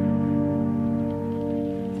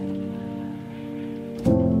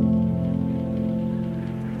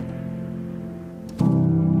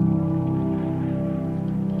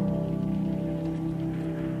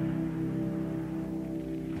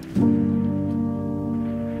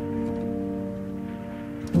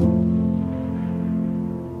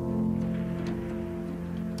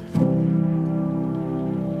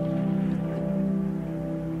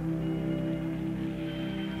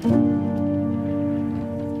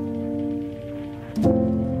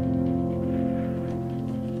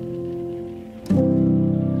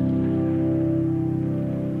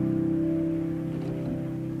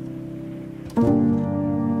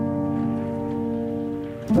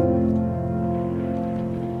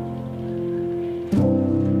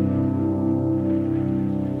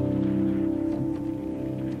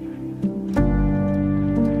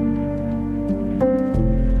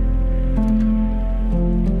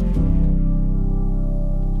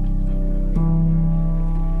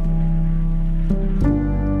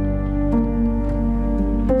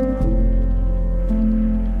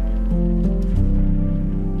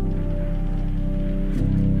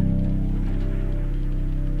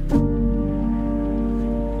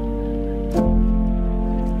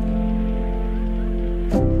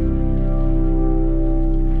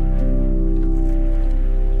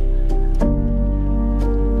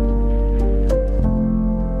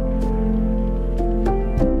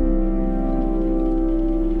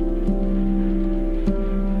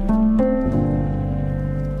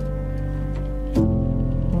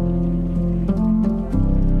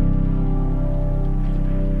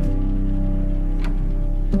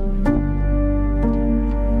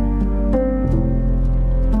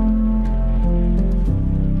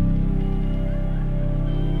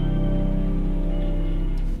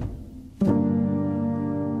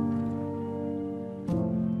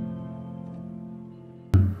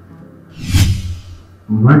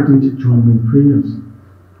 Why didn't you join me in prayers?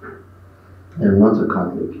 I'm not a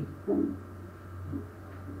Catholic.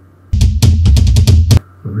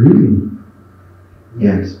 Really?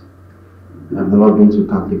 Yes. I've never been to a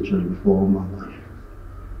Catholic church before all my life.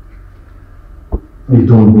 You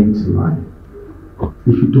don't need to lie.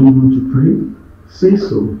 If you don't want to pray, say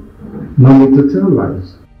so. No need to tell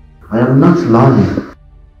lies. I am not lying.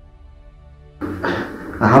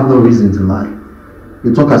 I have no reason to lie.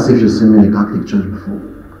 You talk as if you've seen me in a Catholic church before.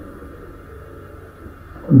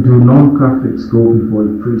 Do non-Catholics go before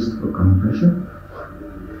a priest for confession?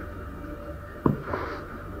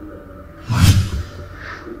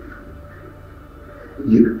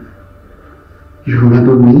 You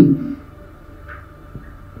remember me?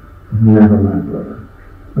 Never mind, brother.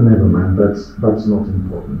 Never mind, that's not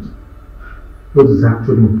important. What is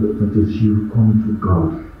actually important is you come to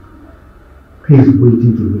God. He is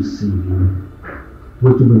waiting to receive you,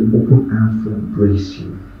 waiting with open arms to embrace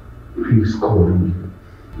you. He is calling you.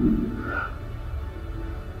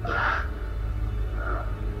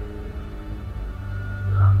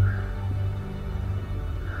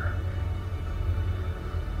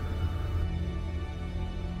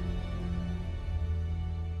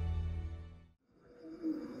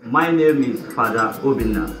 My name is Father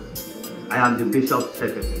Obinna. I am the Bishop's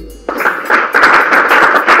Secretary.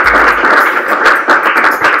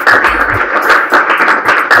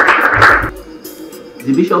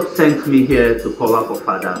 The Bishop sent me here to cover for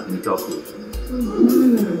Father Njoku.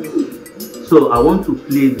 So I want to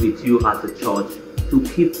plead with you as a church to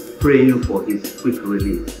keep praying for his quick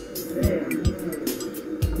release.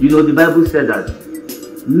 You know, the Bible said that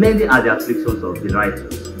many are the afflictions of the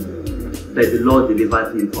righteous, but the Lord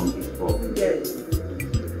delivers him from his fall.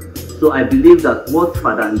 So I believe that what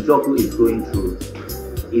Father Njoku is going through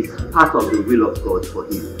is part of the will of God for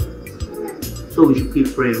him. So we should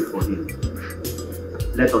keep praying for him.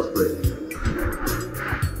 Let us pray.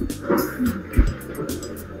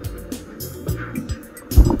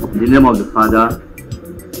 In the name of the Father,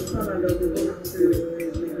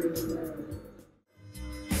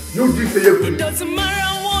 it doesn't matter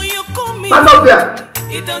what you call me. Stand up there.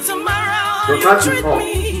 It doesn't matter how you treat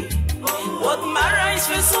me. What matters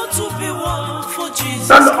is for to be one for Jesus.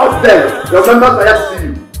 Stand up there. Your members are here to see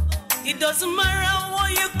you. It doesn't matter what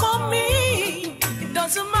you call me. It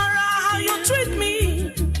doesn't matter how you treat me.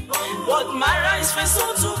 What matters is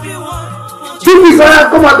for to be one for Jesus. Give me fire.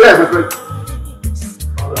 Come out there, my friend.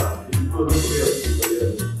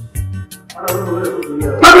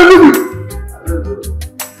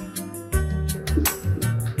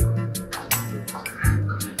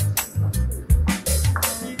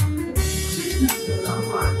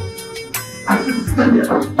 Stand there.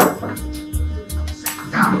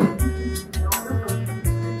 Sit down.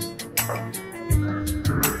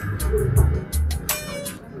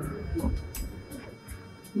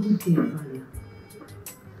 Good day, Father.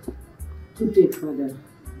 Good day, Father.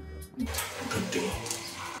 Good day.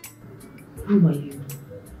 How are you?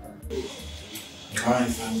 I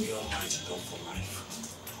thank the Almighty God for life.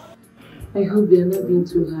 I hope they are not being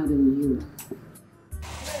too hard on you.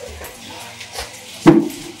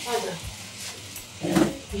 Father,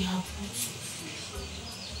 we have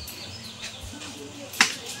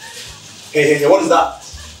Hey, what is that?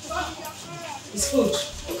 it's food.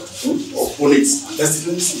 Food? Oh, police. Let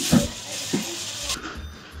me see.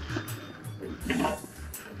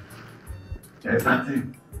 Yes, that's it.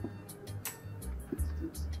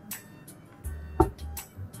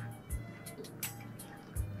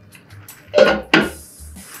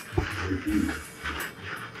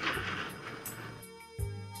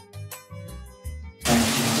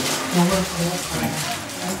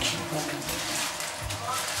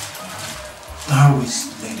 How is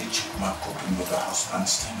Lady Chikma coping with her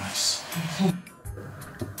husband's demise?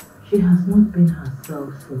 She has not been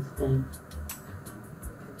herself since then.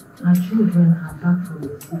 Her children are back from the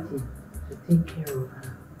city to take care of her.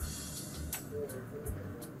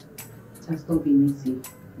 It has not been easy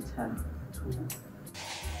with her at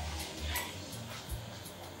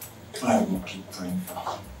all. I will keep praying for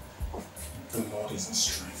her. The Lord is her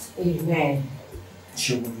strength. Amen.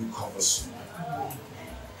 She will recover soon.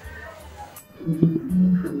 We'll be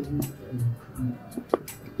praying for you too.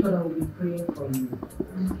 But I will be praying for you.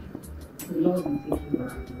 The Lord will take you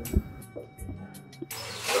back to you.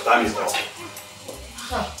 Your time is up.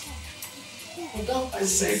 I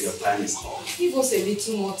said your time is up. Give us a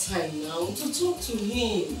little more time now to talk to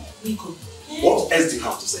him. Nico, what else do you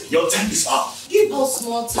have to say? Your time is up. Give us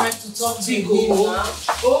more time to talk to him now.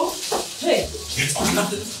 Oh, hey. Get on now.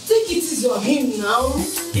 Take it easy on him now.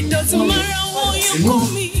 It doesn't matter what you call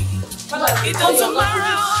me. It doesn't matter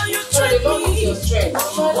how you treat me.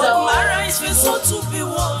 What matters is for soul to be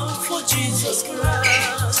one for Jesus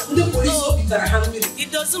Christ.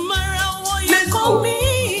 It doesn't matter what you call me.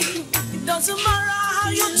 It doesn't matter how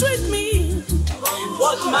you treat me.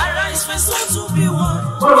 What matters is for soul to be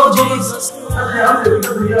one for Jesus Christ.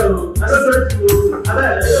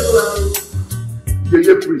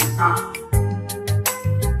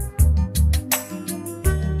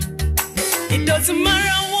 It doesn't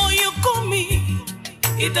matter what you call me.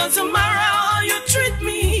 It doesn't matter how you treat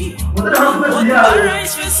me. What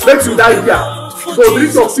matters is for soul to be one for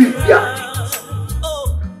Jesus Christ.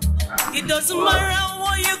 It doesn't matter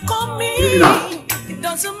what you call me. It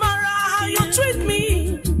doesn't matter how you treat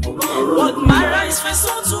me. What matters is for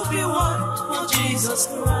soul to be one for Jesus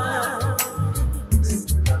Christ.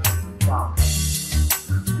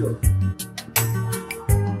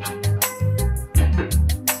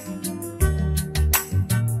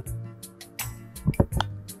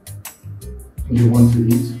 You want to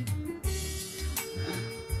eat?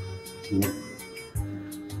 No.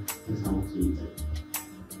 Yes, I want to eat.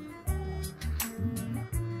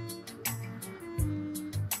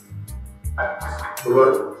 So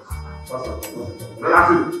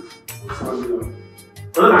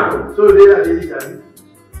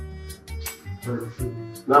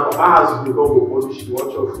now Papa has to go polish you,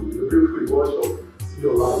 watch your food. You're free, watch your see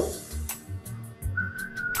your life.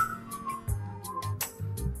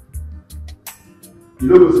 You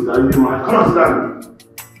know go sit down, you man. Come on, sit down.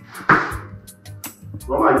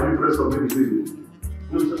 Mama, I give you press on baby, baby.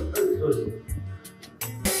 No, sir.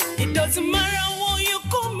 It doesn't matter what you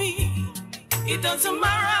call me. It doesn't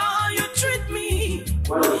matter how you treat me.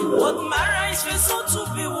 What matters is for soul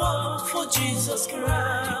to be one for Jesus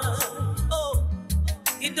Christ. Oh,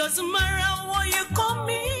 it doesn't matter what you call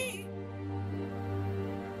me.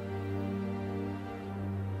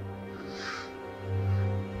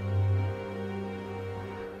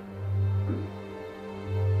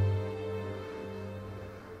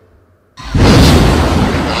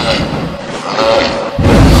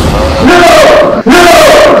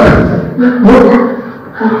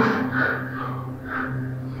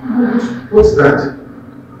 What's that?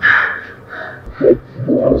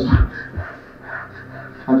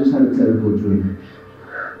 I just had a terrible dream.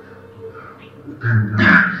 Calm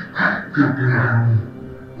down. Calm down.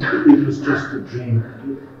 It was just a dream.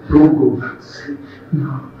 Don't go back to sleep.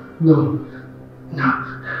 No,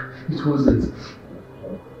 it wasn't.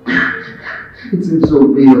 It seemed so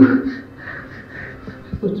real.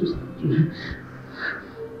 It was just a dream.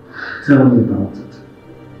 Tell me about it.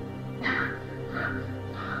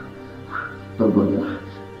 Don't bother.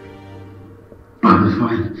 I'll be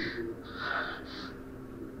fine.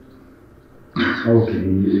 Okay,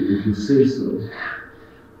 if you say so.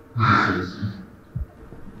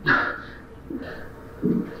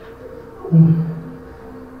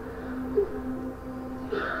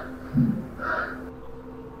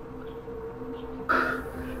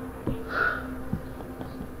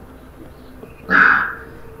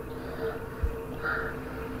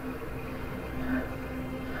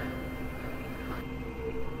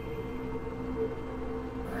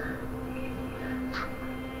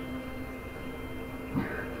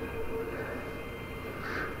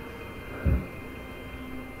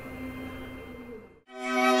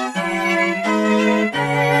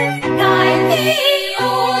 Guide me, O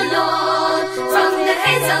Lord, from the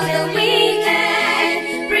hands of the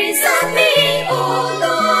wicked. Preserve me, O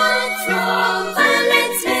Lord, from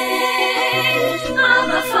violent men.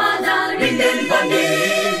 Our Father, remember me.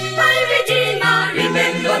 My Redeemer,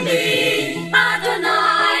 remember me.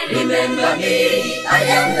 Adonai, remember me. I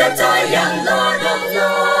am the young Lord of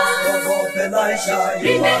Lords.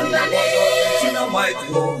 Remember me.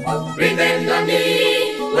 Remember me.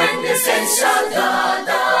 When the saints shall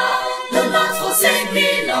gather, do not forsake me,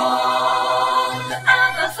 Lord.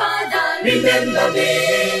 Abba Father, remember me.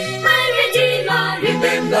 My Redeemer,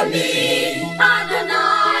 remember me.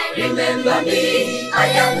 Adonai, remember me. I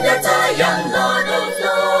am the young Lord of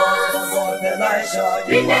Lords.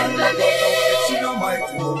 Remember me.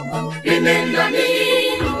 Remember me.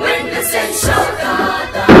 When the saints shall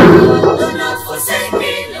gather, do not forsake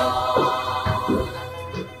me, Lord.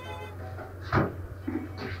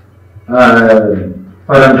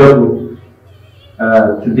 Father Jogo,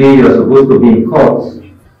 today you are supposed to be in court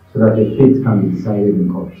so that your fate can be decided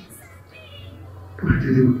in court. I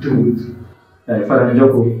didn't do it. Father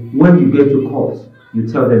Jogo, when you get to court, you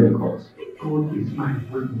tell them in court. God is my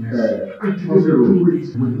witness. I didn't do it.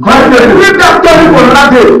 Constable, leave that story for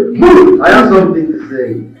nothing. Move! I have something to say.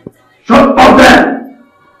 Shut up there!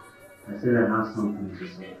 I said I have something to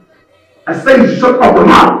say. I say you shut up your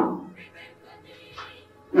mouth!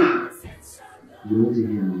 You need to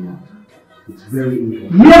hear me out. It's very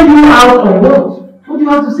important. Hear you out on what? What do you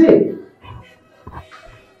have to say?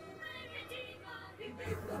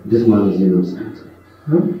 This man is innocent.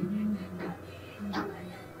 Huh?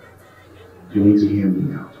 You need to hear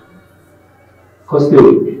me out.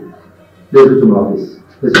 Constable, listen to my office.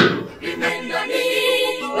 Listen. Remember me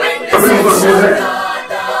when the saints shall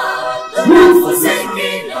gather, do not forsake me,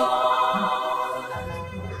 Lord.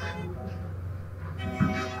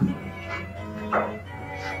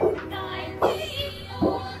 Guide me, O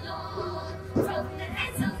Lord, from the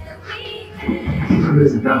hands of the wicked.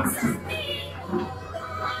 Listen down. Preserve me, O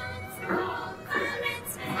Lord, from violent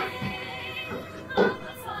men.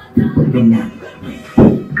 Abba Father,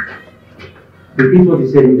 Repeat what you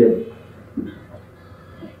said in there.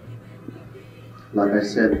 Like I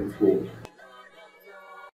said before,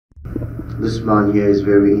 this man here is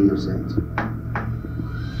very innocent.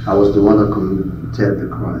 I was the one that committed the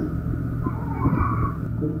crime.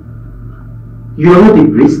 You are not a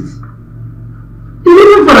priest. The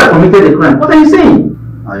reason for that committed the crime. What are you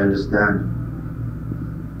saying? I understand.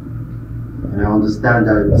 And I understand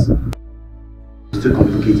that it's too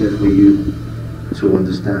complicated for you to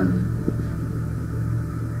understand.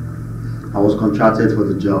 I was contracted for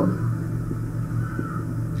the job.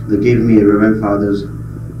 They gave me a Reverend Father's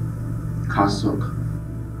cassock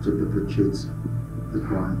to perpetrate the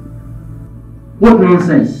crime. What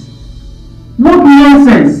nonsense? What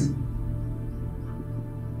nonsense?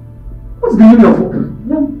 What's the meaning of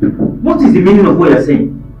what is the meaning of what you're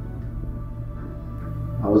saying?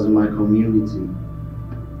 I was in my community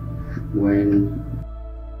when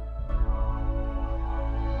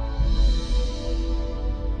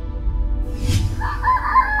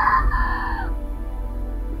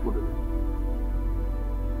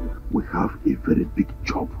we have a very big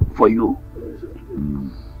job for you.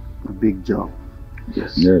 A big job?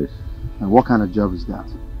 Yes. Yes. And what kind of job is that?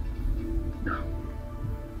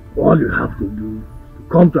 All you have to do is to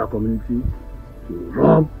come to our community to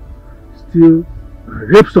rob, steal, and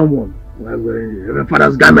rape someone while wearing the Reverend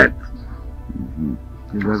Father's garment.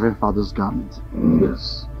 The Reverend Father's garment?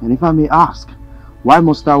 Yes. And if I may ask, why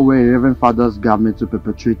must I wear a Reverend Father's garment to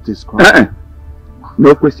perpetrate this crime?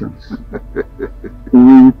 No questions. We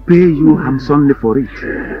will pay you handsomely for it.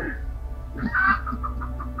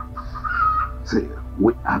 See,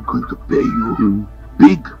 we are going to pay you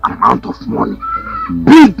big amount of money.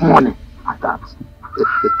 Big money at that.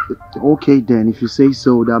 Okay then, if you say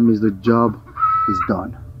so, that means the job is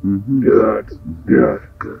done. Good.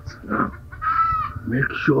 Now,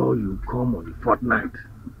 make sure you come on the fortnight.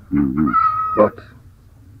 But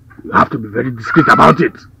you have to be very discreet about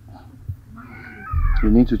it. You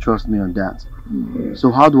need to trust me on that.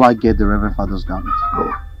 So how do I get the Reverend Father's garment?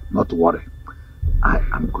 Oh, not to worry. I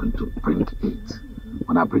am going to bring it.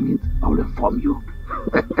 When I bring it, I will inform you.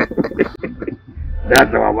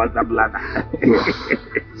 That's our WhatsApp ladder.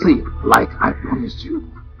 See, like I promised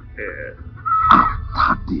you,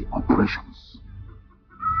 after the operations,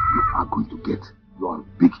 you are going to get your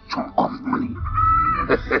big chunk of money.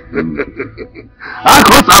 That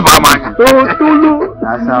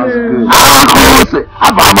sounds good.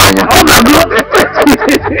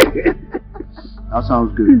 That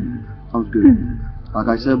sounds good. Sounds good. Like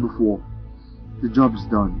I said before, the job is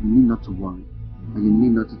done. You need not to worry. And you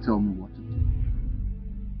need not to tell me what to do.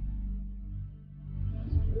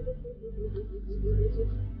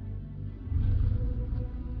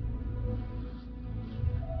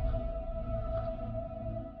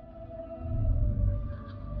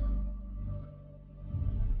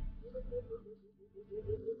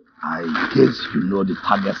 I guess you know the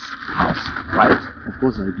target's house, right? Of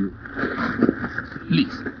course I do.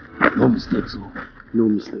 Please, no mistakes. No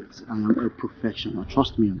mistakes. I am a professional.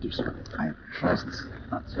 Trust me on this one. I trust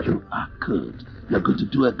that you are good. You're going to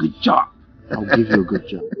do a good job. I'll give you a good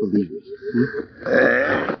job, believe me.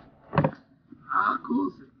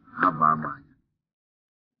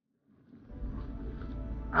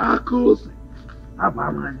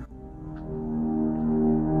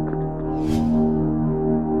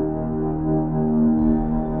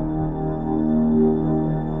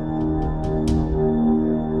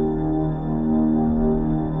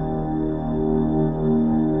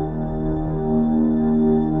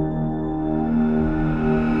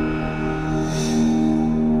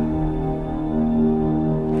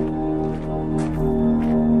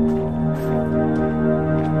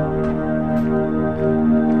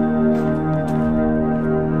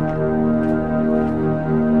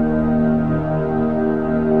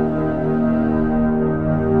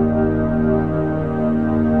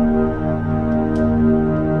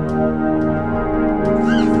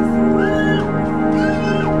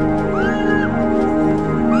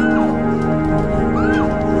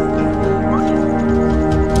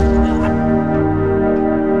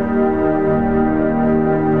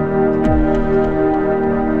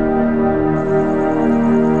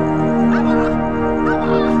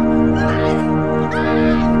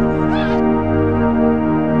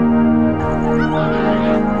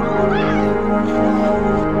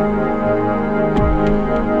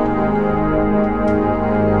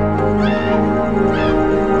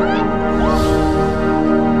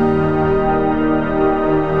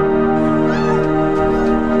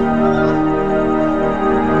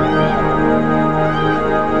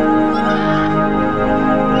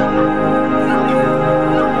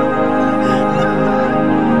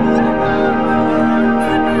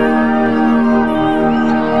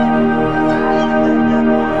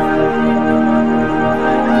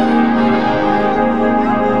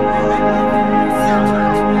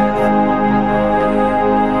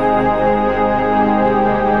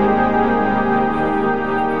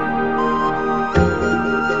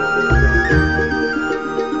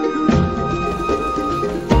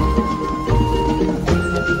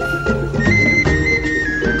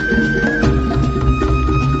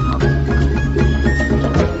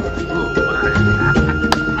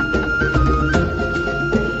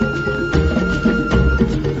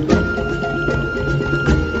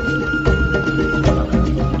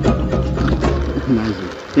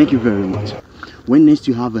 Thank you very much. When next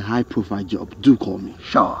you have a high-profile job, do call me.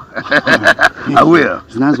 Sure. I will.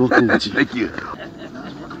 It's nice working with you. Thank you.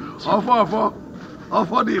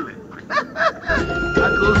 Offer dealing.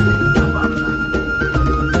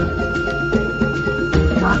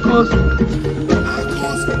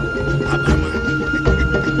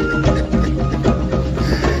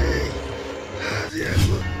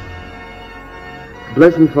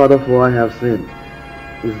 Bless me, Father, for I have sinned.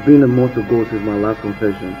 It's been a month ago since my last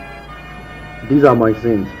confession. These are my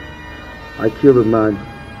sins. I killed a man,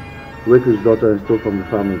 raped his daughter, and stole from the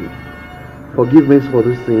family. Forgive me for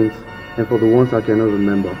these sins and for the ones I cannot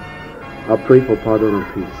remember. I pray for pardon and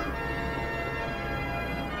peace.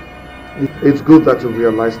 It's good that you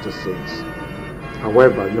realize the sins.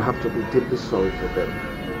 However, you have to be deeply sorry for them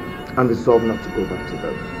and resolve not to go back to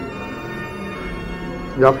them.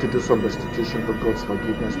 You have to do some restitution for God's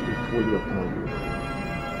forgiveness to be fully upon you.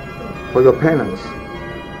 For your penance,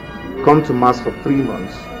 come to Mass for 3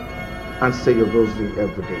 months and say your rosary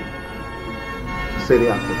every day. Say the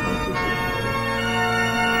act of baptism.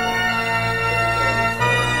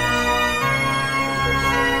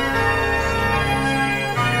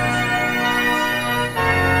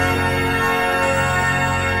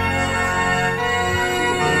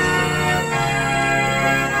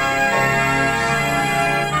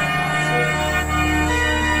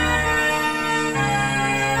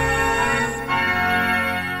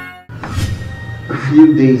 A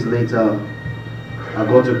few days later, I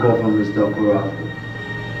got a call from Mr. Okorafor.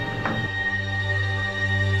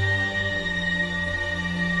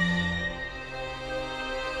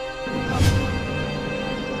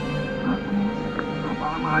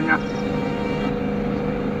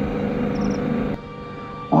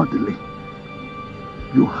 Orderly,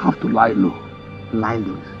 you have to lie low. Lie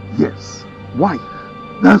low? Yes. Why?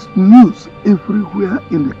 There's news everywhere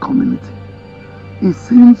in the community. It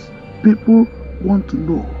seems people want to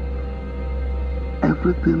know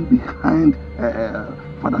everything behind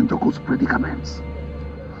Father Njoko's predicaments.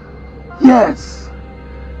 Yes,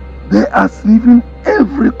 they are sniffing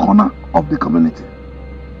every corner of the community.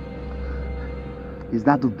 Is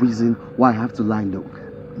that the reason why I have to lie low?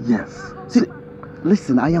 Yes. See,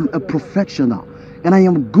 listen, I am a professional and I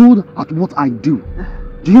am good at what I do.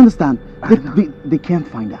 Do you understand? They can't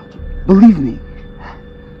find out. Believe me.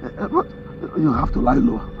 But you have to lie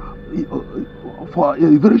low for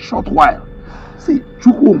a very short while. See,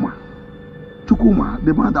 Chukwuma,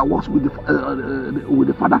 the man that works with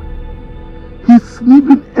the father, he's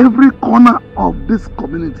sniffing every corner of this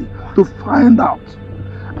community to find out.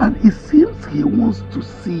 And it seems he wants to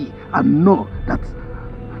see and know that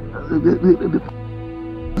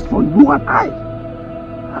it's for you and I.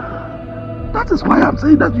 That is why I'm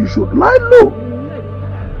saying that you should lie low.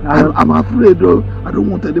 I'm afraid though. I don't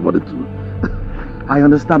want anybody to. I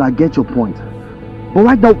understand, I get your point. But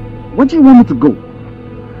right now, where do you want me to go?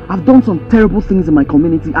 I've done some terrible things in my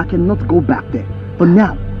community. I cannot go back there. For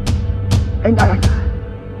now. And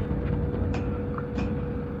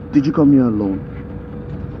Did you come here alone?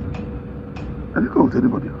 I didn't come with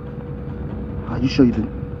anybody. Are you sure you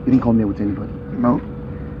didn't come here with anybody? No.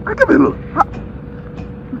 I came alone.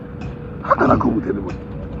 How can I come with anybody?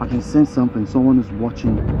 I can sense something. Someone is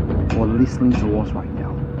watching or listening to us right now.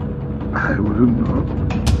 I wouldn't know.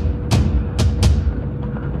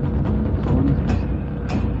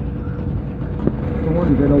 Someone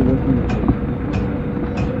is better watching.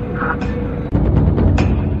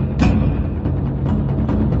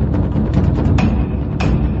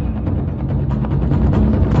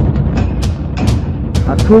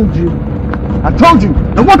 I told you.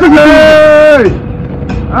 And what are you doing?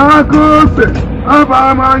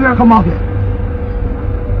 Come out here.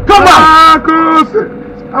 Come out!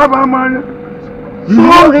 You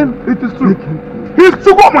know him? It is true. He's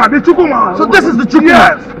Chukuma, the Chukuma. So this is the Chukuma?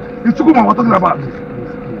 Yes, the Chukuma we're talking about.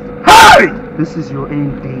 Hey! This is your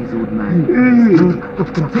end days, old man.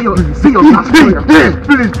 See your last prayer. Please.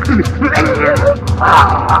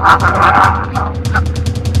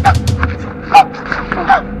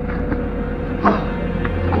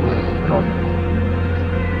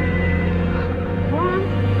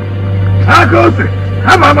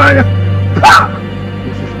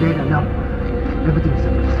 This is dead enough. Everything is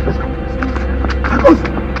settled. Let's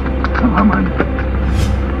go.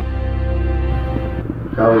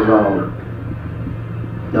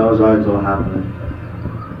 That was how it all happened.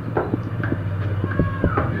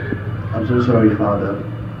 I'm so sorry, Father.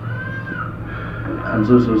 I'm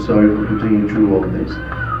so sorry for putting you through all this.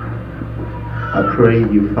 I pray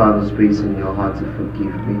you find a space in your heart to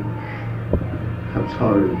forgive me. I'm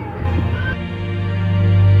sorry.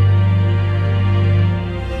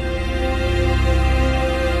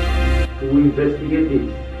 We investigate it.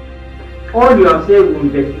 All you have said, we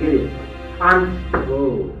investigate it. And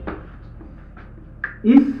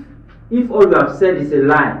if all you have said is a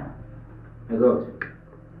lie, my God,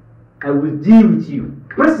 I will deal with you.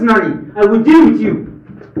 Personally, I will deal with you.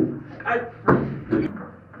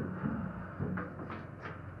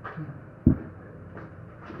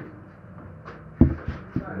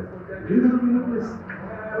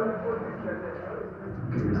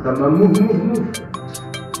 Mr. Man, move.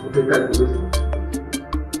 Okay, guys, listen.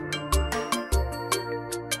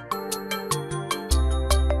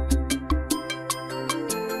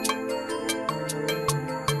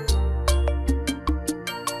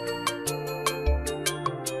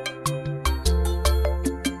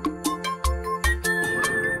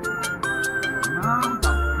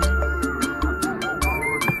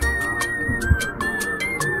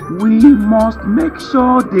 We must make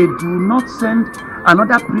sure they do not send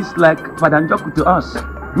another priest like Father Njoku to us.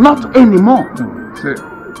 Not anymore. See,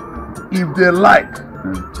 if they like,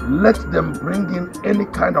 let them bring in any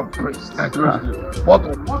kind of priest. But what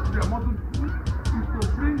they must do is to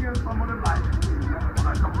bring in somebody like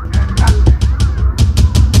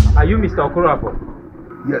Are you Mr. Okorafor?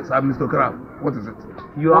 Yes, I'm Mr. Okorafor. What is it?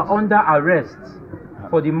 You are under arrest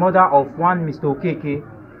for the murder of one Mr. Okeke,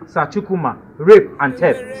 Sir Chukuma, rape and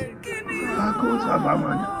theft.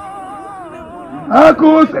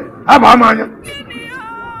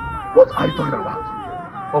 What are you talking about?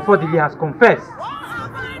 Ofodili has confessed.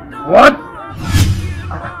 What?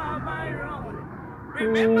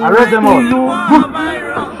 Arrest them all.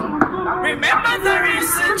 Remember there is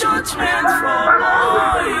a judgment for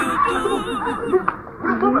all you do.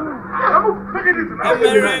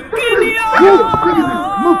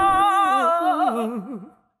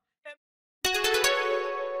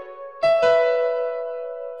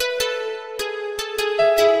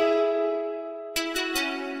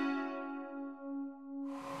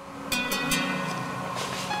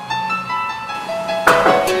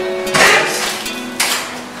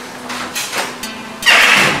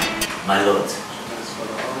 My Lord.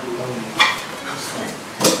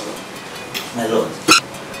 My Lord,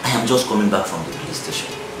 I am just coming back from the police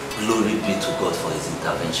station. Glory be to God for his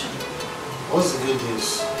intervention. What's the good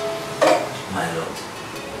news? My Lord,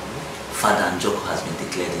 Father Njoko has been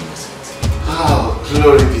declared innocent. Oh,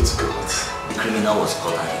 glory be to God. The criminal was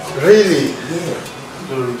caught and he Really? Yeah.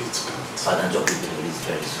 Glory be to God. Father Njoko will be released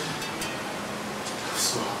very soon. I'm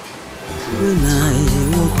so happy. When I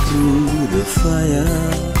walk through the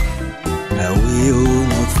fire, I will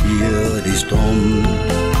not fear the storm.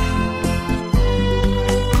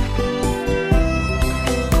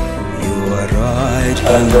 You are right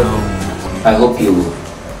now. I hope you will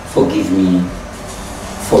forgive me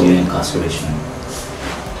for your incarceration.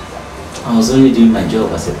 I was only doing my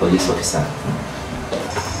job as a police officer.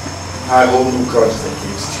 I hold no grudges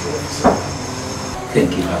against you, officer.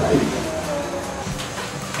 Thank you, Father.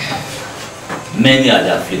 Many are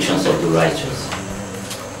the afflictions of the righteous,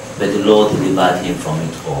 but the Lord delivered him from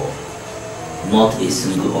it all. Not a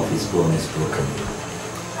single of his bone is broken.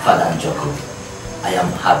 Father Njoko, I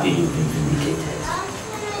am happy you've been vindicated.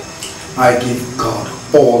 I give God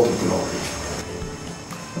all the glory.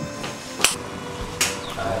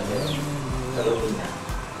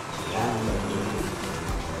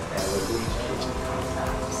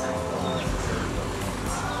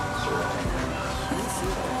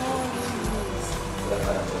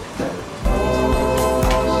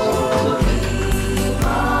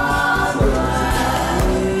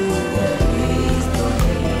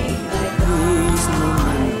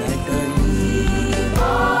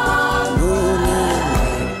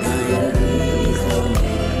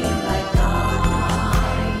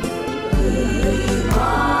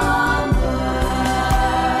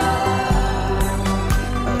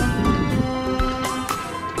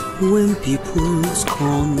 When people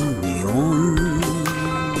scorn me on,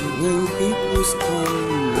 when people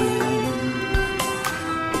scorn me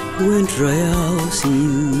on, when trial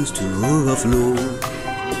seems to overflow,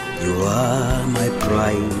 you are my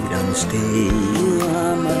pride and stay.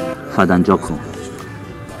 Father Njoko,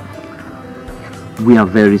 we are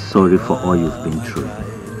very sorry for all you've been through.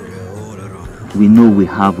 We know we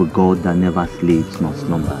have a God that never sleeps nor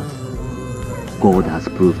slumbers. God has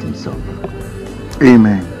proved himself.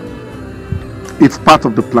 Amen. It's part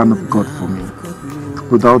of the plan of God for me.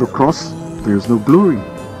 Without the cross, there is no glory.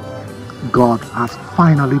 God has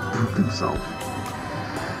finally proved himself.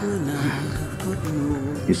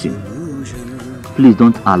 You see, please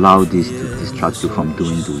don't allow this to distract you from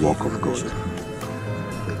doing the work of God.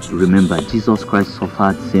 Remember, Jesus Christ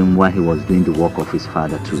suffered the same while he was doing the work of his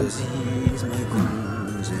Father too.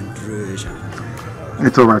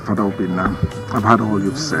 It's alright, Father Obinna. I've heard all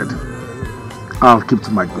you've said. I'll keep to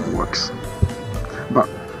my good works. But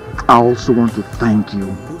I also want to thank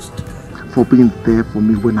you for being there for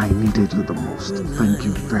me when I needed you the most. Thank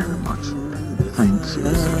you very much. Thank you.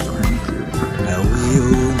 Thank you. I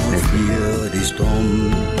will not fear the storm.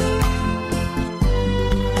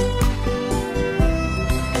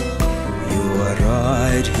 You are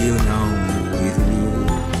right here now with me,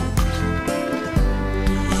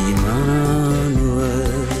 Emmanuel.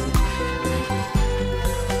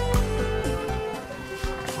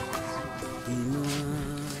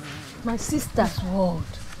 My sister's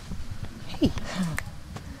word. Hey.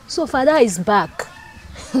 So Father is back.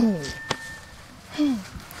 So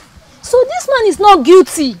this man is not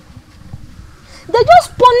guilty. They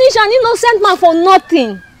just punish an innocent man for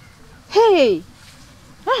nothing. Hey.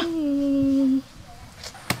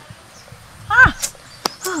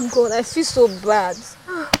 Oh God, I feel so bad.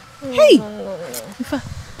 Hey. No.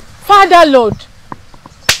 Father Lord,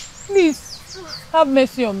 please have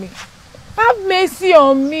mercy on me. Have mercy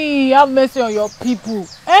on me. Have mercy on your people.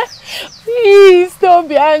 Please don't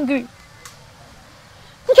be angry.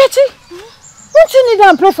 Nkechi, won't you kneel down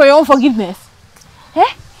and pray for your own forgiveness?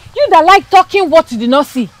 You that like talking what you did not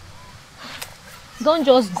see. Don't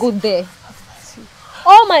just go there.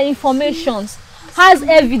 All my informations has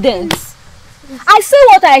evidence. I say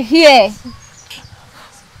what I hear.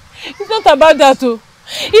 It's not about that, oh.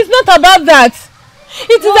 It's not about that.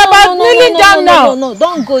 It is about kneeling down now. No,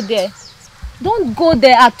 don't go there. Don't go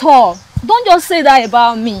there at all. Don't just say that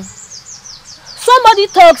about me. Somebody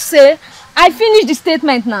talk, say, I finished the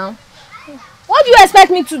statement now. What do you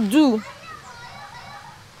expect me to do?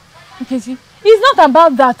 Okay, see, it's not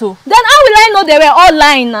about that, oh. Then how will I know they were all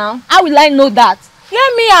lying now? How will I know that?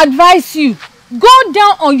 Let me advise you. Go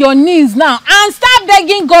down on your knees now and start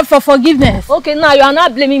begging God for forgiveness. Okay, now you are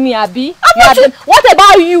not blaming me, Abi. What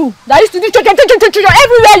about you? That used to do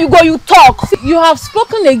everywhere you go, you talk. See, you have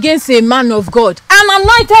spoken against a man of God, an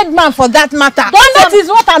anointed man for that matter. And that is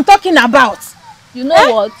what I'm talking about. You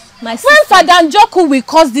know what? My sister. When Father Njoku will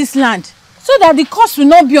curse this land, so that the curse will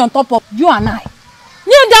not be on top of you and I.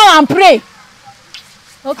 Kneel down and pray.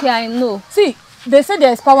 Okay, I know. See, they say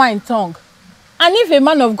there is power in tongue. And if a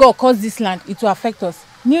man of God curse this land, it will affect us.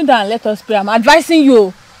 Kneel down and let us pray. I'm advising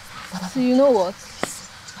you. So you know what?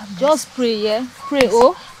 Just pray, yeah? Pray,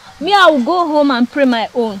 oh. Me, I will go home and pray my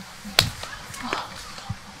own.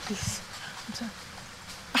 Please.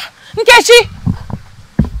 Nkechi!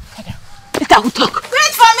 Later we'll talk.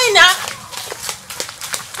 Wait for me now.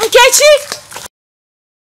 Nkechi!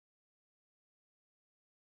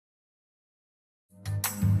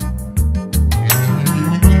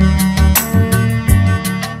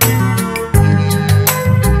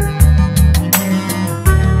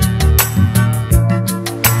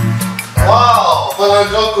 Wow, Father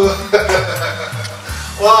Njoku.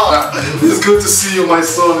 Wow, it's good to see you, my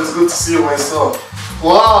son. It's good to see you, my son.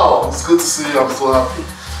 Wow, it's good to see you. I'm so happy.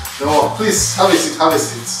 No, please have a seat. Have a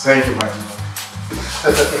seat. Thank you, my lord.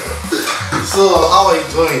 So, how are you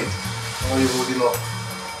doing? How are you holding up?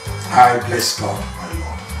 I bless God, my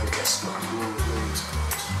lord. I bless God. Glory to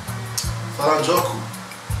God. Father Njoku,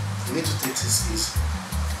 you need to take this easy.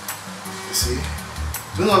 You see,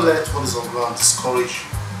 do not let what is on ground discourage you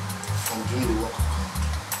from doing the work of God.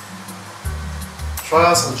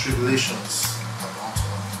 Trials and tribulations are bound to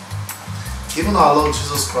happen. Even our Lord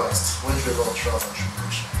Jesus Christ went through a lot of trials and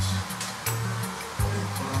tribulations. But the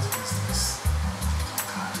important thing is this: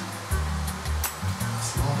 God. As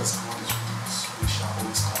long as God is with us, we shall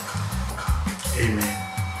always conquer. Amen.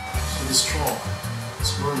 So be strong.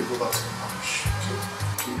 Tomorrow you go back to the parish.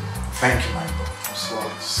 Okay? Thank you, my lord. So,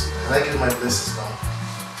 can I give my blessings now?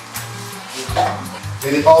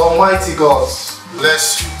 May the Almighty God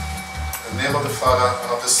bless you. In the name of the Father,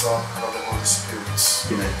 and of the Son, and of the Holy Spirit.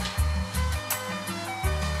 Amen.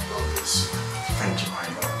 God bless you. Thank you, my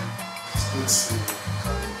lord. It's good to see you.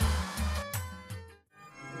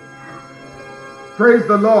 Praise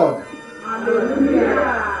the Lord.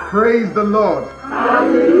 Hallelujah. Praise the Lord.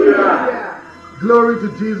 Hallelujah. Glory to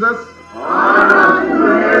Jesus. Honor to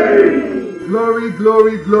Mary. Glory,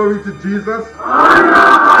 glory, glory to Jesus.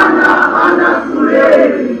 Honor to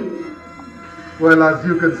Mary. Well, as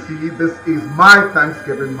you can see, this is my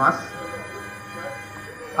Thanksgiving Mass.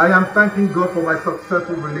 I am thanking God for my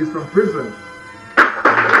successful release from prison.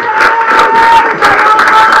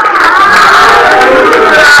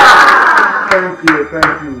 Thank you,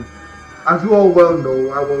 thank you. As you all well know,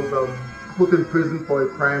 I was put in prison for a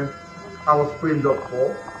crime I was framed up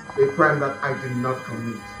for, a crime that I did not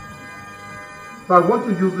commit. So I want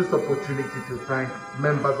to use this opportunity to thank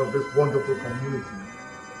members of this wonderful community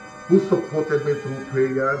who supported me through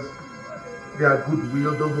prayers, their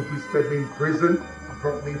goodwill, those who visited me in prison,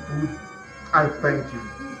 brought me food. I thank you.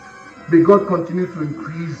 May God continue to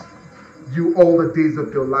increase you all the days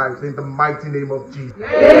of your lives in the mighty name of Jesus.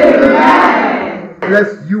 Amen.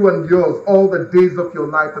 Bless you and yours all the days of your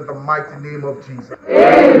life in the mighty name of Jesus.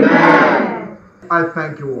 Amen. I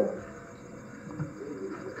thank you all.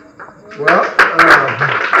 Well, thank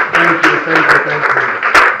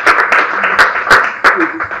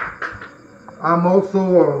you. I'm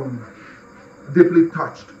also deeply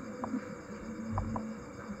touched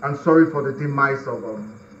and sorry for the demise of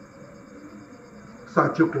Sir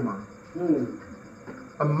Chukuma,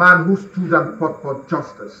 a man who stood and fought for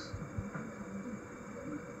justice.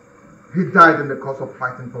 He died in the course of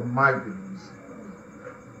fighting for my beliefs.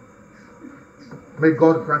 May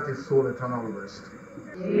God grant his soul eternal rest.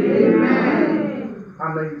 Amen.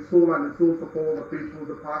 And may his soul and the souls of all the faithful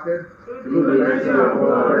departed.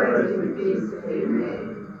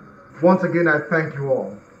 Amen. Once again, I thank you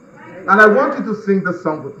all. And I want you to sing this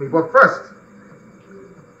song with me. But first,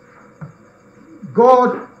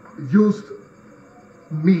 God used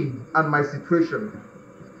me and my situation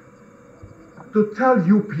to tell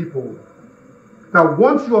you people that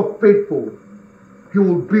once you are faithful, he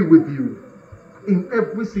will be with you. In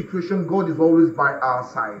every situation, God is always by our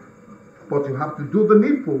side. But you have to do the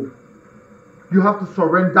needful. You have to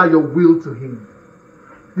surrender your will to him.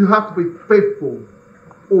 You have to be faithful.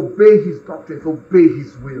 obey his doctrines, obey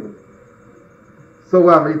his will. So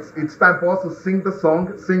it's time for us to sing the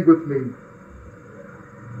song. Sing with me.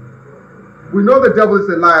 We know the devil is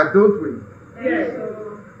a liar, don't we? Yes.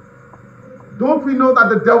 Don't we know that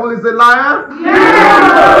the devil is a liar?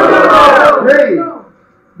 Yes. Hey,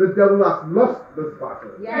 the devil has lost this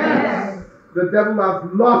battle. Yes. The devil has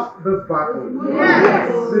lost this battle.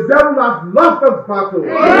 Yes. The devil has lost this battle.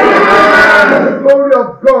 Yes. To the glory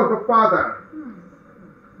of God the Father.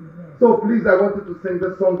 So please, I want you to sing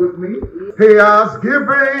this song with me. He has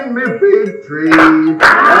given me victory.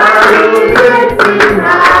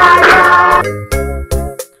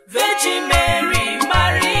 Virgin Mary,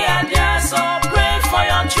 Maria, dear, so pray for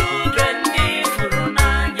your children.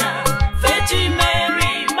 Virgin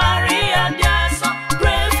Mary, Maria, dear, so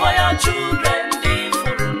pray for your children.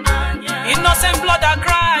 Innocent blood are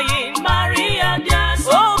crying. Maria, dear,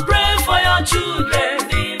 so pray for your children.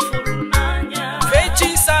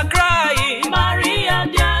 Virgins are crying. Maria,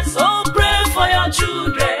 dear, so pray for your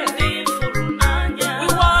children. We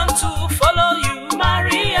want to follow you.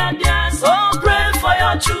 Maria, dear, so pray for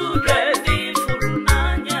your children.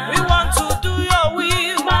 We want to do your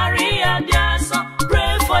will. Maria, dear, so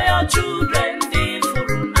pray for your children.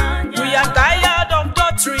 We are tired of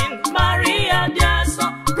doctrine. Maria, dear, so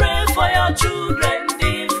pray for your children.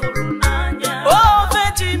 Oh,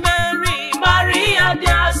 Virgin Mary, Maria,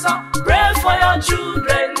 dear, so pray for your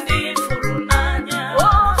children.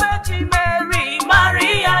 Oh, Virgin Mary,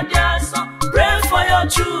 Maria, dear, so pray for your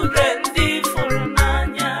children.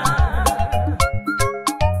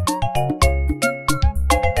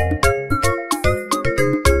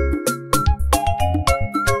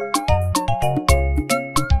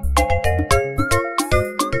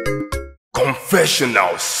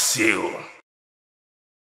 Confessional seal.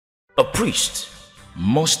 A priest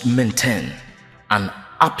must maintain an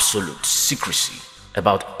absolute secrecy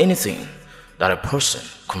about anything that a person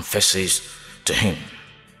confesses to him.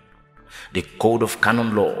 The Code of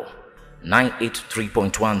Canon Law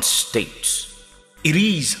 983.1 states, it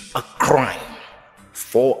is a crime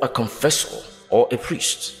for a confessor or a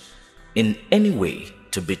priest in any way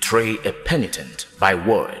to betray a penitent by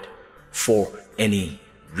word for any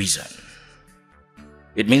reason.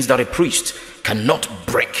 It means that a priest cannot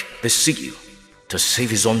break the seal to save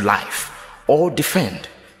his own life or defend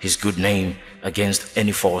his good name against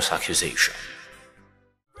any false accusation.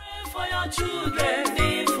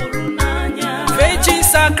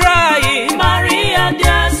 Virgins are crying. Maria,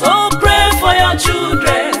 dear, so pray for your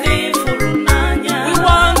children. We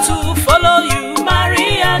want to follow you.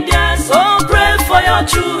 Maria, dear, so pray for your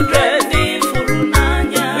children.